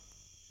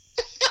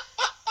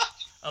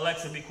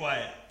 Alexa, be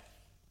quiet.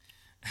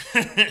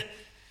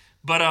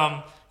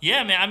 But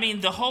yeah, man. I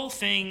mean, the whole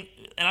thing,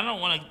 and I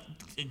don't want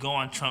to go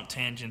on Trump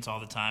tangents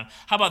all the time.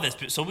 How about this?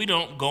 So we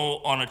don't go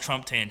on a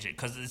Trump tangent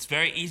because it's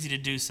very easy to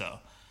do so.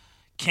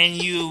 Can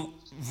you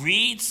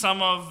read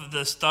some of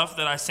the stuff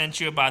that I sent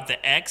you about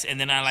the X, and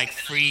then I like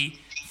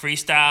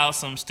freestyle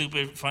some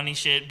stupid funny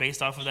shit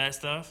based off of that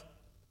stuff?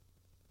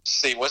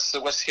 See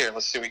what's here.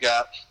 Let's see. We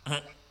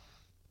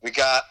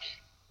got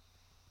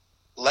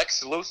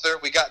Lex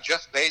Luthor. We got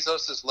Jeff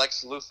Bezos as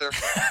Lex Luthor.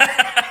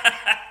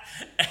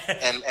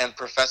 and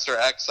Professor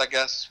X, I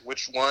guess.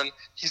 Which one?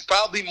 He's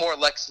probably more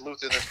Lex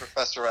Luthor than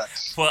Professor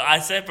X. Well, I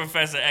said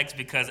Professor X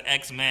because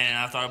X-Men, and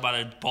I thought about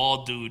a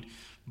bald dude.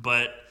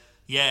 But,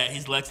 yeah,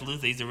 he's Lex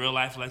Luthor. He's a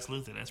real-life Lex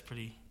Luthor. That's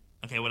pretty...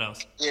 Okay, what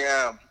else?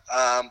 Yeah.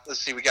 Let's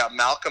see. We got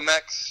Malcolm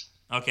X.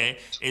 Okay.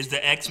 Is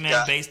the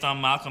X-Men based on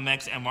Malcolm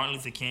X and Martin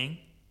Luther King?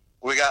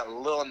 We got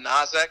Lil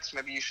Nas X.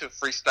 Maybe you should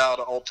freestyle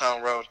to Old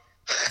Town Road.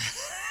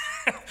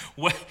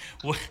 What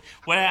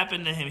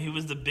happened to him? He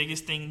was the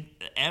biggest thing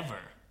ever.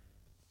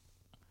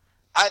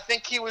 I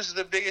think he was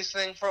the biggest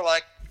thing for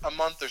like a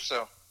month or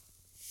so.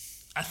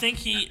 I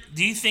think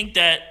do you think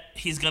that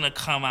he's gonna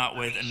come out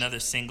with another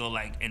single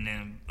and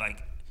then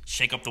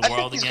shake up the world again?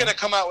 I think he's gonna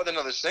come out with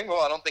another single.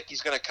 I don't think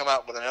he's gonna come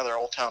out with another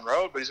Old Town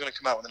Road, but he's gonna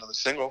come out with another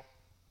single.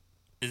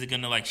 Is it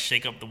gonna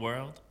shake up the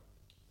world?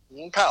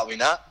 Probably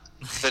not.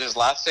 Did his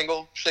last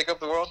single shake up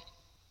the world?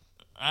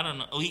 I don't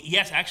know.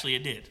 Yes, actually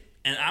it did.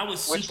 And I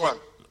was Which one?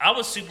 I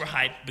was super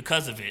hyped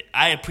because of it.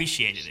 I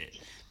appreciated it.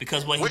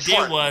 Because what he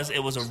did was,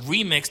 it was a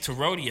remix to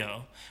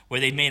Rodeo where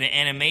they made an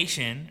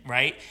animation,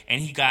 right?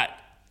 And he got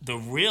the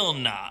real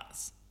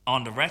Nas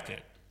on the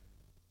record.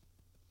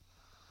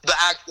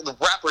 The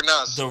rapper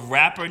Nas. The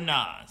rapper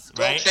Nas,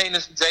 right? Gold Chain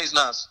and Jay's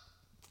Nas.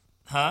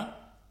 Huh?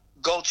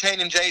 Gold Chain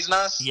and Jay's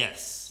Nas?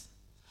 Yes.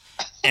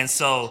 And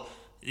so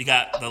you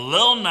got the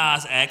Lil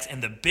Nas X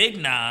and the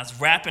Big Nas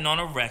rapping on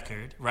a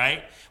record,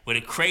 right? With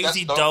a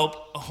crazy dope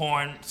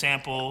horn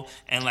sample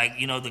and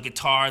the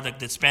guitar,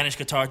 the Spanish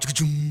guitar,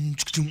 you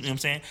know what I'm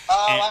saying?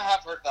 Oh, I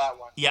have heard that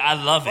one. Yeah, I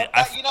love it.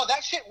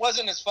 That shit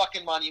wasn't as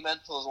fucking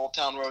monumental as Old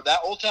Town Road. That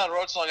Old Town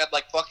Road song had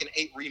fucking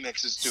 8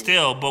 remixes too.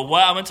 Still, but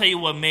I'm gonna tell you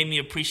what made me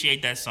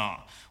appreciate that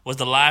song was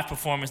the live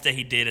performance that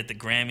he did at the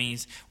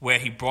Grammys, where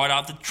he brought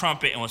out the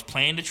trumpet and was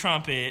playing the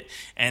trumpet,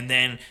 and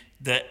then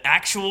the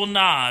actual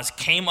Nas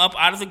came up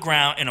out of the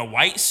ground in a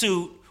white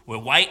suit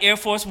with white Air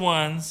Force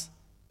Ones.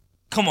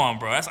 Come on,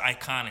 bro, that's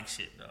iconic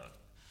shit, dog.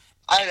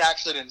 I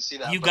actually didn't see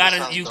that.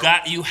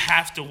 You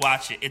have to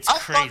watch it. It's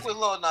crazy. I fuck with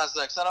Lil Nas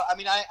X.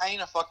 I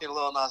ain't a fucking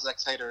Lil Nas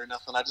X hater or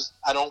nothing. I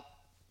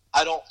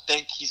don't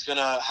think he's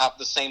gonna have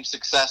the same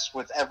success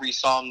with every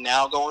song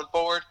now going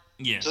forward.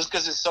 Yeah. Just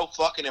because it's so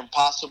fucking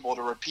impossible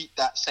to repeat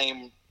that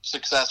same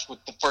success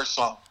with the first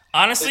song.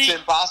 Honestly, it's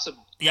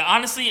impossible. Yeah,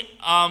 honestly,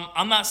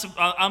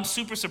 I'm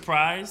super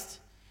surprised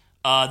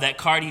that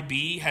Cardi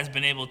B has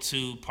been able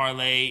to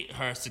parlay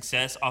her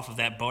success off of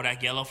that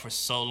Bodak Yellow for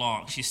so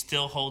long. She's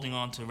still holding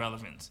on to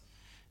relevance.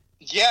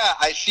 Yeah,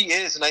 she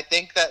is, and I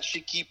think that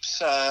she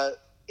keeps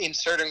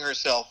inserting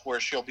herself where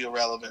she'll be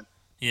relevant.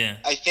 Yeah.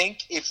 I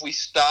think if we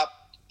stopped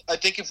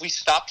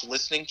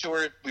listening to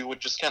her, we would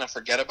just kind of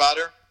forget about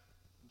her.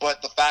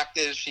 But the fact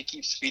is, she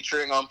keeps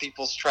featuring on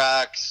people's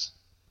tracks.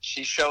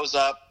 She shows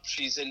up.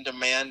 She's in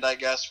demand, I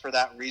guess, for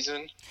that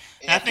reason.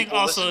 And I think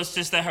also it's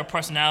just that her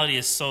personality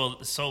is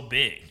so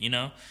big, you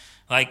know?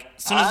 As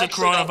soon as the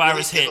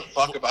coronavirus hit... I don't give a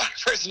fuck about her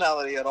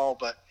personality at all,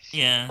 but...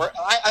 Yeah.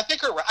 I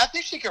think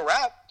she can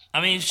rap.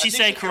 I mean, she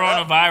said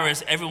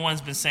coronavirus.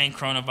 Everyone's been saying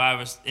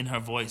coronavirus in her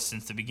voice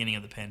since the beginning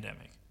of the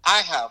pandemic.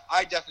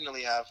 I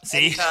definitely have.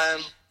 See?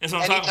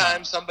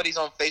 Anytime somebody's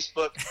on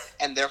Facebook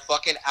and they're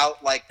fucking out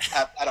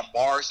at a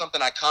bar or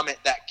something, I comment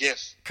that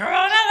GIF.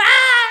 Coronavirus!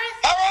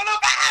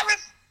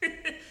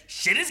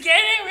 Shit is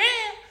getting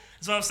real.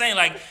 That's what I'm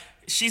saying.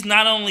 She's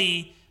not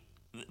only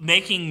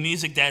making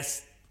music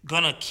that's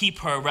gonna keep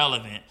her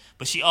relevant,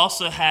 but she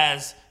also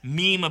has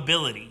meme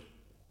ability.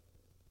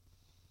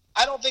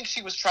 I don't think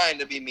she was trying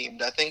to be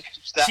memed. I think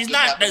that she's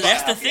not.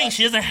 That's the thing.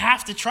 She doesn't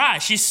have to try.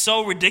 She's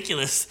so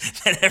ridiculous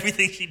that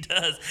everything she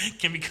does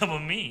can become a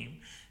meme.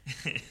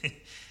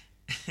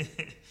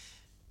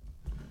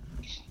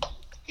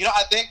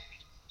 I think.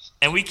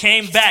 And we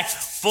came back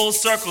full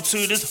circle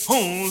to this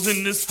homes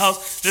in this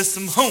house. There's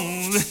some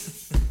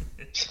homes.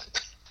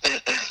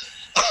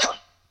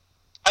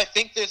 I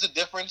think there's a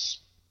difference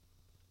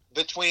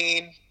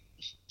between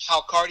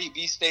how Cardi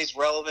B stays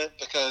relevant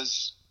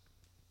because,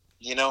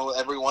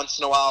 every once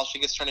in a while she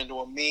gets turned into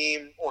a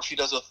meme or she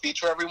does a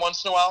feature every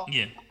once in a while.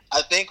 Yeah.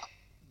 I think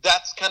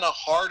that's kind of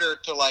harder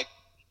to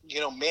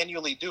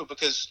manually do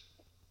because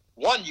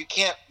one, you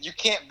can't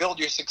build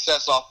your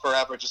success off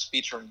forever just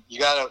featuring. You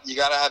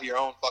gotta have your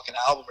own fucking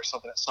album or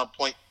something at some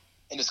point.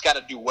 and it's got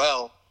to do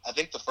well. I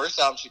think the first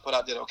album she put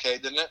out did okay,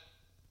 didn't it?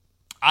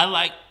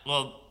 I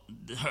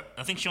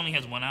think she only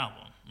has one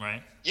album,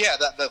 right? Yeah,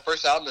 the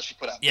first album that she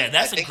put out. Yeah,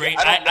 that's I a great.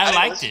 I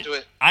liked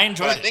it. I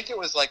enjoyed it. I think it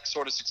was like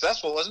sort of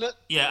successful, wasn't it?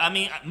 Yeah, I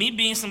mean, me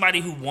being somebody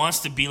who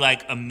wants to be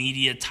like a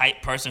media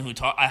type person who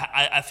talk,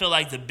 I feel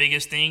like the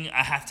biggest thing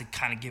I have to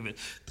kind of give it,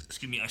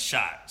 a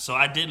shot. So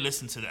I did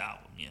listen to the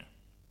album. Yeah.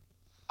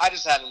 I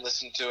just hadn't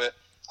listened to it.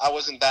 I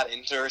wasn't that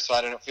into her, so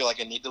I didn't feel like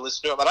I need to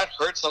listen to it. But I'd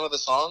heard some of the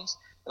songs,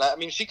 and I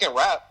mean, she can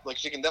rap. Like,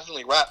 she can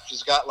definitely rap.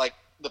 She's got like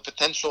the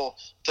potential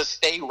to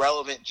stay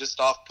relevant just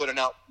off putting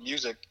out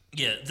music.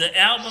 Yeah, the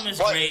album is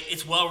great.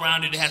 It's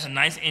well-rounded. It has a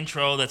nice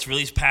intro that's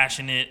really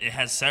passionate. It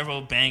has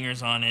several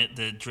bangers on it.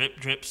 The Drip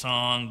Drip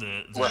song,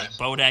 the Right.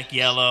 Bodak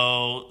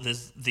Yellow, and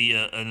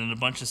then a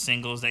bunch of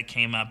singles that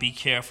came out. Be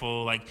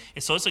Careful.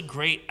 So it's a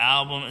great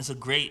album. It's a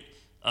great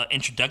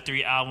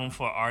introductory album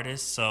for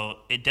artists. So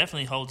it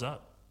definitely holds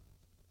up.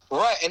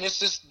 Right, and it's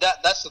just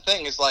that's the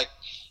thing. Is like,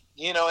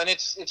 and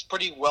it's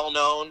pretty well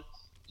known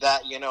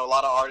that, a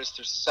lot of artists,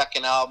 their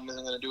second album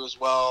isn't going to do as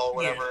well, or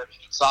whatever,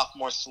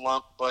 sophomore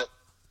slump, but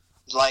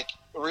like,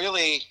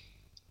 really,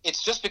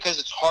 it's just because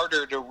it's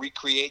harder to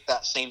recreate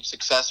that same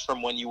success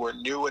from when you were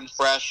new and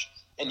fresh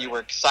and you were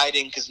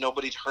exciting because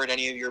nobody'd heard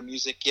any of your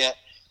music yet.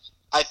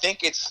 I think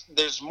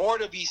there's more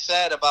to be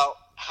said about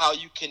how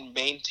you can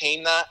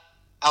maintain that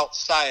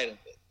outside of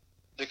it,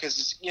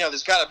 because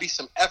there's got to be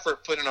some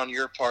effort put in on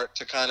your part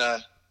to kind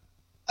of,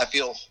 I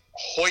feel,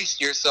 hoist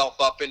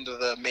yourself up into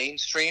the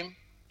mainstream.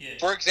 Yeah.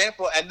 For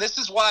example, and this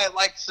is why I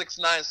like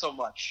 6ix9ine so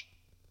much.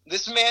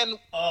 This man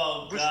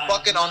was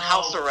fucking on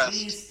house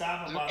arrest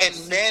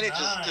and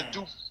manages to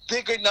do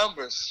bigger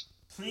numbers.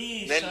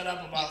 Please shut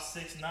up about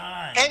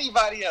 6ix9ine.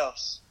 Anybody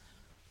else?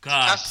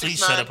 God, please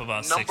shut up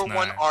about 6ix9ine. Number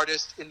one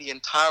artist in the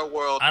entire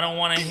world. I don't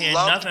want to hear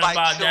nothing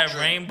about that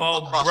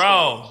rainbow,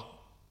 bro.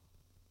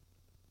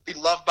 Be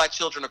loved by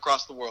children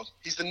across the world.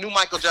 He's the new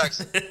Michael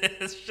Jackson.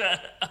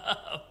 Shut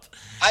up.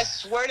 I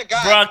swear to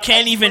God. Bro,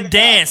 can't even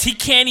dance. He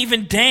can't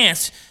even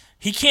dance.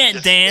 He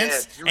can't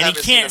dance, and he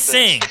can't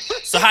sing.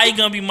 So how you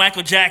gonna be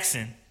Michael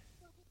Jackson?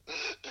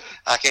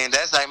 I can't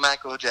dance like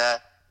Michael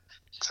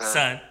Jackson.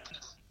 Son,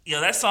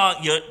 that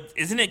song,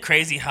 isn't it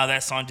crazy how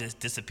that song just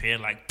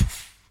disappeared? Like,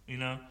 poof,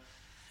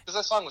 Because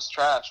that song was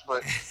trash.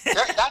 But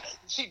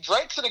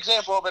Drake's an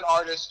example of an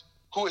artist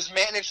who has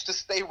managed to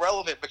stay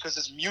relevant because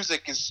his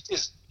music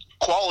is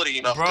quality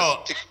enough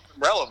to keep him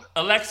relevant.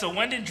 Alexa,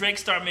 when did Drake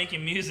start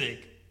making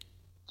music?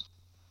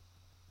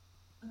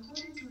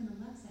 According to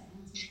an Alexa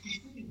answer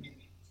contributor,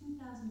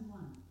 2001.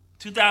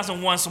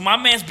 2001. So my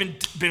man's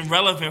been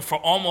relevant for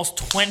almost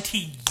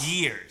 20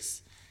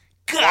 years.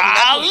 Golly!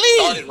 That's when he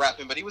started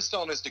rapping, but he was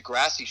still on his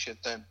Degrassi shit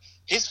then.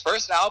 His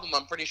first album,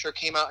 I'm pretty sure,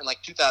 came out in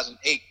like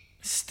 2008.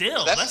 Still,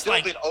 so that's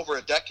still been over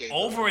a decade.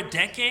 Over a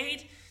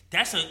decade?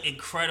 That's an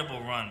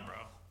incredible run, bro.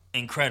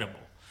 Incredible.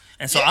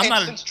 And so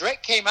since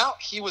Drake came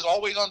out, he was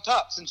always on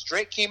top. Since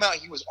Drake came out,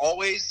 he was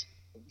always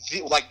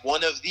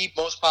one of the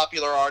most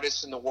popular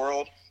artists in the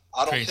world.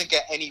 I don't think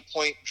at any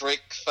point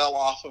Drake fell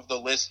off of the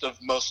list of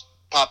most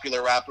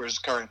popular rappers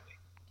currently.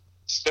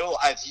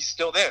 He's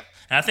still there.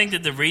 And I think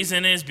that the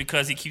reason is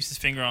because he keeps his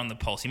finger on the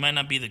pulse. He might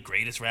not be the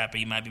greatest rapper.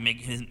 He might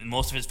be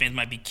most of his fans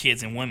might be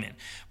kids and women.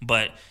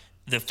 But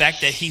the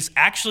fact that he's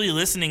actually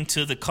listening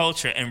to the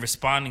culture and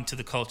responding to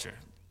the culture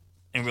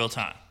in real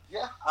time.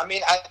 Yeah, I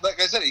mean, like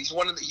I said, he's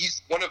one of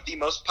the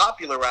most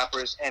popular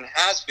rappers and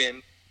has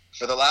been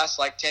for the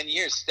last 10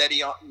 years.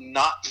 Steady on,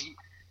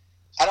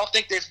 I don't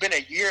think there's been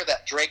a year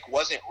that Drake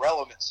wasn't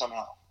relevant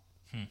somehow.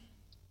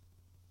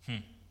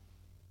 In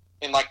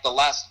the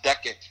last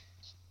decade.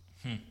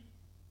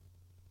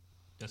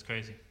 That's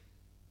crazy.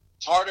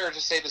 It's harder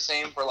to say the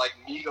same for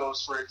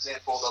Migos, for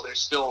example, though they're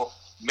still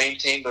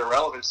maintain their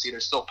relevancy. They're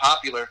still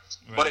popular.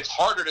 Right. But it's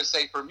harder to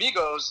say for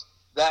Migos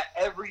that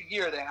every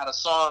year they had a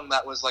song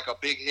that was a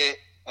big hit,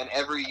 and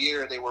every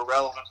year they were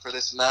relevant for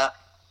this and that.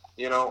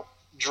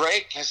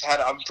 Drake has had,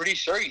 I'm pretty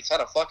sure he's had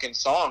a fucking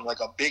song,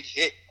 a big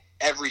hit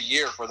every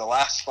year for the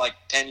last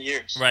 10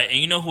 years. Right. And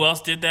you know who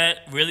else did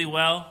that really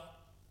well?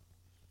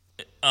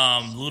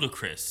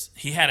 Ludacris.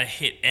 He had a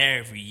hit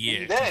every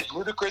year. He did.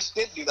 Ludacris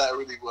did do that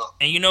really well.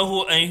 And you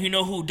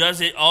know who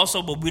does it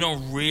also, but we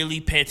don't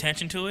really pay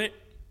attention to it?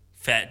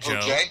 Fat Joe.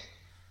 Okay.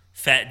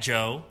 Fat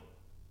Joe.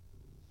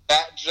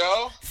 Fat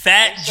Joe?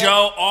 Fat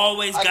Joe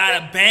always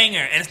got a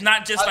banger. And it's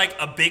not just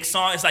a big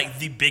song, it's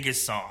the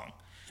biggest song.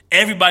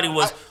 Everybody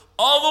was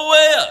all the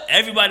way up.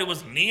 Everybody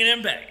was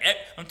leaning back.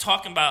 I'm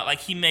talking about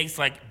he makes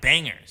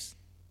bangers.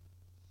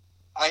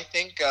 I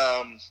think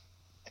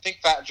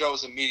Fat Joe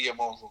is a media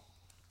mogul.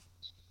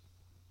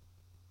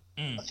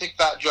 I think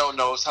Fat Joe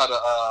knows how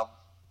to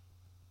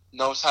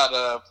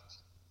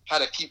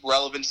keep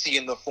relevancy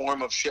in the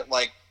form of shit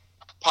like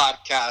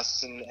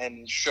podcasts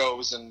and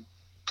shows and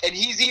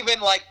he's even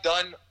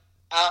done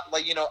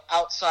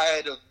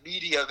outside of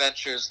media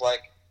ventures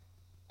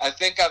I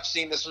think I've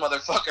seen this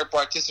motherfucker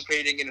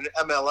participating in an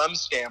MLM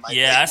scam.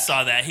 I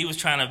saw that. He was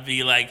trying to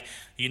be like,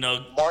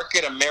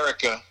 Market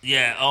America.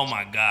 Yeah, oh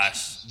my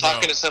gosh.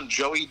 Talking to some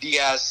Joey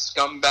Diaz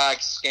scumbag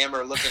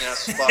scammer looking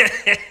ass fuck.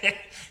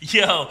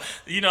 Yo,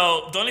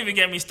 don't even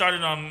get me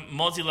started on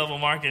multi-level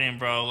marketing,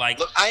 bro. Like,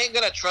 look, I ain't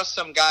gonna trust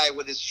some guy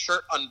with his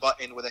shirt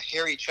unbuttoned with a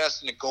hairy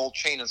chest and a gold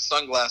chain and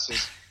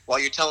sunglasses while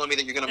you're telling me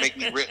that you're gonna make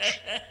me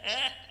rich.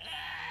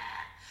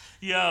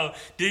 Yo,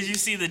 did you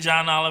see the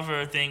John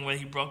Oliver thing where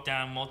he broke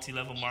down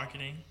multi-level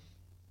marketing?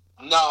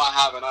 No, I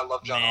haven't. I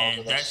love John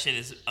Oliver. That shit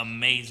is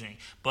amazing.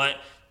 But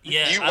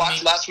yeah, you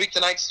watch Last Week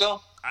Tonight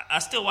still? I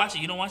still watch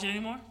it. You don't watch it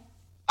anymore?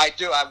 I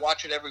do. I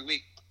watch it every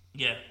week.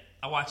 Yeah,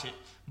 I watch it.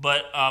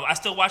 But I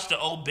still watch the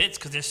old bits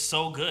because they're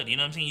so good. You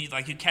know what I'm saying?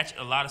 You catch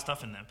a lot of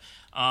stuff in them.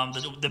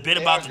 The bit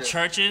about the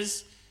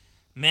churches,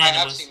 man, I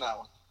have seen that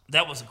one.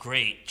 That was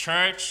great.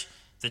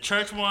 The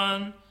church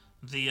one,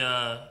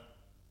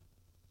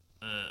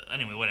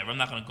 anyway, whatever. I'm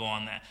not gonna go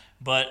on that.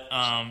 But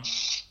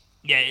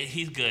yeah,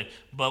 he's good.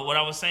 But what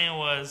I was saying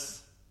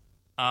was,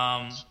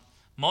 I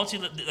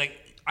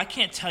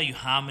can't tell you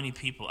how many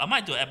people. I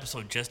might do an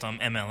episode just on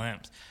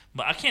MLMs,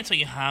 but I can't tell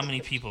you how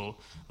many people,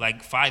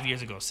 like 5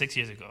 years ago, 6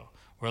 years ago,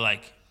 were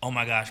like, "Oh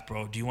my gosh,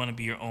 bro, do you want to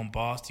be your own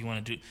boss? Do you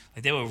want to do?"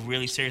 Like they were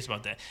really serious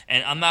about that.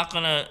 And I'm not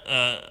gonna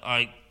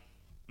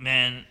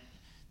man.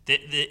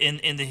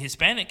 In the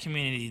Hispanic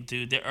community,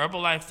 dude, the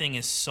Herbalife thing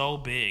is so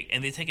big,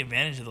 and they take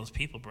advantage of those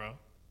people, bro.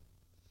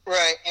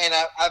 Right, and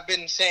I've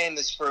been saying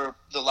this for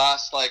the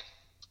last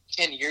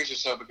 10 years or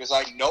so because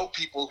I know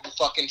people who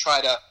fucking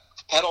try to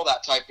peddle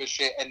that type of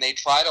shit, and they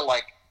try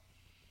to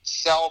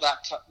sell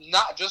that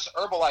not just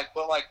Herbalife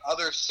but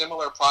other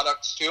similar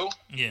products too.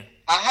 Yeah,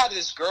 I had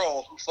this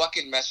girl who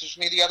fucking messaged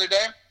me the other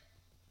day.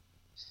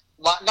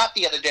 Not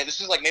the other day. This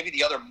was maybe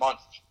the other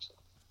month,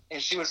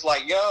 and she was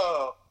like,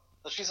 "Yo."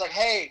 She's like,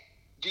 "Hey,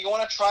 do you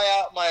want to try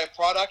out my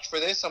product for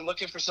this? I'm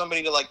looking for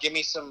somebody to give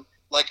me some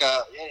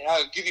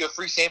I'll give you a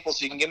free sample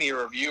so you can give me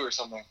a review or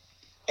something."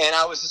 And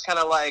I was just kind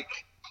of I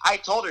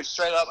told her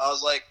straight up, I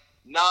was like,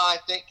 "Nah, I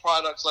think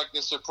products like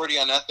this are pretty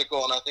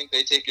unethical, and I think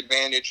they take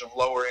advantage of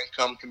lower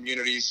income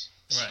communities,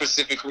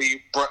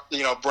 specifically,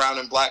 brown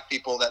and black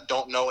people that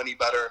don't know any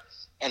better,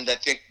 and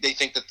that they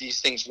think that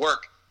these things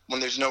work when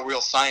there's no real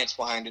science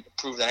behind it to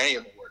prove that any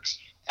of it works."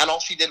 And all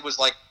she did was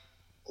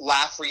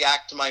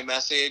react to my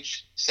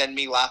message, send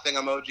me laughing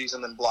emojis,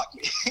 and then block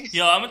me.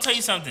 Yo, I'm gonna tell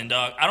you something,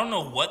 dog. I don't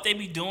know what they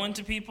be doing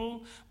to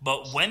people,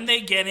 but when they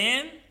get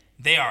in,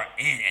 they are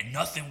in, and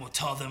nothing will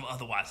tell them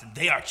otherwise. And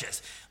they are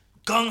just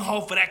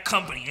gung-ho for that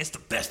company. It's the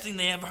best thing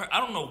they ever heard. I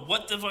don't know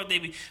what the fuck they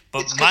be,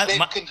 but it's because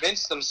they've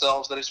convinced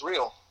themselves that it's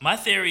real. My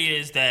theory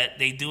is that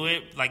they do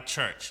it like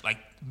church, like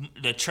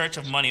the church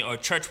of money or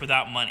church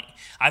without money.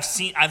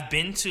 I've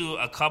been to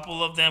a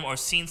couple of them or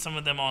seen some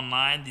of them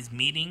online, these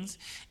meetings,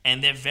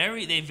 and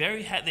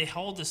they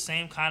hold the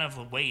same kind of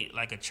a weight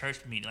like a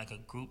church meeting, like a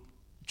group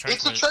church.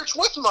 It's a church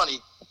with money.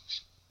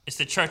 It's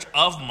the church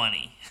of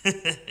money.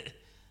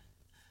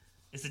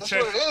 It's the That's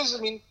church. what it is. I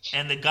mean,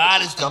 and the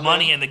God is the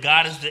money, and the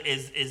God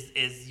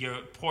is your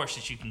Porsche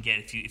that you can get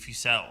if you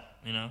sell,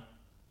 you know.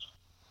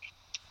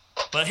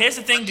 But here's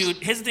the thing, dude.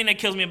 Here's the thing that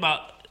kills me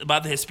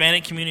about the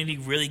Hispanic community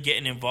really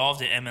getting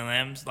involved in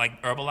MLMs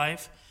like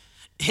Herbalife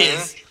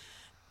is,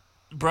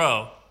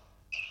 bro,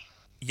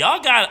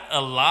 y'all got a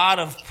lot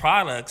of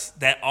products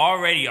that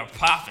already are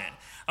popping.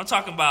 I'm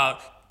talking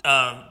about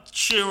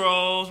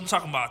churros. I'm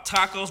talking about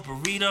tacos,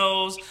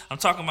 burritos. I'm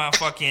talking about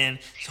fucking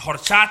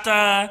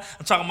horchata.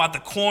 I'm talking about the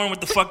corn with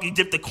the fucking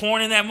dip the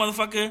corn in that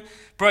motherfucker.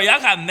 Bro, y'all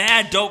got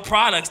mad dope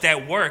products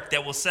that work,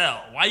 that will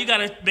sell. Why you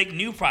gotta make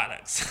new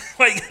products?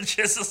 Why you gotta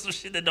just some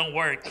shit that don't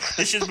work?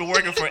 This shit's been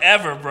working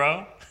forever,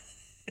 bro.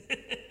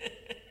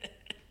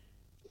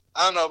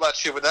 I don't know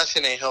about you, but that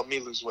shit ain't helped me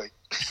lose weight.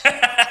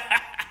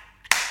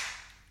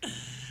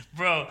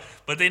 Bro,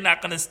 but they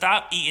not gonna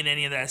stop eating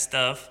any of that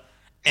stuff.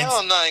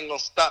 Hell no, I ain't gonna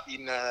stop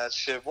eating that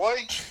shit, boy.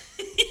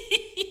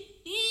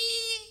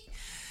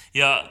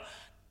 Yo,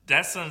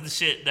 that's some of the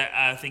shit that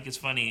I think is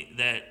funny.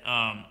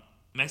 That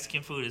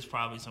Mexican food is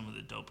probably some of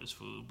the dopest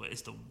food, but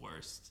it's the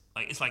worst.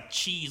 It's like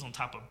cheese on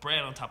top of bread,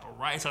 on top of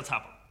rice, on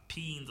top of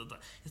beans.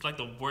 It's like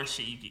the worst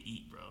shit you could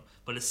eat, bro.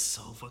 But it's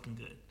so fucking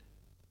good.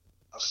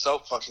 So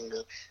fucking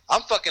good.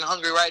 I'm fucking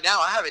hungry right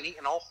now. I haven't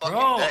eaten all fucking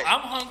day. Bro,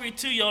 I'm hungry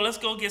too, yo. Let's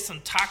go get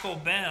some Taco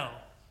Bell.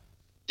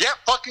 Yeah,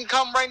 fucking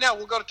come right now.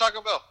 We'll go to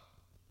Taco Bell.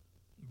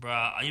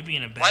 Bro, you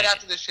being a bad... Right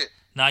after this shit.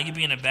 Nah, you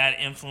being a bad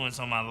influence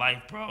on my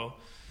life, bro.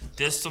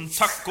 There's some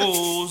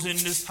tacos in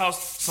this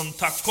house. Some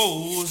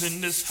tacos in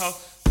this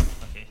house.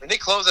 Okay. And they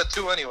close at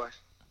 2 anyway.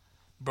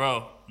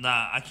 Bro,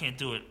 nah, I can't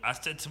do it. I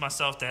said to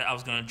myself that I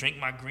was going to drink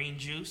my green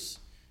juice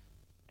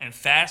and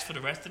fast for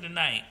the rest of the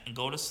night and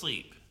go to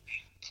sleep.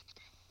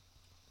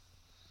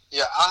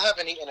 Yeah, I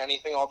haven't eaten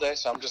anything all day,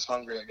 so I'm just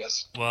hungry, I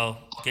guess. Well,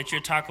 get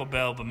your Taco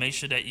Bell, but make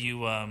sure that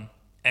you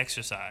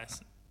exercise.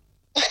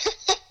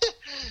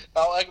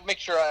 I'll make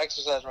sure I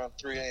exercise around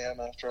 3 a.m.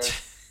 after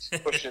I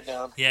push it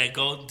down. Yeah,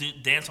 go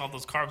dance all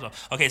those carbs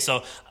off. Okay,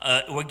 so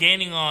we're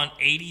gaining on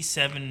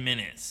 87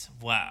 minutes.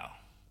 Wow.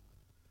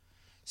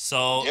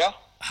 So Yeah.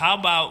 how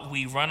about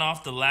we run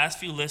off the last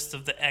few lists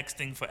of the X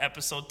thing for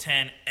episode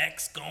 10?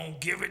 X gon'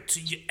 give it to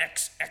you,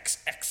 X.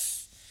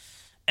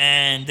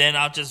 And then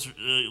I'll just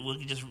we'll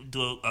just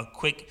do a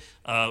quick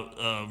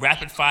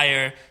rapid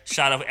fire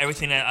shot of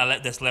everything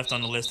that's left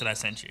on the list that I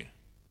sent you.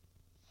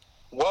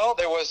 Well,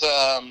 there was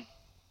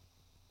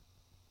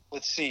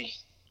let's see.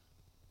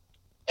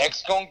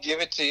 X gonna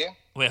give it to you.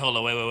 Wait, hold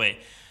on, wait.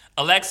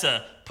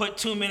 Alexa, put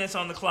 2 minutes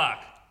on the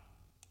clock.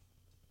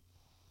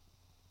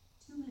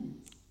 2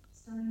 minutes.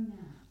 Starting now.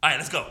 All right,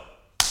 let's go.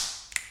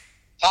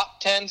 Top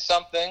 10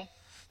 something.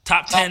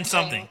 Top 10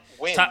 something.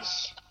 Wins.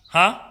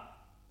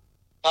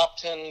 Top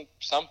 10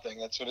 something.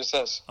 That's what it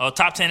says. Oh,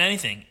 top 10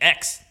 anything.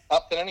 X.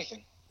 Top 10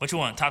 anything. What you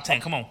want? Top 10.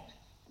 Come on.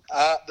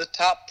 The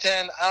top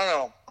 10. I don't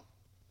know.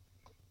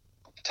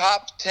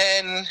 Top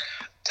 10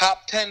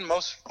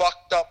 most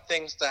fucked up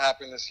things to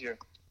happen this year.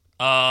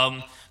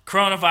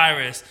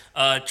 Coronavirus.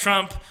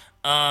 Trump.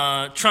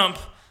 Trump.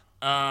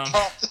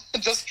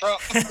 Just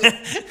Trump.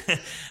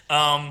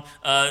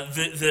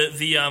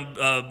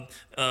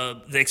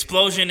 The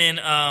explosion in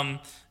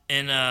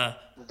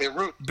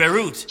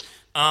Beirut.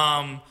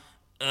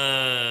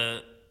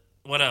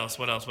 What else?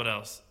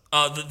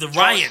 The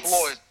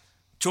riots.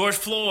 George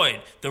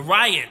Floyd. The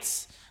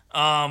riots.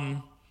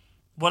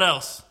 What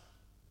else?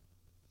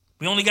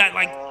 We only got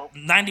like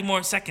 90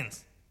 more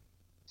seconds.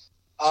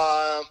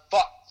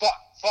 Fuck.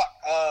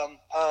 I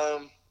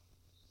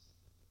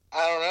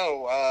don't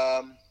know.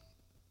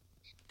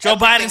 Joe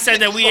Biden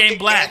said that we ain't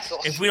black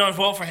if we don't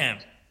vote for him.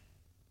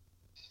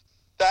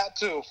 That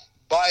too.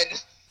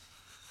 Biden.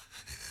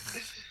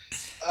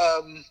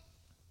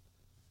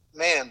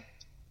 Man.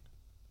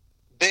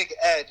 Big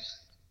Ed.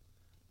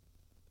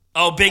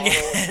 Oh, Big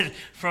Ed.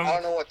 I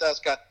don't know what that's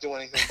got to do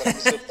anything, but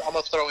I'm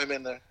going to throw him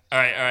in there. All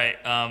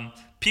right.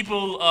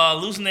 People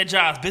losing their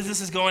jobs.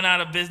 Businesses going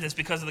out of business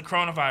because of the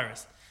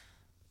coronavirus.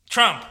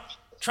 Trump.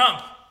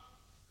 All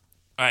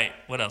right,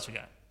 what else we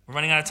got? We're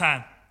running out of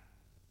time.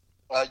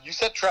 You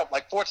said Trump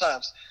like 4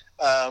 times.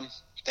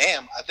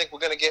 Damn, I think we're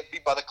going to get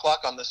beat by the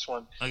clock on this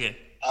one. Okay.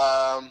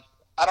 I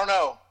don't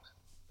know.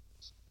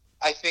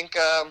 I think...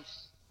 I'm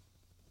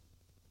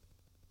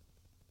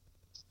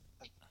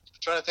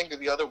trying to think of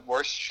the other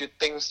worst shit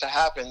things to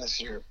happen this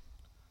year.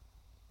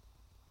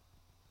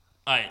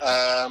 All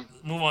right.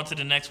 Move on to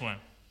the next one.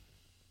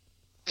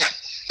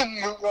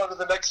 Move on to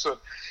the next one.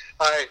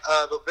 All right.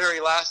 The very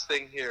last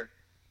thing here.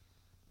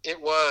 It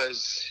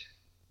was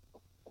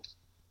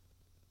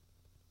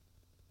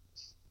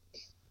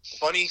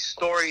funny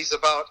stories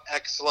about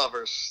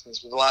ex-lovers.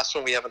 This was the last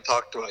one we haven't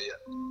talked about yet.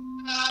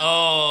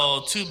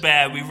 Oh, too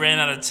bad. We ran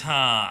out of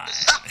time.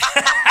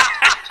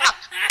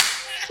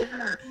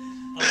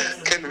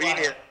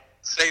 Convenient.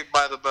 Saved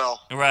by the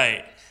bell.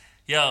 Right.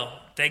 Yo,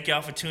 thank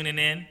y'all for tuning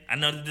in. I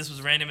know that this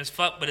was random as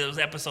fuck, but it was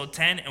episode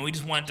 10, and we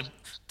just wanted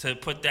to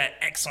put that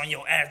X on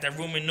your ass, that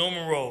Roman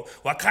numero.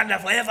 Wakanda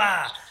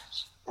forever.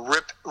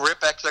 Rip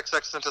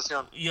XXX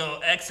Tentacion.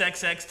 Yo,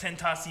 XXX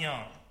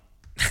Tentacion.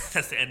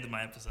 That's the end of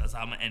my episode. That's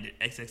how I'm going to end it.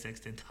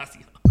 XXX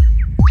Tentacion.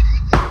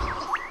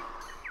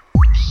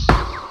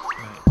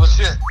 Right. Well,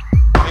 shit.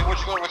 I mean, what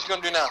you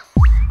gonna do now?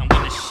 I'm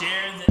going to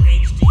share the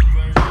HD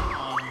version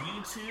on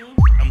YouTube.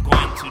 I'm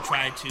going to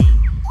try to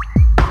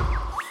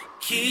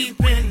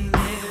keeping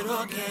it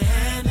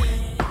organic.